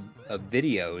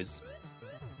videos,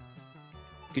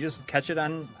 you could just catch it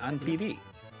on TV.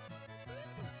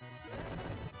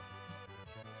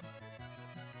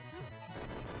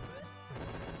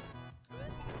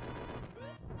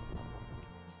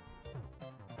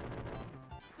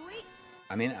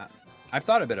 I mean, I've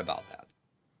thought a bit about that.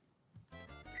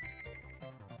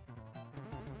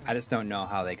 I just don't know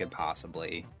how they could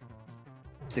possibly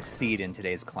succeed in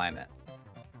today's climate.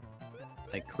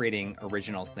 Like creating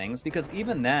original things, because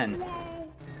even then,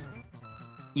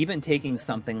 even taking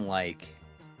something like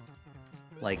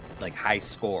High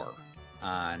Score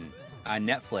on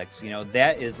Netflix,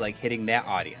 that is like hitting that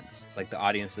audience, like the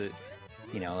audience that,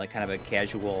 like kind of a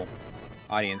casual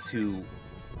audience who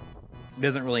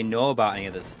doesn't really know about any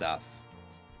of this stuff.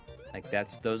 Like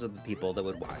those are the people that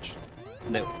would watch,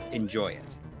 that enjoy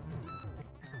it.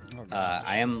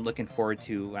 I am looking forward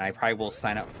to, and I probably will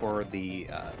sign up for the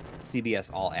CBS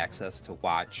All Access to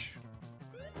watch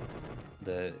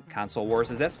the Console Wars.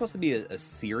 Is that supposed to be a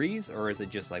series, or is it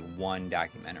just like one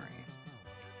documentary?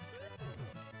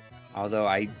 Although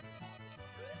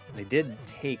they did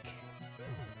take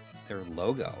their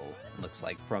logo, looks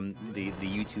like, from the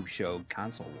YouTube show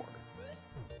Console War.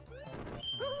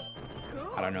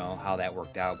 I don't know how that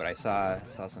worked out, but I saw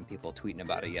some people tweeting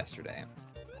about it yesterday.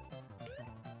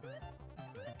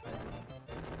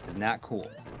 It's not cool.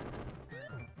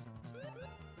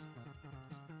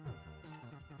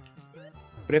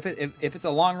 But if it's a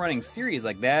long running series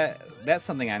like that, that's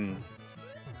something I'm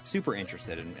super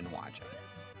interested in watching.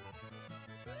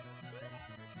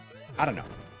 I don't know.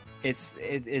 It's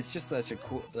just such a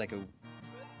cool, like a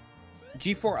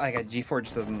G4, like a G4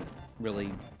 just doesn't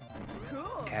really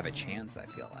have a chance, I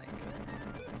feel like.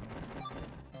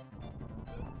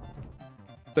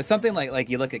 But something like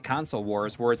you look at Console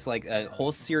Wars, where it's like a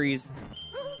whole series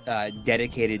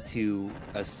dedicated to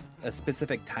a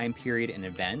specific time period and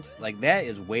event, like that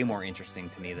is way more interesting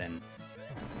to me than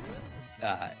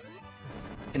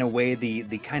in a way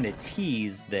the kind of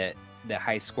tease that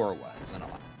High Score was in a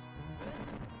lot.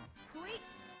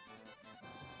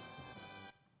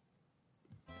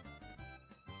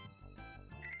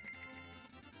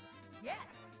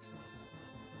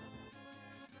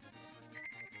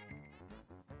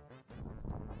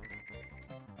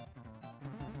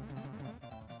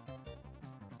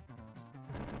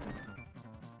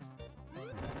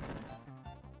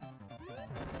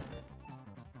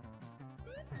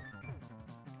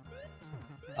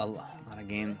 A lot of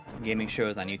gaming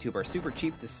shows on YouTube are super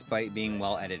cheap despite being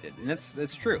well edited, and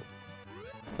that's true.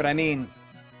 But I mean,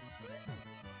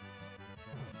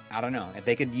 I don't know if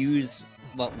they could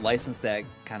license that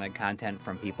kind of content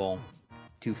from people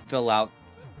to fill out,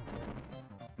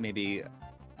 maybe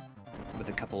with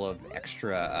a couple of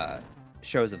extra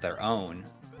shows of their own.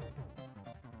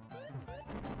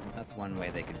 That's one way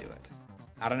they could do it.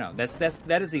 I don't know.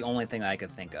 That is the only thing that I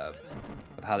could think of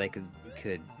how they could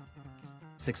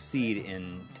succeed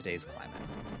in today's climate.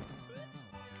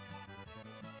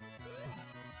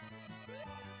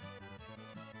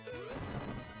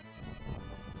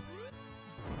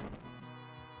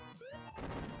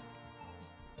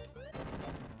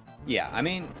 Yeah, I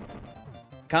mean,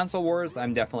 Console Wars,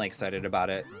 I'm definitely excited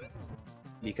about it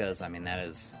because, I mean, I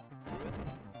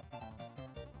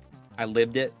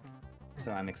lived it,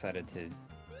 so I'm excited to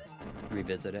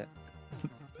revisit it.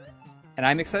 And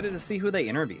I'm excited to see who they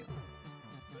interview.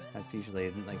 That's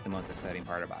usually like the most exciting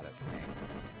part about it for me.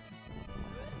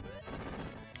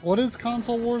 What is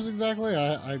Console Wars exactly?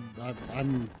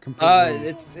 I'm completely.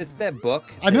 It's that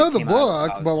book. I know the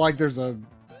book, but like, there's a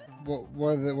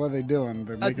what are they doing?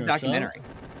 They're making it's a documentary.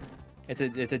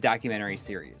 It's a documentary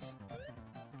series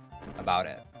about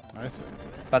it. I see.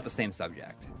 About the same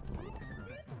subject.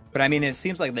 But I mean, it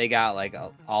seems like they got like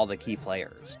all the key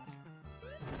players.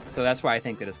 So that's why I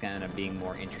think that it's going to end up being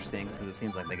more interesting, because it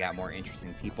seems like they got more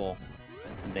interesting people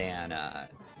than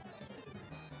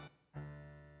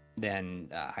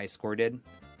High Score did.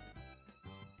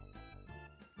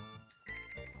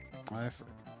 I see.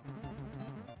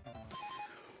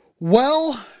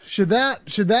 Well, should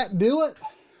that do it?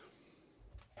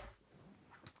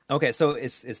 Okay, so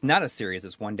it's not a series;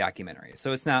 it's one documentary.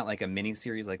 So it's not like a mini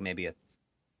series, like maybe a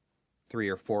 3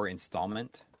 or 4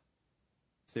 installment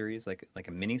series, like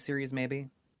a mini series, maybe.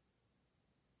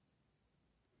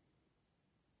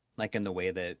 Like in the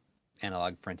way that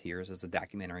Analog Frontiers is a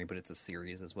documentary, but it's a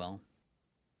series as well.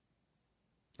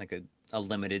 Like a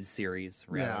limited series,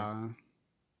 rather. Yeah.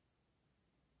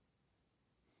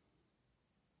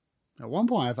 At one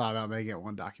point, I thought about making it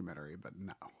one documentary, but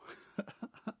no.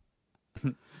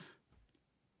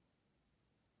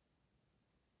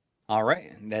 All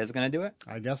right, that is going to do it.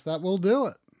 I guess that will do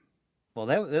it. Well,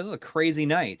 that was a crazy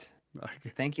night.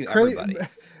 Thank you, Cra- everybody.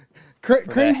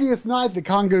 Craziest night the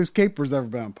Congo's Caper's ever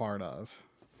been a part of.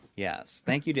 Yes,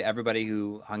 thank you to everybody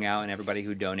who hung out and everybody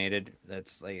who donated.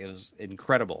 That's like, it was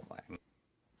incredible.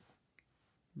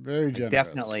 Very generous.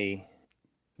 Definitely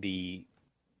the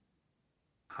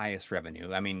highest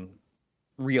revenue. I mean,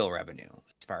 real revenue,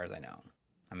 as far as I know.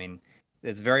 I mean,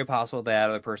 it's very possible that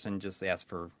other person just asked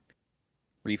for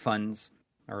refunds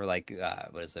or like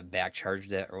what is it, back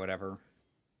charged it or whatever.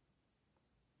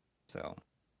 So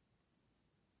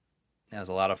that was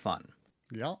a lot of fun.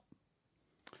 Yep.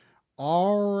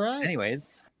 All right.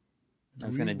 Anyways,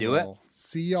 that's going to We do it. will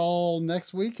see y'all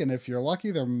next week. And if you're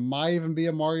lucky, there might even be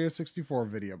a Mario 64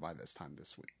 video by this time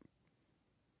this week.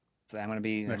 So I'm going to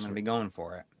be going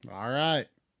for it. All right.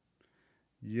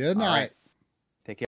 Good All night. right.